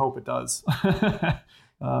as, you know, we hope it does.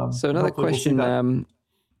 So another question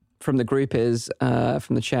from the group is,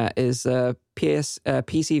 from the chat, is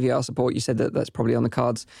PC VR support. You said that's probably on the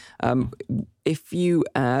cards. If you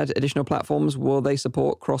add additional platforms, will they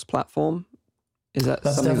support cross-platform? Is that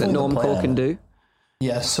something that Normcore can do?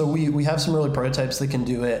 Yeah, so we have some early prototypes that can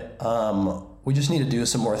do it. We just need to do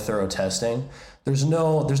some more thorough testing. There's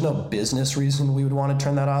no business reason we would want to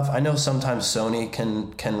turn that off. I know sometimes Sony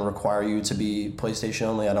can require you to be PlayStation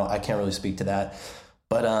only. I can't really speak to that.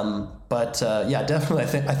 But yeah, definitely.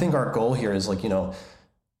 I think our goal here is, like, you know,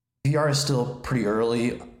 VR is still pretty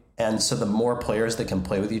early, and so the more players that can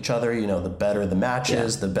play with each other, you know, the better the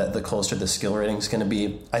matches, the closer the skill rating is going to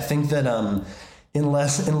be. I think that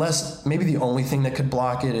unless maybe the only thing that could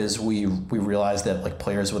block it is we realize that like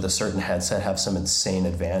players with a certain headset have some insane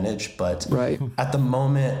advantage. But at the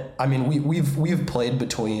moment, I mean, we've played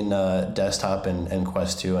between desktop and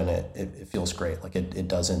Quest 2, and it feels great. Like it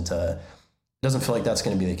doesn't feel like that's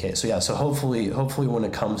going to be the case. So yeah, so hopefully when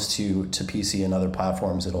it comes to PC and other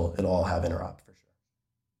platforms, it'll all have interop for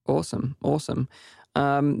sure. Awesome.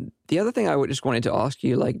 The other thing I just wanted to ask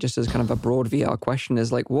you, like just as kind of a broad VR question,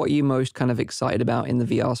 is like, what are you most kind of excited about in the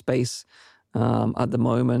VR space at the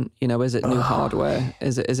moment? You know, is it new hardware?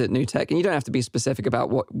 Is it new tech? And you don't have to be specific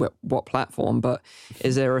about what platform, but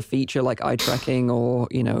is there a feature like eye tracking or,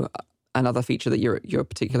 you know, another feature that you're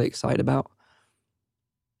particularly excited about?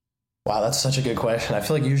 Wow, that's such a good question. I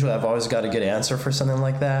feel like usually I've always got a good answer for something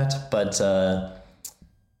like that, but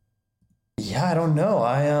yeah, I don't know.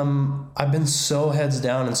 I've been so heads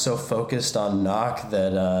down and so focused on Knock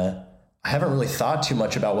that I haven't really thought too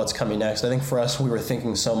much about what's coming next. I think for us, we were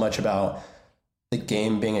thinking so much about the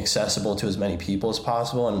game being accessible to as many people as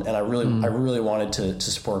possible, and I really wanted to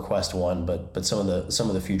support Quest 1, but some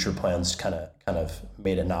of the future plans kind of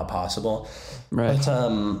made it not possible. Right.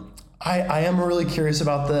 But I am really curious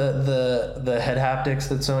about the head haptics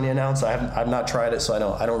that Sony announced. I've not tried it, so I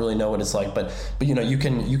don't really know what it's like. But you know, you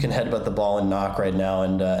can headbutt the ball and Knock right now,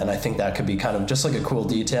 and I think that could be kind of just like a cool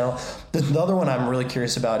detail. The other one I'm really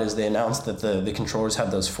curious about is they announced that the controllers have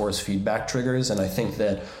those force feedback triggers, and I think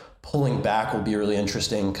that pulling back will be really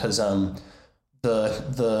interesting because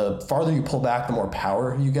the farther you pull back, the more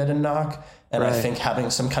power you get in Knock. And Right. I think having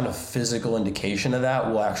some kind of physical indication of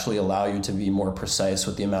that will actually allow you to be more precise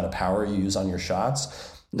with the amount of power you use on your shots.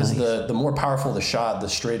 Because the more powerful the shot, the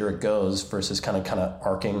straighter it goes versus kind of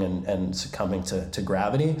arcing and succumbing to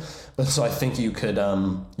gravity. But so I think you could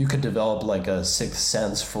develop like a sixth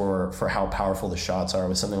sense for how powerful the shots are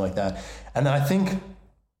with something like that. And then I think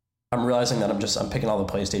I'm realizing that I'm picking all the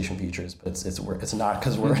PlayStation features, but it's not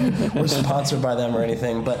because we're sponsored by them or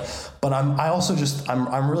anything. But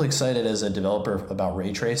I'm really excited as a developer about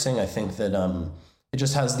ray tracing. I think that it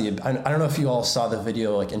just has I don't know if you all saw the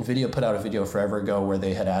video, like NVIDIA put out a video forever ago where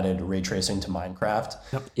they had added ray tracing to Minecraft.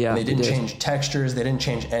 Yep. Yeah, And they didn't did. change textures. They didn't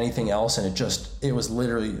change anything else. And it was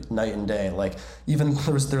literally night and day. Like even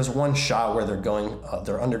there's one shot where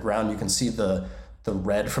they're underground. You can see the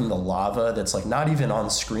red from the lava that's like not even on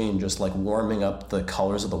screen, just like warming up the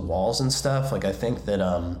colors of the walls and stuff. Like I think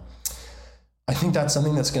that's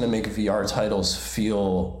something that's going to make VR titles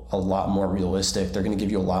feel a lot more realistic. They're going to give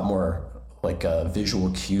you a lot more like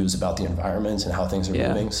visual cues about the environment and how things are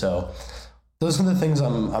moving. So those are the things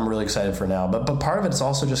I'm really excited for now. But part of it's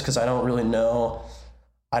also just because I don't really know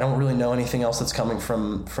anything else that's coming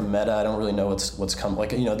from Meta. I don't really know what's come.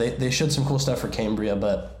 Like, you know, they showed some cool stuff for Cambria,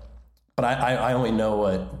 but I only know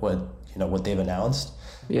what they've announced.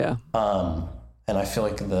 Yeah. And I feel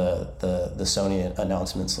like the Sony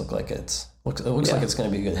announcements look like it looks like it's going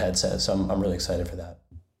to be a good headset. So I'm really excited for that.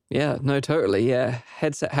 Yeah, no, totally. Yeah.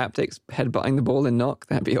 Headset haptics, headbutting the ball in Knock.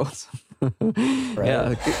 That'd be awesome. Right.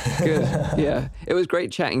 Yeah, good. Yeah. It was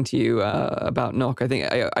great chatting to you about Knock. I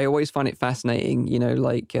think I always find it fascinating, you know,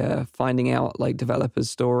 like finding out like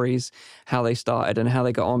developers' stories, how they started and how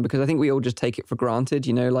they got on, because I think we all just take it for granted,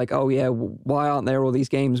 you know, like, oh yeah, why aren't there all these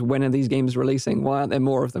games? When are these games releasing? Why aren't there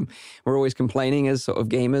more of them? We're always complaining as sort of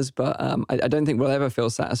gamers, but I don't think we'll ever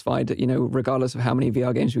feel satisfied, you know, regardless of how many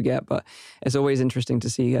VR games we get. But it's always interesting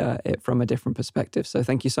to see it from a different perspective. So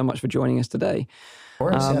thank you so much for joining us today. Of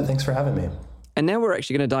course, yeah, thanks for having me. And now we're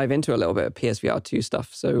actually going to dive into a little bit of PSVR 2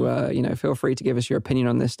 stuff. So, you know, feel free to give us your opinion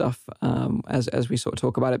on this stuff as we sort of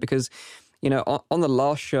talk about it. Because, you know, on the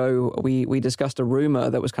last show, we discussed a rumor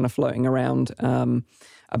that was kind of floating around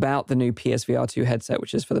about the new PSVR 2 headset,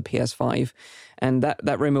 which is for the PS5. And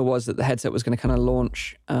that rumor was that the headset was going to kind of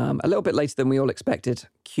launch a little bit later than we all expected.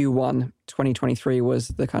 Q1 2023 was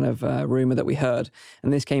the kind of rumor that we heard.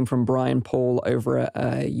 And this came from Brian Paul over at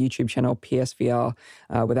YouTube channel PSVR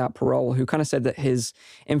Without Parole, who kind of said that his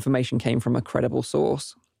information came from a credible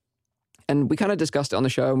source. And we kind of discussed it on the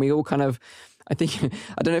show, and we all kind of, I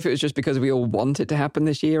don't know if it was just because we all want it to happen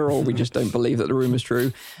this year or we just don't believe that the rumor's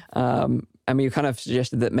true. And we kind of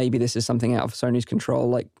suggested that maybe this is something out of Sony's control,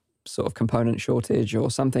 like sort of component shortage or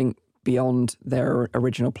something beyond their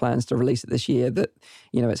original plans to release it this year that,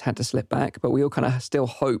 you know, it's had to slip back. But we all kind of still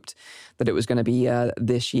hoped that it was going to be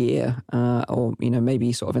this year or, you know,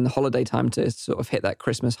 maybe sort of in the holiday time to sort of hit that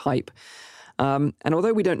Christmas hype. And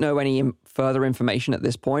although we don't know any further information at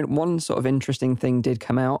this point, one sort of interesting thing did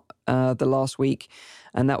come out the last week,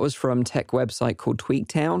 and that was from tech website called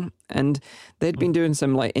Tweaktown. And they'd been doing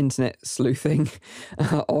some like internet sleuthing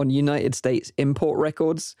on United States import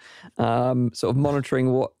records, sort of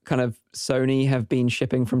monitoring what kind of Sony have been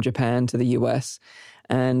shipping from Japan to the US.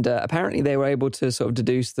 And apparently they were able to sort of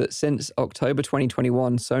deduce that since October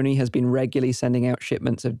 2021, Sony has been regularly sending out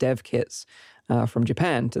shipments of dev kits from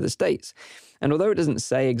Japan to the States. And although it doesn't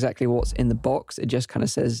say exactly what's in the box, it just kind of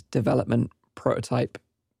says development prototype,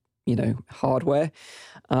 you know, hardware.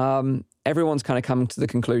 Everyone's kind of come to the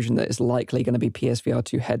conclusion that it's likely going to be PSVR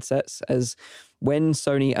 2 headsets, as when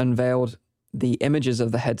Sony unveiled the images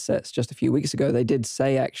of the headsets just a few weeks ago, they did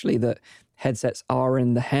say actually that headsets are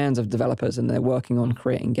in the hands of developers and they're working on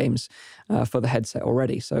creating games for the headset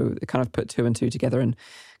already. So it kind of put two and two together and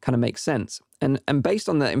kind of makes sense. And based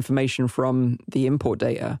on that information from the import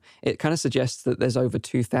data, it kind of suggests that there's over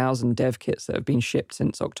 2,000 dev kits that have been shipped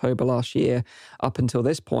since October last year up until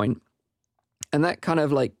this point. And that kind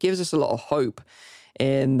of like gives us a lot of hope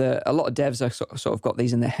in that a lot of devs are sort of got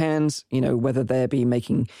these in their hands, you know, whether they're be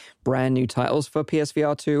making brand new titles for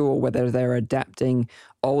PSVR 2 or whether they're adapting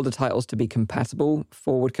older titles to be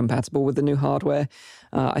forward compatible with the new hardware.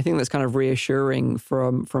 I think that's kind of reassuring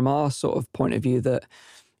from our sort of point of view that,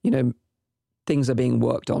 you know, things are being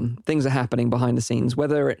worked on, things are happening behind the scenes,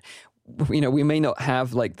 whether it, you know, we may not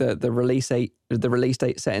have like the release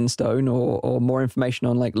date set in stone or more information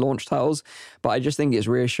on like launch titles, but I just think it's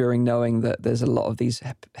reassuring knowing that there's a lot of these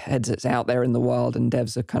headsets out there in the wild and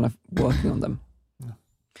devs are kind of working on them.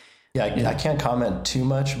 Yeah, I can't comment too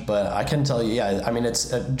much, but I can tell you, yeah, I mean,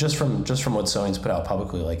 it's just from what Sony's put out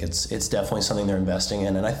publicly, like it's definitely something they're investing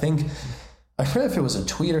in, and I think I forget if it was a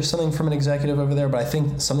tweet or something from an executive over there, but I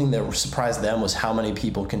think something that surprised them was how many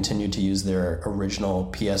people continued to use their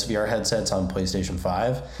original PSVR headsets on PlayStation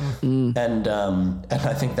 5. And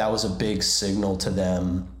I think that was a big signal to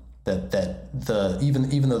them that the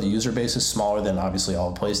even though the user base is smaller than obviously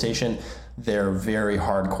all of PlayStation, they're very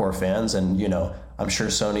hardcore fans. And, you know, I'm sure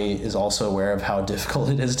Sony is also aware of how difficult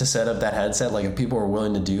it is to set up that headset. Like, if people are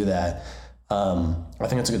willing to do that, I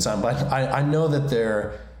think it's a good sign. But I know that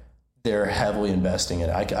they're heavily investing in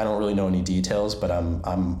it. I don't really know any details, but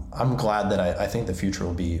I'm glad that I think the future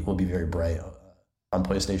will be very bright on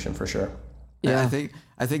PlayStation for sure. Yeah,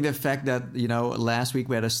 I think the fact that, you know, last week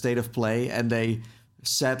we had a state of play and they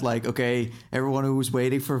said, like, okay, everyone who was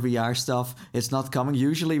waiting for VR stuff, it's not coming.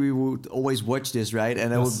 Usually we would always watch this, right?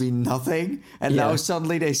 And there would be nothing. And now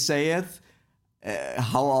suddenly they say it.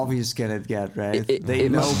 How obvious can it get, right? They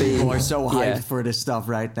know people are so hyped for this stuff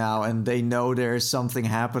right now, and they know there's something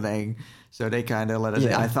happening, so they kind of let us.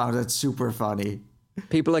 I found it super funny.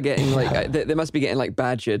 People are getting like they must be getting like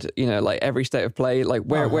badgered, you know, like every state of play. Like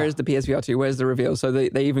where's the PSVR 2? Where's the reveal? So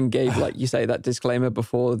they even gave, like you say, that disclaimer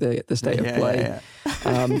before the state of play.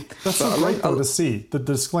 That's so great though to see the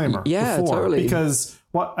disclaimer. Yeah, before, totally. Because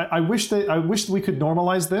I wish we could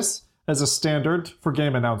normalize this as a standard for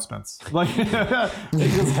game announcements. Like, because,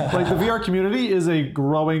 like the VR community is a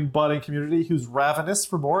growing, budding community who's ravenous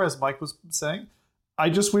for more, as Mike was saying. I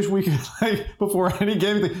just wish we could, like, before any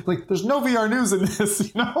game, like, there's no VR news in this,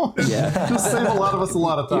 you know? Just save a lot of us a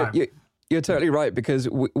lot of time. You're totally right, because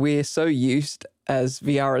we're so used as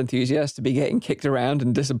VR enthusiasts to be getting kicked around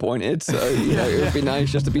and disappointed. So, you know, it would be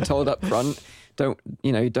nice just to be told up front. Don't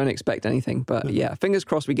expect anything. But yeah, fingers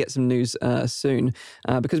crossed we get some news soon,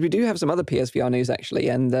 because we do have some other PSVR news, actually.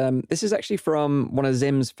 And this is actually from one of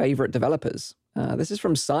Zim's favorite developers. This is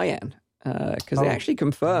from Cyan. Because they actually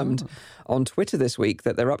confirmed on Twitter this week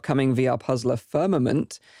that their upcoming VR puzzler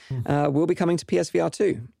Firmament will be coming to PSVR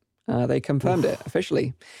 2. They confirmed it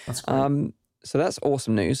officially. That's great. So that's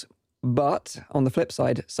awesome news. But on the flip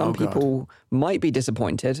side, some people might be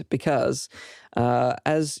disappointed because,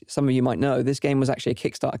 as some of you might know, this game was actually a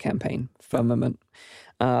Kickstarter campaign, Firmament.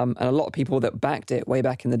 And a lot of people that backed it way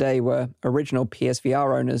back in the day were original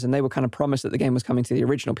PSVR owners, and they were kind of promised that the game was coming to the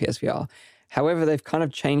original PSVR. However, they've kind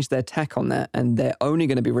of changed their tack on that, and they're only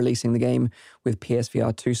going to be releasing the game with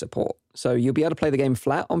PSVR 2 support. So you'll be able to play the game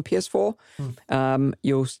flat on PS4.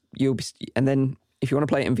 You'll be, and then if you want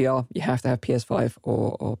to play it in VR, you have to have PS5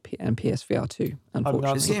 and PSVR 2.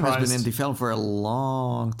 Unfortunately, this game has been in development for a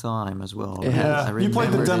long time as well. Yeah, you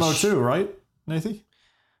played the demo too, right, Nathan?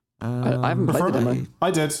 I haven't played the demo.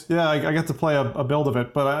 I did. Yeah, I got to play a build of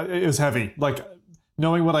it, but it was heavy. Like,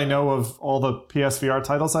 knowing what I know of all the PSVR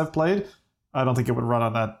titles I've played, I don't think it would run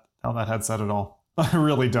on that headset at all. I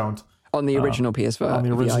really don't. On the original PSVR. On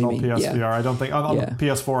the original PSVR, I don't think on the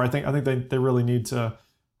PS4. I think they really need to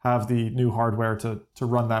have the new hardware to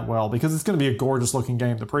run that well, because it's going to be a gorgeous looking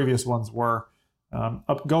game. The previous ones were.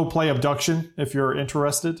 Go play Abduction if you're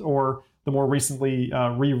interested, or the more recently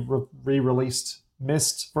re-released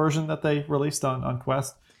Myst version that they released on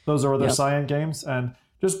Quest. Those are other Cyan games, and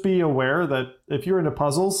just be aware that if you're into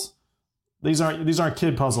puzzles, these aren't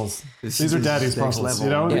kid puzzles. These are daddy's puzzles. Level.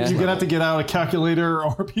 You know, you're gonna have to get out a calculator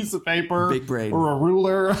or a piece of paper, big brain, or a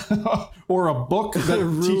ruler, or a book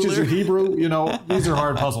that teaches you Hebrew. You know, these are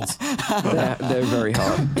hard puzzles. They're very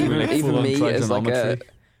hard. Even me, as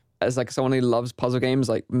someone who loves puzzle games,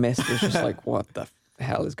 like Myst is just like, what the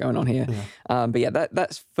hell is going on here? But yeah,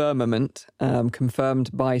 that's Firmament, confirmed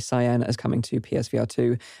by Cyan as coming to PSVR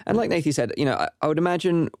 2. And like Nathan said, you know, I would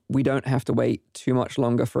imagine we don't have to wait too much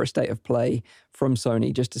longer for a state of play from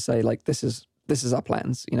Sony just to say, like, this is our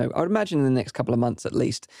plans. You know, I would imagine in the next couple of months at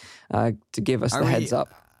least, to give us the heads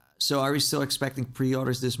up. So are we still expecting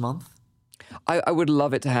pre-orders this month? I would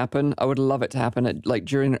love it to happen. I would love it to happen at, like,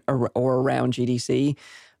 during or around GDC,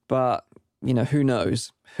 but you know, who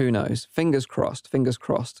knows? Fingers crossed.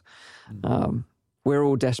 We're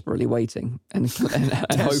all desperately waiting and hoping.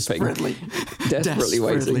 Desperately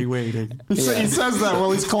waiting. He says that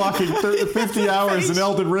while he's clocking 50 hours in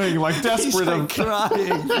Elden Ring, like desperate. He's like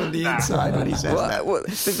crying from the inside when he says that. Well,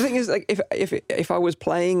 the thing is, like, if I was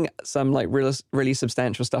playing some like really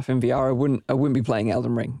substantial stuff in VR, I wouldn't be playing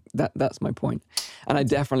Elden Ring. That's my point. And I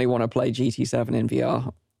definitely want to play GT7 in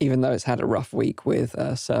VR, even though it's had a rough week with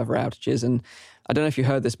server outages. And I don't know if you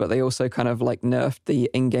heard this, but they also kind of like nerfed the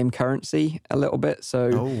in-game currency a little bit.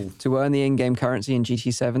 So to earn the in-game currency in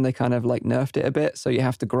GT7, they kind of like nerfed it a bit. So you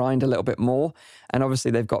have to grind a little bit more. And obviously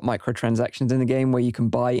they've got microtransactions in the game where you can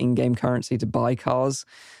buy in-game currency to buy cars.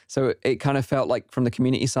 So it kind of felt like from the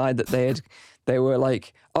community side that they were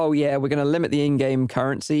like, oh yeah, we're going to limit the in-game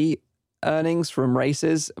currency earnings from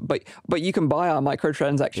races, but you can buy our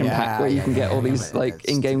microtransaction pack where you can get all these like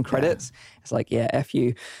in-game credits. It's like, yeah, F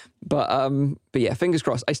you. But yeah, fingers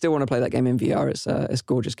crossed. I still want to play that game in VR. It's a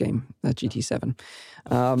gorgeous game, GT7.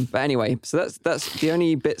 But anyway, so that's the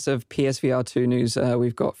only bits of PSVR 2 news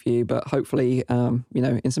we've got for you. But hopefully,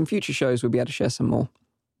 in some future shows, we'll be able to share some more.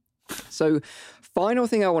 So, final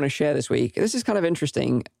thing I want to share this week. This is kind of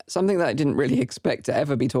interesting, something that I didn't really expect to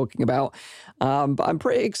ever be talking about. But I'm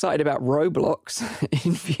pretty excited about Roblox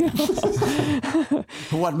in VR.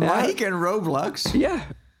 What, Mike and Roblox? Yeah.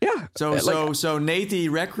 So Natey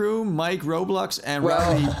Rec Room, Mike Roblox, and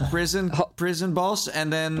Rowdy prison boss,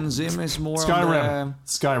 and then Zim is more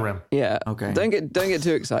Skyrim. Yeah. Okay. Don't get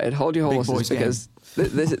too excited. Hold your horses because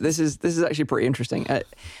this is actually pretty interesting.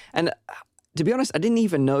 And to be honest, I didn't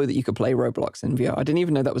even know that you could play Roblox in VR. I didn't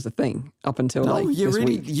even know that was a thing up until this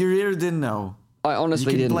week. You really didn't know. I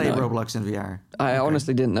honestly didn't know. You can play Roblox in VR. I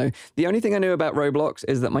honestly didn't know. The only thing I knew about Roblox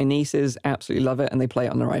is that my nieces absolutely love it and they play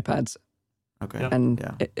it on their iPads. Okay. Yep.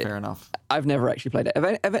 And fair enough. I've never actually played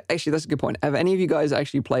it. Actually, that's a good point. Have any of you guys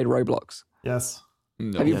actually played Roblox? Yes.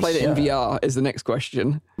 No. Have you played it in VR is the next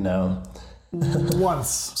question. No.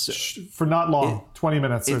 Once. For not long. 20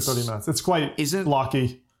 minutes or 30 minutes. It's quite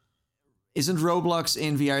blocky. Isn't Roblox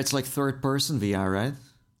in VR? It's like third-person VR, right?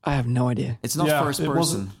 I have no idea. It's not first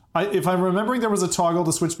person. If I'm remembering, there was a toggle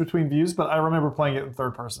to switch between views, but I remember playing it in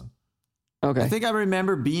third person. Okay. I think I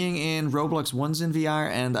remember being in Roblox once in VR,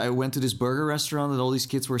 and I went to this burger restaurant, and all these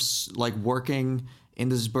kids were like working in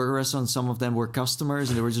this burger restaurant. Some of them were customers,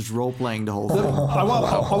 and they were just role-playing the whole thing. I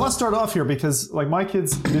want to start off here because like my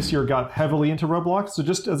kids this year got heavily into Roblox. So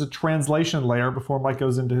just as a translation layer before Mike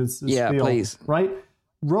goes into his spiel, please. Right?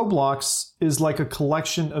 Roblox is like a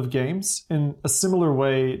collection of games in a similar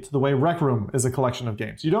way to the way Rec Room is a collection of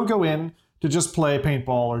games. You don't go in to just play paintball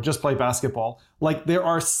or just play basketball. Like there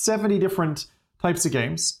are 70 different types of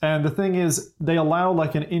games. And the thing is they allow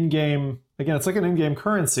like an in-game, again, it's like an in-game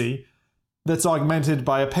currency that's augmented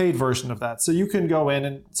by a paid version of that. So you can go in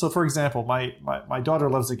and, so for example, my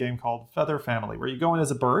daughter loves a game called Feather Family, where you go in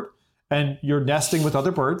as a bird and you're nesting with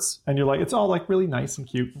other birds and you're like, it's all like really nice and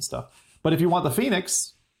cute and stuff. But if you want the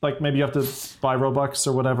Phoenix, like maybe you have to buy Robux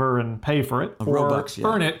or whatever and pay for it, or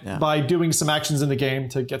earn it by doing some actions in the game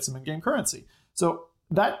to get some in-game currency. So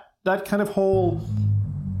that kind of whole,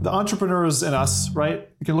 the entrepreneurs in us, right,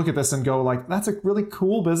 you can look at this and go like, that's a really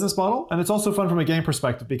cool business model. And it's also fun from a game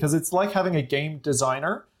perspective because it's like having a game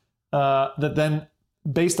designer that then,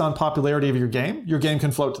 based on popularity of your game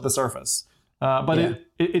can float to the surface. But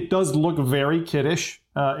it does look very kiddish.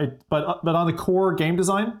 But on the core game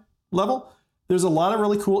design level, there's a lot of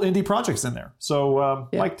really cool indie projects in there. So,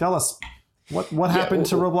 Mike, tell us what happened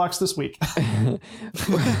to Roblox this week.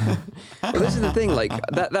 Well, this is the thing. Like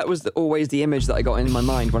that was always the image that I got in my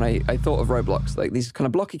mind when I thought of Roblox. Like these kind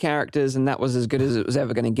of blocky characters, and that was as good as it was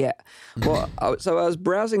ever going to get. Well, so I was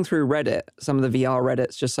browsing through Reddit, some of the VR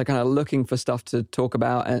Reddits, just like kind of looking for stuff to talk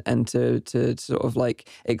about and to sort of like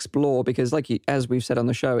explore, because as we've said on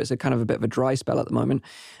the show, it's a kind of a bit of a dry spell at the moment.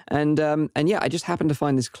 And yeah, I just happened to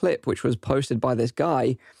find this clip which was posted by this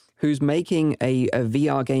guy who's making a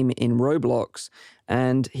VR game in Roblox,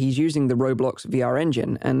 and he's using the Roblox VR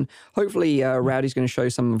engine. And hopefully Rowdy's going to show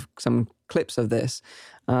some clips of this.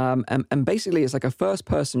 And basically it's like a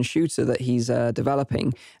first-person shooter that he's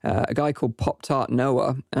developing, a guy called Pop-Tart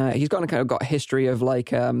Noah. He's got a history of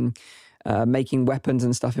like making weapons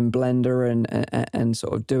and stuff in Blender and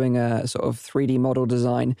sort of doing a sort of 3D model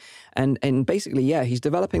design. And basically, he's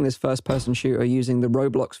developing this first-person shooter using the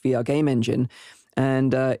Roblox VR game engine.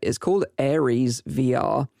 And it's called Ares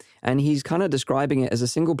VR, and he's kind of describing it as a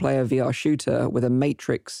single-player VR shooter with a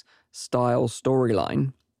Matrix-style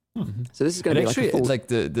storyline. Mm-hmm. So this is going to be actually, like a full... like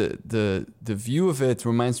the view of it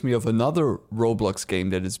reminds me of another Roblox game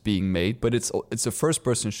that is being made, but it's a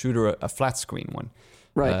first-person shooter, a flat-screen one.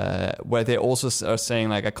 Right. Where they also are saying,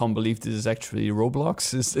 like, I can't believe this is actually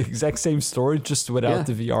Roblox. It's the exact same story, just without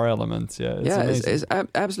the VR element. It's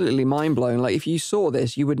absolutely mind-blowing. Like, if you saw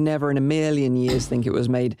this, you would never in a million years think it was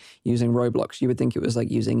made using Roblox. You would think it was,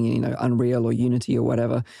 like, using, Unreal or Unity or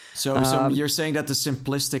whatever. So you're saying that the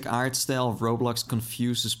simplistic art style of Roblox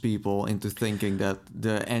confuses people into thinking that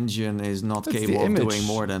the engine is not capable of doing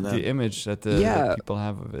more than that? The image that that people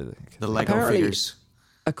have of it. The Lego figures.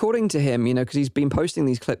 According to him, because he's been posting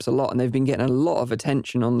these clips a lot and they've been getting a lot of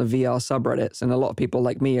attention on the VR subreddits, and a lot of people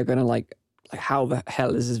like me are going to like how the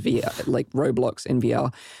hell is this VR, like Roblox in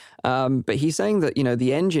VR? But he's saying that,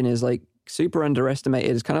 the engine is like super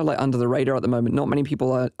underestimated. It's kind of like under the radar at the moment. Not many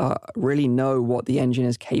people really know what the engine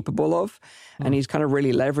is capable of, and he's kind of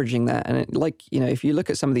really leveraging that. And if you look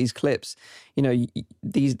at some of these clips,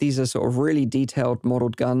 these are sort of really detailed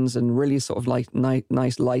modeled guns and really sort of like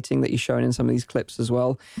nice lighting that he's shown in some of these clips as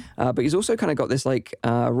well. But he's also kind of got this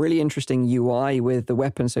really interesting UI with the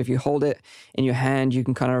weapon. So if you hold it in your hand, you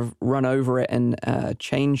can kind of run over it and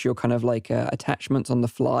change your kind of attachments on the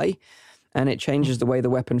fly. And it changes the way the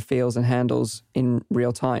weapon feels and handles in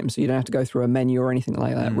real time. So you don't have to go through a menu or anything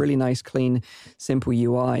like that. Really nice, clean, simple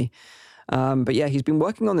UI. But yeah, he's been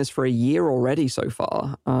working on this for a year already so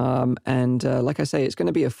far. And like I say, it's going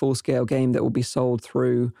to be a full-scale game that will be sold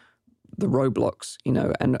through the Roblox,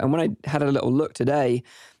 And when I had a little look today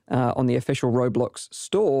on the official Roblox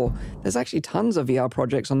store, there's actually tons of VR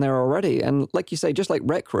projects on there already. And like you say, just like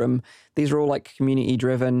Rec Room, these are all like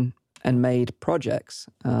community-driven and made projects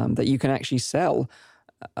that you can actually sell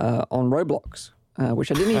on Roblox, which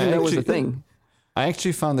I didn't even know was a thing. I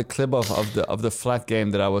actually found a clip of the flat game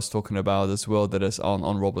that I was talking about as well that is on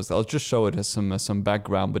Roblox. I'll just show it as some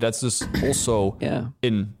background, but that's just also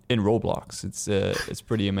in Roblox. It's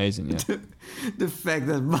pretty amazing. Yeah. The fact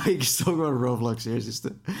that Mike is talking about Roblox here is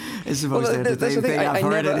the most entertaining thing I've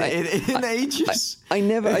heard in ages. I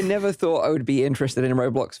never thought I would be interested in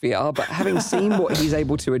Roblox VR, but having seen what he's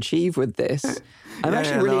able to achieve with this, I'm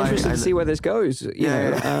actually really interested to see where this goes.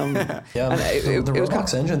 The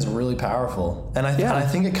Roblox engine's really powerful, and I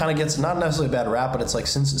think it kind of gets not necessarily a bad rap, but it's like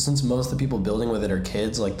since most of the people building with it are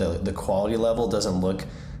kids, like the quality level doesn't look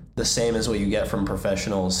the same as what you get from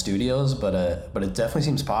professional studios, but it definitely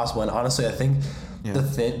seems possible. And honestly, I think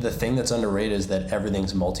the thing that's underrated is that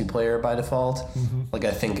everything's multiplayer by default. Mm-hmm. Like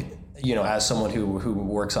I think as someone who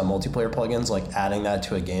works on multiplayer plugins, like adding that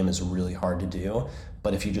to a game is really hard to do.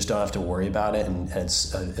 But if you just don't have to worry about it, and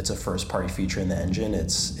it's a first party feature in the engine,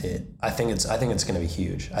 I think it's going to be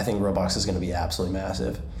huge. I think Roblox is going to be absolutely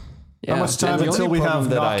massive. Yeah. How much time until we have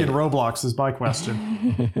Nock in Roblox is my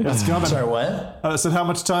question. It's coming. Sorry, what? I said how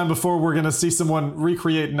much time before we're going to see someone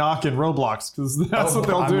recreate Nock in Roblox, because that's what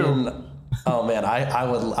they'll do. Oh man, I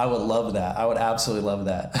would love that. I would absolutely love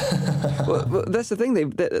that. well, that's the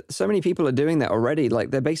thing. So many people are doing that already. Like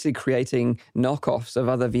they're basically creating knockoffs of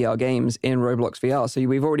other VR games in Roblox VR. So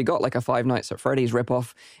we've already got like a Five Nights at Freddy's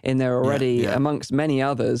ripoff in there already, amongst many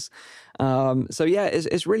others. So yeah,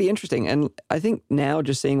 it's really interesting. And I think now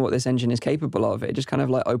just seeing what this engine is capable of, it just kind of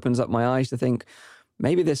like opens up my eyes to think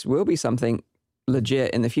maybe this will be something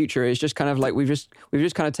legit in the future. It's just kind of like we've just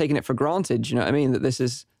kind of taken it for granted. You know what I mean? That this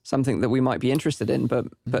is something that we might be interested in, but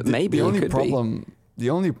maybe the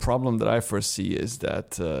only problem that I foresee is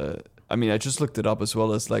that I just looked it up as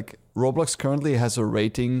well as like Roblox currently has a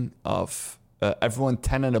rating of everyone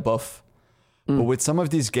 10 and above. But with some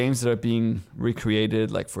of these games that are being recreated,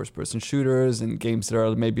 like first-person shooters and games that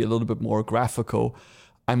are maybe a little bit more graphical,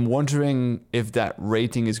 I'm wondering if that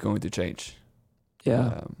rating is going to change.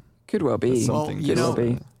 Yeah, could well be.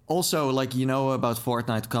 Also, like about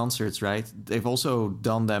Fortnite concerts, right? They've also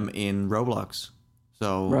done them in Roblox.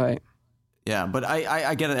 So right. Yeah, but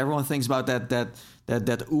I get it. Everyone thinks about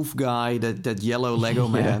that oof guy, that yellow Lego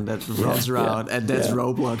man that runs around, and that's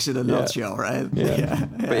Roblox in a nutshell, right? Yeah.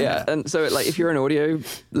 But and so like if you're an audio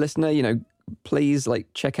listener, please like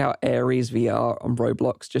check out Ares VR on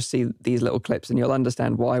Roblox. Just see these little clips, and you'll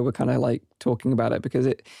understand why we're kind of like talking about it, because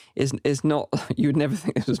it is not. You would never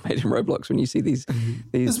think this was made in Roblox when you see these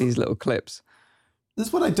little clips. This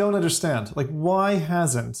is what I don't understand. Like, why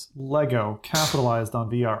hasn't Lego capitalized on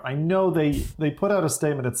VR? I know they put out a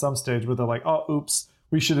statement at some stage where they're like, oh, oops,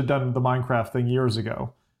 we should have done the Minecraft thing years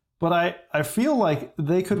ago. But I feel like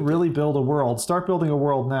they could really start building a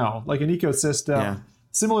world now, like an ecosystem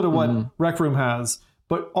similar to what Rec Room has,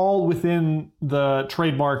 but all within the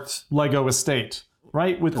trademarked Lego estate,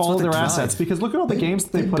 right? With all of their assets. Because look at all the games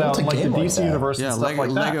that they put out, like the DC universe and stuff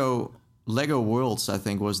like that. Lego Worlds, I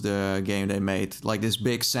think, was the game they made. Like this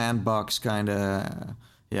big sandbox kind of.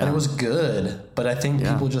 Yeah. And it was good, but I think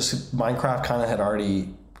Minecraft kind of had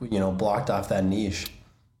already, blocked off that niche.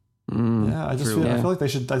 Yeah, I feel like they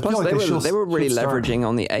should. Plus, they were really leveraging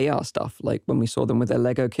on the AR stuff, like when we saw them with their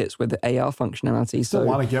Lego kits with the AR functionality. Still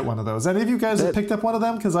want to get one of those. Any of you guys have picked up one of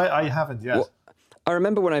them? Because I haven't yet. Well, I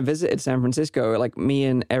remember when I visited San Francisco, like me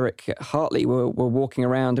and Eric Hartley were walking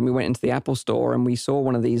around, and we went into the Apple store and we saw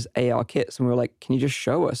one of these AR kits, and we were like, can you just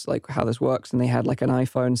show us like how this works? And they had like an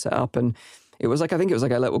iPhone set up, and it was like, I think it was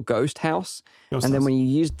like a little ghost house. Then when you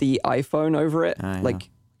used the iPhone over it,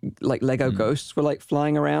 like Lego ghosts were like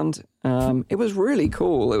flying around. It was really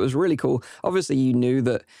cool. Obviously you knew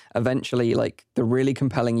that eventually like the really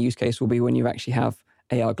compelling use case will be when you actually have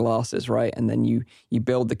AR glasses, right? And then you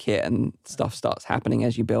build the kit and stuff starts happening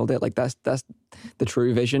as you build it. Like that's the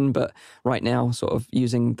true vision. But right now, sort of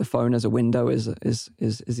using the phone as a window is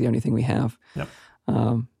the only thing we have. Yep.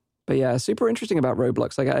 But yeah, super interesting about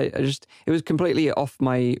Roblox. Like I just, it was completely off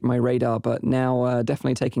my radar, but now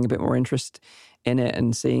definitely taking a bit more interest in it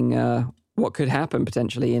and seeing what could happen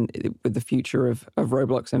potentially with the future of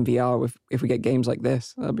Roblox and VR if we get games like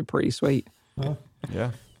this. That'd be pretty sweet.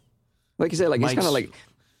 Yeah. Like you said, like it's kind of like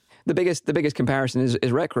the biggest comparison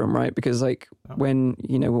is Rec Room, right? Because like when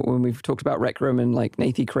we've talked about Rec Room and like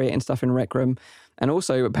Nathy creating stuff in Rec Room, and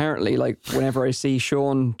also apparently like whenever I see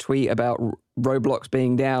Sean tweet about Roblox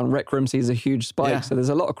being down, Rec Room sees a huge spike. Yeah. So there's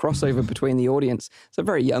a lot of crossover between the audience. It's a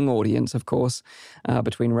very young audience, of course,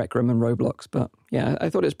 between Rec Room and Roblox. But yeah,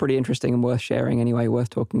 I thought it was pretty interesting and worth sharing anyway,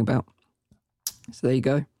 worth talking about. So there you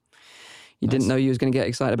go. You didn't know you was going to get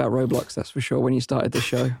excited about Roblox, that's for sure, when you started the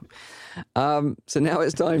show. So now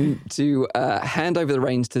it's time to hand over the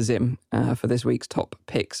reins to Zim for this week's top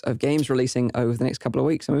picks of games releasing over the next couple of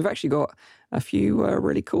weeks. And we've actually got a few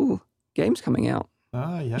really cool games coming out.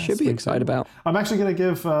 Yes, you should be excited about. I'm actually going to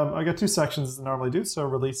give, I got two sections as I normally do. So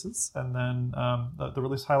releases and then the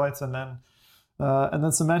release highlights and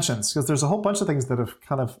then some mentions, because there's a whole bunch of things that have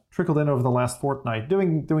kind of trickled in over the last fortnight.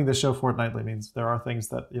 Doing this show fortnightly means there are things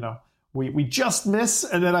that, we just miss,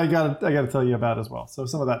 and then I got to tell you about as well. So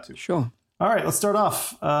some of that too. Sure. All right, let's start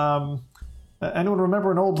off. Anyone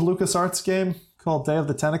remember an old LucasArts game called Day of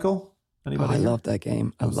the Tentacle? Anybody? I love that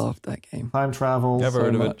game. I love that game. Time travel. Never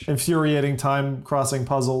heard of it. Infuriating time crossing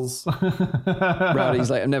puzzles.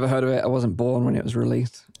 Rowdy's like, I've never heard of it. I wasn't born when it was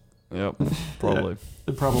released. Yep, probably.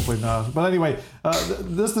 Yeah, probably not. But anyway,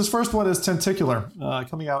 this first one is Tentacular,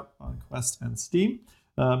 coming out on Quest and Steam.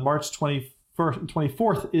 March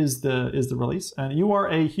 24th is the release, and you are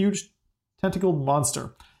a huge tentacled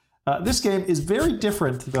monster. This game is very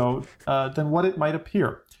different, though, than what it might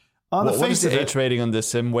appear. On the face what is the age rating on this,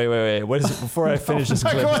 Sim? Wait. What is it before I finish this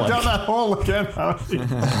clip? I'm not going down that hole again.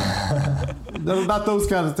 Not those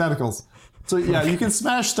kinds of tentacles. So yeah, you can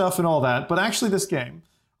smash stuff and all that, but actually this game,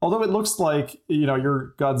 although it looks like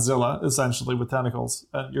you're Godzilla essentially with tentacles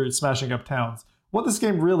and you're smashing up towns, what this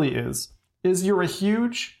game really is you're a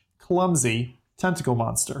huge, clumsy tentacle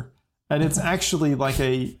monster. And it's actually like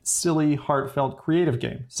a silly, heartfelt, creative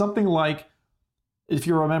game. Something like, if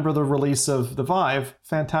you remember the release of the Vive,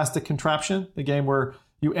 Fantastic Contraption, the game where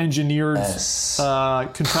you engineered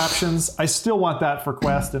contraptions. I still want that for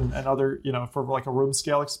Quest and other, for like a room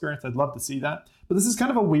scale experience. I'd love to see that. But this is kind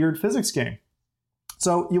of a weird physics game.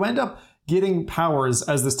 So you end up getting powers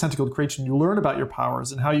as this tentacled creature, and you learn about your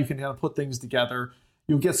powers and how you can kind of put things together.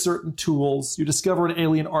 You'll get certain tools. You discover an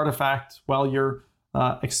alien artifact while you're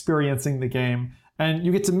experiencing the game, and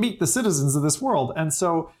you get to meet the citizens of this world. And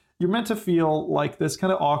so you're meant to feel like this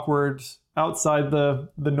kind of awkward, outside the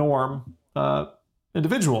norm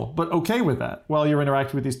individual, but okay with that while you're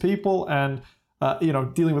interacting with these people and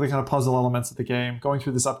dealing with the kind of puzzle elements of the game, going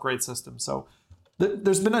through this upgrade system. So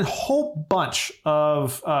there's been a whole bunch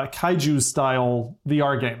of kaiju style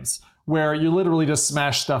VR games where you literally just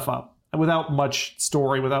smash stuff up without much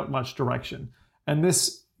story, without much direction. And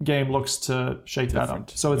this game looks to shake that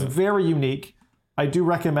up. So it's very unique. I do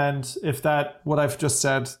recommend, if what I've just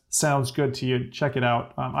said sounds good to you, check it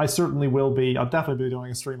out. I certainly will be. I'll definitely be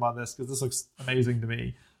doing a stream on this because this looks amazing to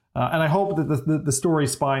me. And I hope that the story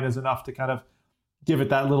spine is enough to kind of give it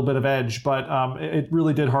that little bit of edge. But it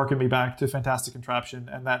really did harken me back to Fantastic Contraption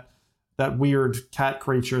and that weird cat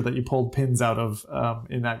creature that you pulled pins out of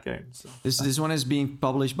in that game. So, this one is being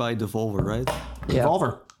published by Devolver, right? Yeah.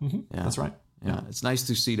 Devolver. Mm-hmm. Yeah. That's right. Yeah, it's nice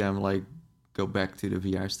to see them go back to the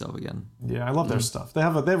VR stuff again. Yeah, I love their stuff. They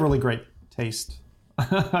have really great taste.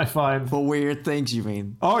 I find for weird things. You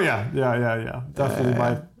mean? Oh yeah.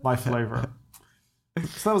 Definitely my flavor.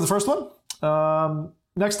 So that was the first one.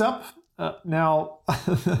 Next up,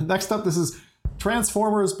 this is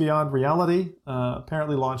Transformers Beyond Reality.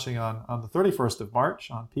 Apparently launching on the 31st of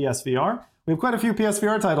March on PSVR. We have quite a few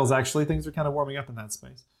PSVR titles actually. Things are kind of warming up in that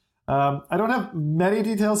space. I don't have many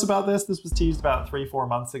details about this. This was teased about 3-4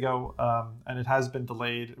 months ago, and it has been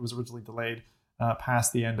delayed. It was originally delayed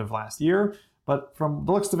past the end of last year. But from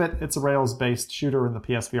the looks of it, it's a Rails-based shooter in the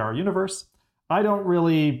PSVR universe. I don't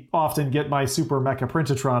really often get my Super Mecha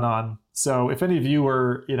Printatron on, so if any of you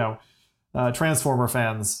are, Transformer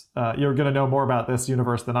fans, you're going to know more about this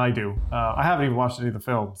universe than I do. I haven't even watched any of the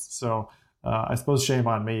films, so I suppose shame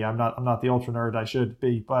on me. I'm not the ultra nerd I should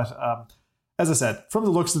be, but as I said, from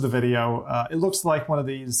the looks of the video, it looks like one of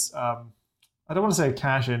these, I don't want to say a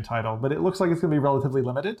cash-in title, but it looks like it's going to be relatively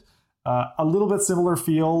limited. A little bit similar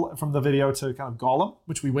feel from the video to kind of Gollum,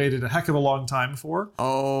 which we waited a heck of a long time for.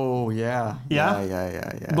 Oh, yeah.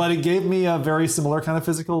 Yeah. But it gave me a very similar kind of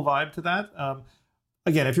physical vibe to that.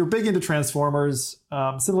 Again, if you're big into Transformers,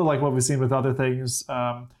 similar like what we've seen with other things,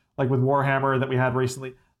 like with Warhammer that we had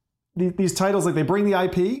recently, these titles, like they bring the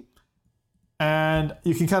IP, and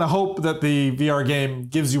you can kind of hope that the VR game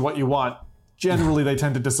gives you what you want. Generally, they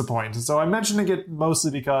tend to disappoint. So I'm mentioning it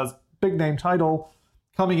mostly because big name title,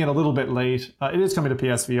 coming in a little bit late. It is coming to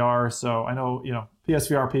PSVR, so I know,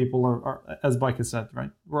 PSVR people are, as Mike has said,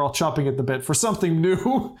 right? We're all chopping at the bit for something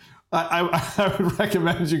new. I would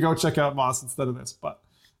recommend you go check out Moss instead of this. But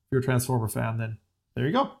if you're a Transformer fan, then there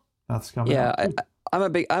you go. That's coming. Yeah,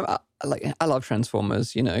 I love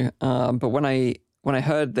Transformers, but when I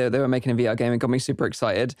heard they were making a VR game, it got me super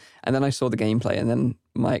excited, and then I saw the gameplay, and then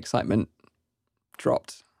my excitement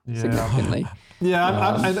dropped significantly.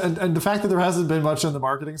 Yeah, and the fact that there hasn't been much on the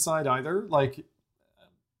marketing side either, like a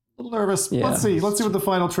little nervous. Yeah. Let's see what the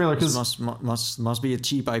final trailer. Because must be a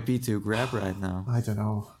cheap IP to grab right now. I don't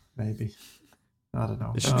know, maybe. I don't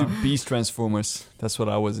know. They should do Beast Transformers. That's what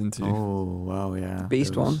I was into. Oh wow, yeah.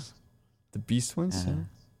 Beast ones. The Beast ones. Yeah.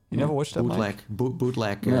 You never watched that, Mike?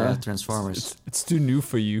 Bootleg Transformers. It's too new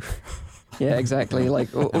for you. Yeah, exactly.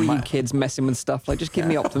 Like all you kids messing with stuff. Like, just give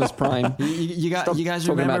me Optimus Prime. You guys talking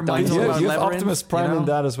remember about Michael dinosaurs. You have Labyrinth, Optimus Prime in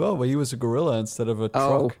that as well, but he was a gorilla instead of a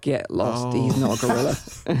Oh, truck. get lost. He's not a gorilla.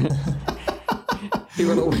 He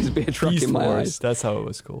will always be a truck Beast in my Wars, eyes. that's how it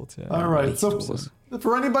was called. Yeah. All right. So Wars.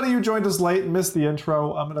 for anybody who joined us late and missed the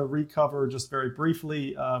intro, I'm going to recover just very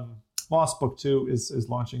briefly. Moss Book 2 is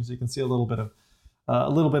launching, so you can see a little bit of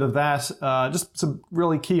that. Just some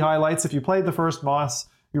really key highlights. If you played the first Moss,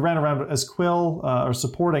 you ran around as Quill, or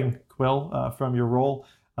supporting Quill from your role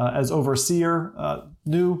as Overseer.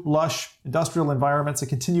 New, lush, industrial environments, a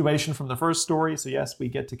continuation from the first story. So yes, we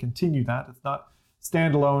get to continue that. It's not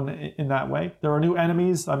standalone in that way. There are new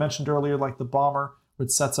enemies I mentioned earlier, like the Bomber,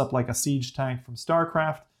 which sets up like a siege tank from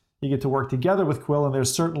StarCraft. You get to work together with Quill, and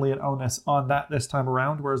there's certainly an onus on that this time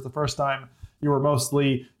around, whereas the first time you were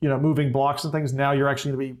mostly, moving blocks and things. Now you're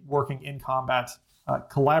actually going to be working in combat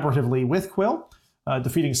collaboratively with Quill,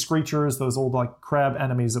 defeating Screechers, those old like crab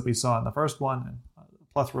enemies that we saw in the first one, and a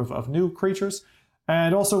plethora of new creatures.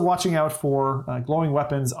 And also watching out for glowing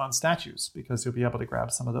weapons on statues, because you'll be able to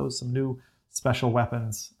grab some of those. Some new special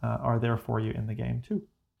weapons are there for you in the game too.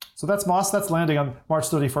 So that's Moss. That's landing on March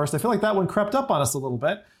 31st. I feel like that one crept up on us a little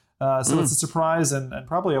bit. So it's a surprise and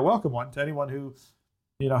probably a welcome one to anyone who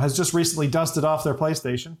has just recently dusted off their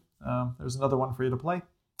PlayStation. There's another one for you to play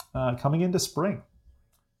coming into spring.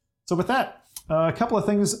 So with that, a couple of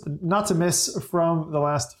things not to miss from the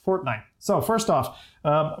last fortnight. So first off,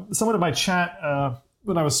 someone in my chat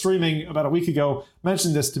when I was streaming about a week ago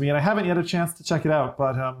mentioned this to me, and I haven't yet a chance to check it out.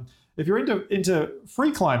 But if you're into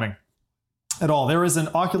free climbing at all, there is an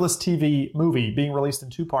Oculus TV movie being released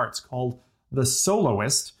in 2 parts called The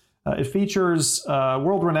Soloist. It features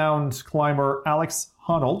world-renowned climber Alex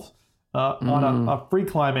Honnold on a free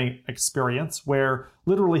climbing experience where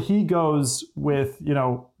literally he goes with,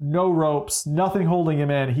 no ropes, nothing holding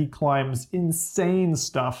him in. He climbs insane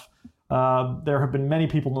stuff. There have been many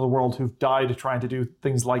people in the world who've died trying to do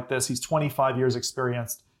things like this. He's 25 years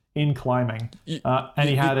experienced in climbing. And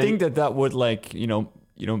he had think that would make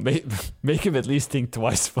him at least think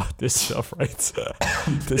twice about this stuff, right?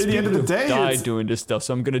 At the end of the day, died doing this stuff,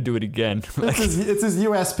 so I'm gonna do it again. It's his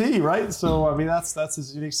USP, right? So I mean, that's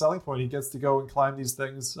his unique selling point. He gets to go and climb these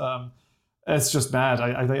things. It's just mad.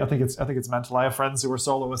 I think it's mental. I have friends who are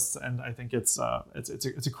soloists, and I think it's a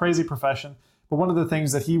crazy profession. But one of the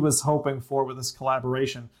things that he was hoping for with this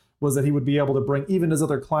collaboration was that he would be able to bring even his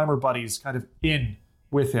other climber buddies kind of in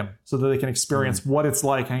with him, so that they can experience what it's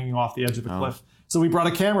like hanging off the edge of a cliff. So we brought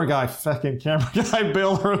a camera guy,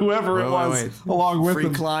 Bill, or whoever it was, along with him.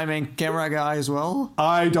 Free climbing camera guy as well?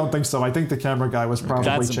 I don't think so. I think the camera guy was probably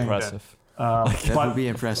That's chained impressive. in. That would be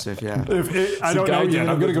impressive, yeah. I don't know yet.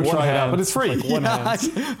 I'm going to go try it out, but it's free. One hand.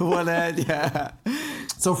 One hand, yeah.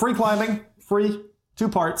 So free climbing, free, 2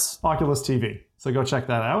 parts, Oculus TV. So go check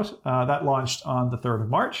that out. That launched on the 3rd of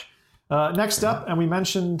March. Next up, and we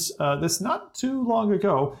mentioned this not too long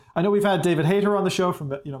ago. I know we've had David Hayter on the show from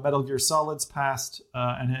Metal Gear Solid's past,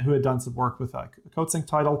 and who had done some work with a Coatsink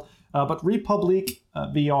title. But Republic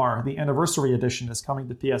VR, the anniversary edition, is coming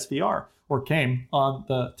to PSVR, or came on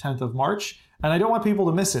the 10th of March. And I don't want people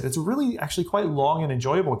to miss it. It's really actually quite long and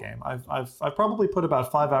enjoyable game. I've probably put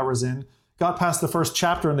about 5 hours in, got past the first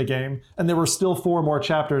chapter in the game, and there were still 4 more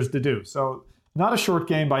chapters to do. So not a short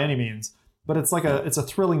game by any means. But it's it's a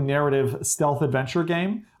thrilling narrative stealth adventure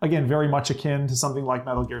game. Again, very much akin to something like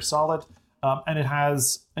Metal Gear Solid.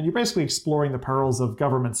 and you're basically exploring the perils of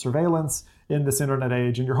government surveillance in this internet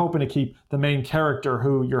age, and you're hoping to keep the main character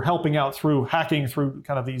who you're helping out through hacking through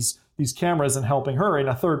kind of these cameras and helping her in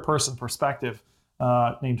a third-person perspective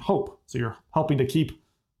named Hope. So you're helping to keep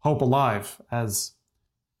Hope alive, as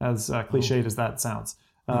cliched as that sounds.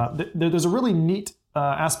 There's a really neat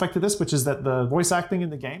aspect to this, which is that the voice acting in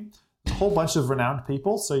the game, a whole bunch of renowned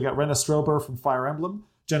people. So you got Rena Strober from Fire Emblem,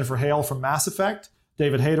 Jennifer Hale from Mass Effect,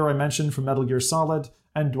 David Hayter I mentioned from Metal Gear Solid,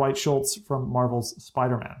 and Dwight Schultz from Marvel's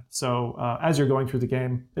Spider-Man. So as you're going through the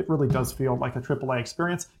game, it really does feel like a AAA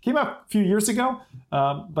experience. Came out a few years ago,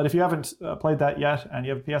 but if you haven't played that yet and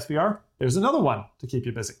you have a PSVR, there's another one to keep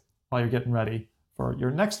you busy while you're getting ready for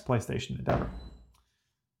your next PlayStation endeavor.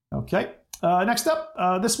 Okay, next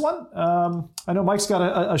up, this one. I know Mike's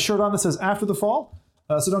got a shirt on that says After the Fall,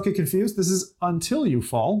 so don't get confused. This is Until You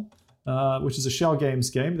Fall, which is a Shell Games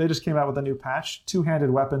game. They just came out with a new patch, Two-Handed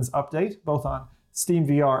Weapons update, both on Steam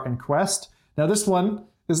VR and Quest. Now this one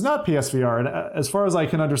is not PSVR, and as far as I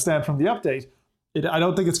can understand from the update, I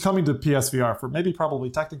don't think it's coming to PSVR for probably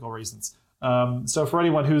technical reasons. So for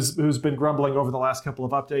anyone who's been grumbling over the last couple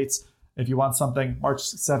of updates, if you want something, March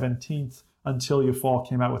 17th, Until You Fall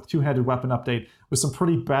came out with Two-Handed Weapon update with some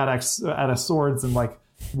pretty badass swords and like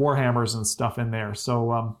warhammers and stuff in there.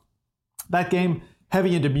 So that game,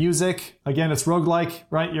 heavy into music. Again, it's roguelike,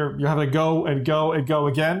 right? You're having to go and go and go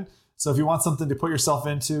again. So if you want something to put yourself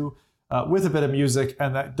into with a bit of music,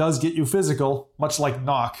 and that does get you physical, much like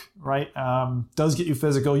Knock, right? Does get you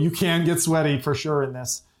physical. You can get sweaty for sure in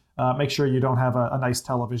this. Make sure you don't have a nice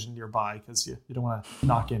television nearby because you don't want to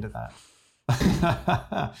knock into that.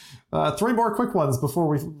 3 more quick ones before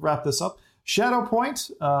we wrap this up. Shadow Point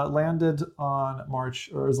is landing on March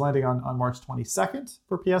 22nd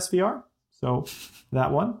for PSVR. So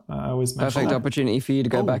that one, I always mention perfect that. opportunity for you to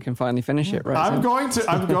go back and finally finish it, right? I'm going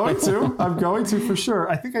to for sure.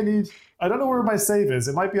 I think I don't know where my save is.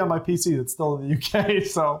 It might be on my PC that's still in the UK,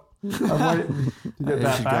 so I'm waiting to get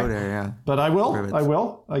that back. Go there, yeah. But I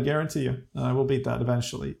will. I guarantee you. I will beat that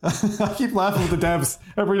eventually. I keep laughing with the devs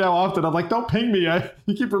every now and often. I'm like, don't ping me.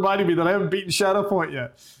 You keep reminding me that I haven't beaten Shadow Point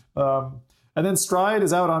yet. And then Stride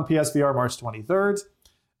is out on PSVR March 23rd.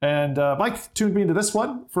 And Mike tuned me into this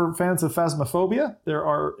one for fans of Phasmophobia. There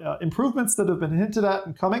are improvements that have been hinted at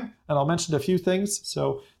and coming, and I'll mention a few things.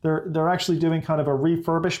 So they're actually doing kind of a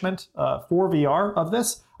refurbishment for VR of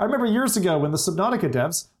this. I remember years ago when the Subnautica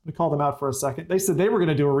devs, we called them out for a second, they said they were going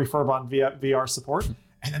to do a refurb on VR support,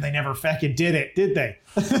 and then they never fucking did it, did they?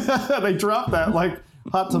 They dropped that like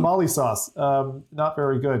hot tamale sauce. Not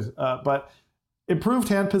very good, but improved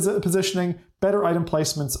hand positioning, better item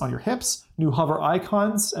placements on your hips, new hover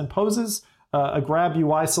icons and poses, a grab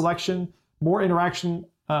UI selection, more interaction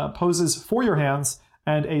poses for your hands,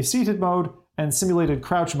 and a seated mode and simulated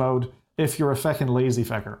crouch mode if you're a feckin' lazy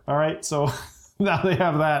fecker. All right, so now they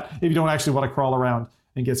have that if you don't actually want to crawl around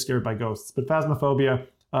and get scared by ghosts. But Phasmophobia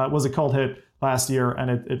was a cult hit last year,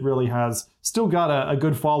 and it really has still got a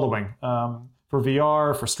good following for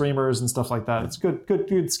VR, for streamers and stuff like that. It's a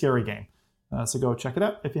good scary game. So go check it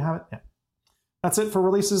out if you haven't yet. That's it for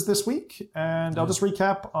releases this week, and I'll just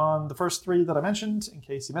recap on the first 3 that I mentioned in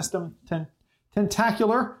case you missed them.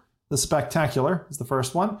 Tentacular, the Spectacular is the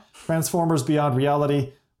first one. Transformers Beyond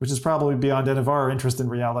Reality, which is probably beyond any of our interest in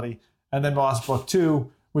reality. And then Moss Book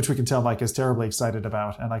 2, which we can tell Mike is terribly excited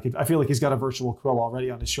about. And I feel like he's got a virtual Quill already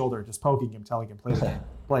on his shoulder, just poking him, telling him, play the game.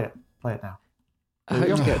 Play it now. I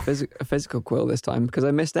hope to get a physical Quill this time because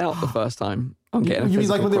I missed out the first time on getting a physical You mean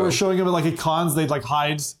like when Quill. they were showing him like at cons, they'd like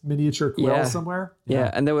hide miniature Quill somewhere? Yeah,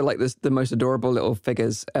 and they were like the most adorable little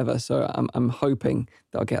figures ever. So I'm hoping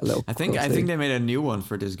that I'll get a little. I think they made a new one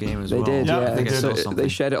for this game as well. They did, yeah. I think I saw So something. they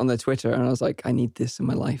shared it on their Twitter, and I was like, I need this in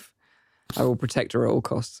my life. I will protect her at all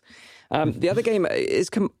costs. The other game is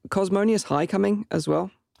Cosmonious High coming as well.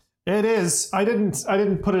 It is. I didn't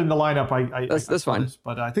put it in the lineup. That's fine.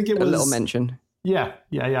 But I think it was a little mention. Yeah.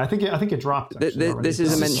 I think it dropped. This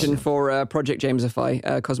is a mention for Project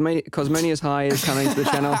Jamesify. Cosmonious High is coming to the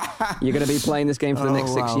channel. You're going to be playing this game for the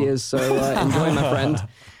next 6 years, so enjoy, my friend.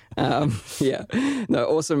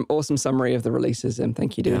 Awesome summary of the releases, and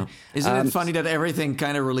thank you, dude. Yeah. Isn't it funny that everything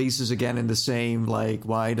kind of releases again in the same, like,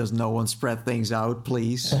 why does no one spread things out,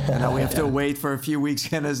 please? And now we have to wait for a few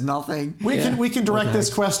weeks and there's nothing. We can direct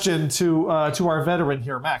this question to our veteran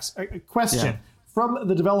here, Max. A question. Yeah. From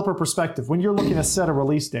the developer perspective, when you're looking to set a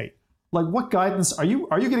release date, like what guidance are you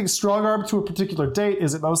getting strong-armed to a particular date?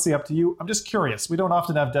 Is it mostly up to you? I'm just curious. We don't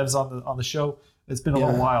often have devs on the show. It's been a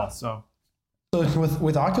little while, so. So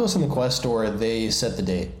with Oculus and the Quest Store, they set the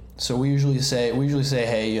date. So we usually say,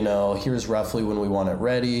 hey, here's roughly when we want it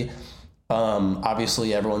ready.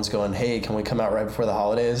 Obviously, everyone's going, hey, can we come out right before the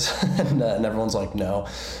holidays? and everyone's like, no.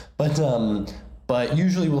 But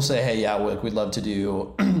usually we'll say, hey, yeah, we'd love to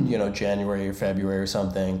do, January or February or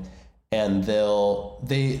something. And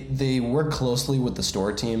they work closely with the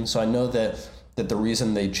store team. So I know that the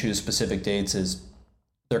reason they choose specific dates is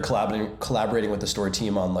they're collaborating with the store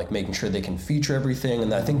team on like making sure they can feature everything.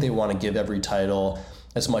 And I think they want to give every title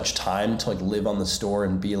as much time to like live on the store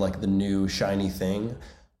and be like the new shiny thing.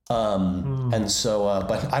 And so,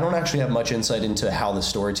 but I don't actually have much insight into how the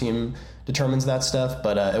store team determines that stuff.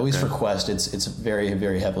 But at least for Quest, it's very,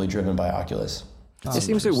 very heavily driven by Oculus. It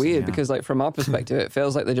seems so weird because, like, from our perspective, it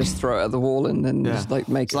feels like they just throw it at the wall and then just like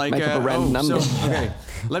make up a random number. Okay,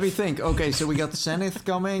 let me think. Okay, so we got the Zenith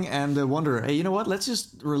coming and the Wanderer. Hey, you know what? Let's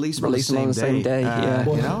just release them on the same day.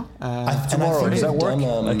 Tomorrow, does that work?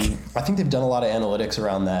 I think they've done a lot of analytics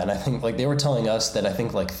around that, and I think like they were telling us that I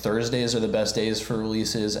think like Thursdays are the best days for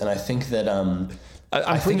releases, and I think that I'm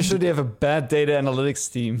pretty sure they have a bad data analytics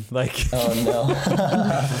team. Like, oh no!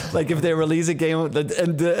 Like if they release a game and the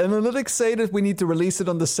analytics say that we need to release it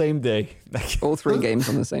on the same day, like all 3 games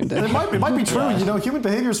on the same day. It might be true. Human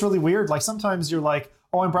behavior is really weird. Like sometimes you're like,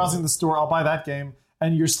 oh, I'm browsing the store, I'll buy that game,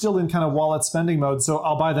 and you're still in kind of wallet spending mode, so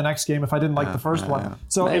I'll buy the next game if I didn't like the first one.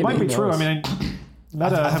 So maybe. It might be true. I mean,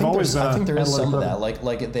 Meta have always been. I think there is some of that.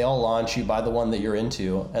 Like they all launch, you buy the one that you're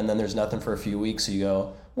into, and then there's nothing for a few weeks. So you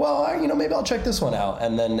go, well, maybe I'll check this one out,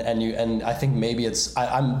 and then and I think maybe it's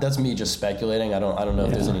that's me just speculating. I don't know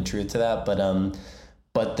if there's any truth to that,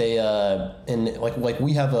 but they like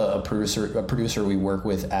we have a producer we work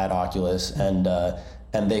with at Oculus, and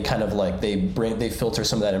they kind of like they filter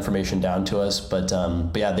some of that information down to us, but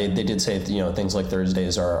yeah, they did say things like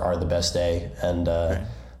Thursdays are the best day, and. Right.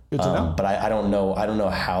 But I don't know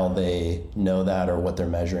how they know that or what they're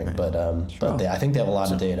measuring, but I think they have a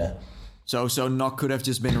lot of data. So Knock could have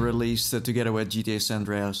just been released together with GTA San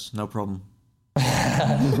Andreas, no problem.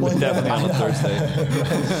 Well, definitely on a Thursday.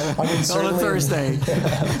 I mean, on a Thursday.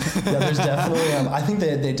 Yeah, there's definitely. I think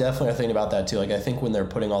they definitely are thinking about that too. Like I think when they're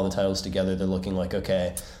putting all the titles together, they're looking like,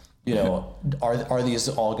 okay, are these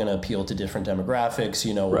all going to appeal to different demographics?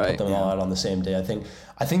 We'll put them all out on the same day.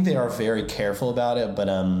 I think they are very careful about it,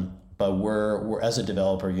 but we're as a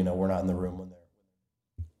developer, we're not in the room when they're.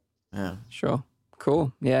 Yeah, sure,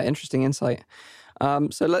 cool, yeah, interesting insight.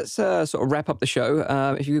 So let's sort of wrap up the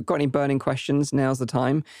show. If you've got any burning questions, now's the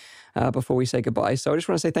time. Before we say goodbye. So I just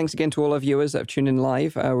want to say thanks again to all our viewers that have tuned in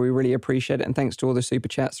live. We really appreciate it. And thanks to all the super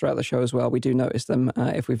chats throughout the show as well. We do notice them.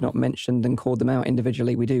 If we've not mentioned and called them out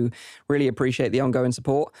individually, we do really appreciate the ongoing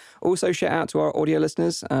support. Also, shout out to our audio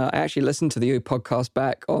listeners. I actually listened to the podcast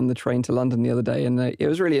back on the train to London the other day, and it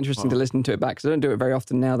was really interesting to listen to it back because I don't do it very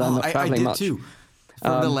often now that I'm not traveling much. Too.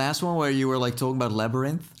 From the last one where you were like talking about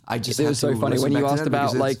Labyrinth, it was so funny when you asked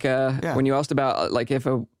about when you asked about like if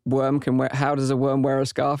a worm can wear, how does a worm wear a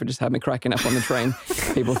scarf? It just had me cracking up on the train.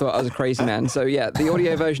 People thought I was a crazy man. So yeah, the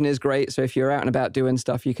audio version is great. So if you're out and about doing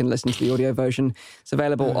stuff, you can listen to the audio version. It's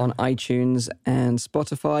available on iTunes and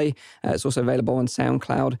Spotify. It's also available on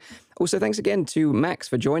SoundCloud. Also, thanks again to Max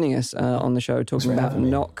for joining us on the show, talking about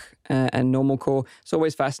Knock and Normal Core. It's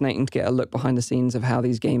always fascinating to get a look behind the scenes of how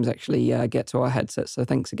these games actually get to our headsets. So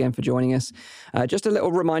thanks again for joining us. Just a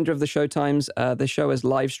little reminder of the show times. The show is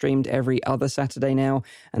live streamed every other Saturday now,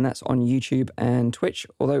 and that's on YouTube and Twitch.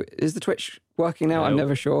 Although, is the Twitch working now? I'm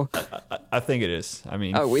never sure. I think it is. I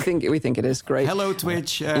mean, we think it is. Great. Hello,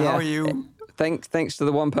 Twitch. How are you? Thanks to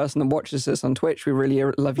the one person that watches us on Twitch. We really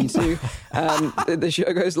love you too. The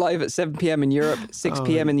show goes live at 7 p.m. in Europe, 6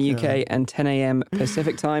 p.m. in the UK, and 10 a.m.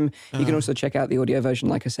 Pacific time. You can also check out the audio version,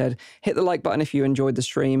 like I said. Hit the like button if you enjoyed the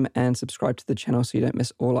stream, and subscribe to the channel so you don't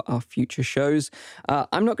miss all our future shows.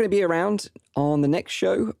 I'm not going to be around on the next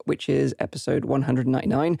show, which is episode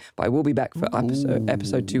 199, but I will be back for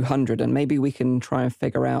episode 200, and maybe we can try and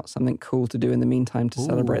figure out something cool to do in the meantime to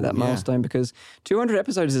celebrate that milestone, because 200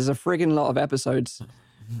 episodes is a friggin' lot of episodes.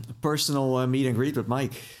 Personal meet and greet with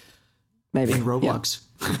Mike. Maybe. In Roblox.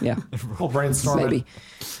 Yeah. We'll brainstorm.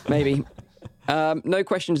 Maybe. No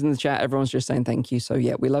questions in the chat. Everyone's just saying thank you. So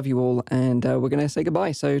yeah, we love you all, and we're going to say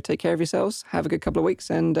goodbye. So take care of yourselves. Have a good couple of weeks,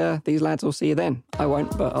 and these lads will see you then. I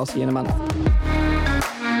won't, but I'll see you in a month.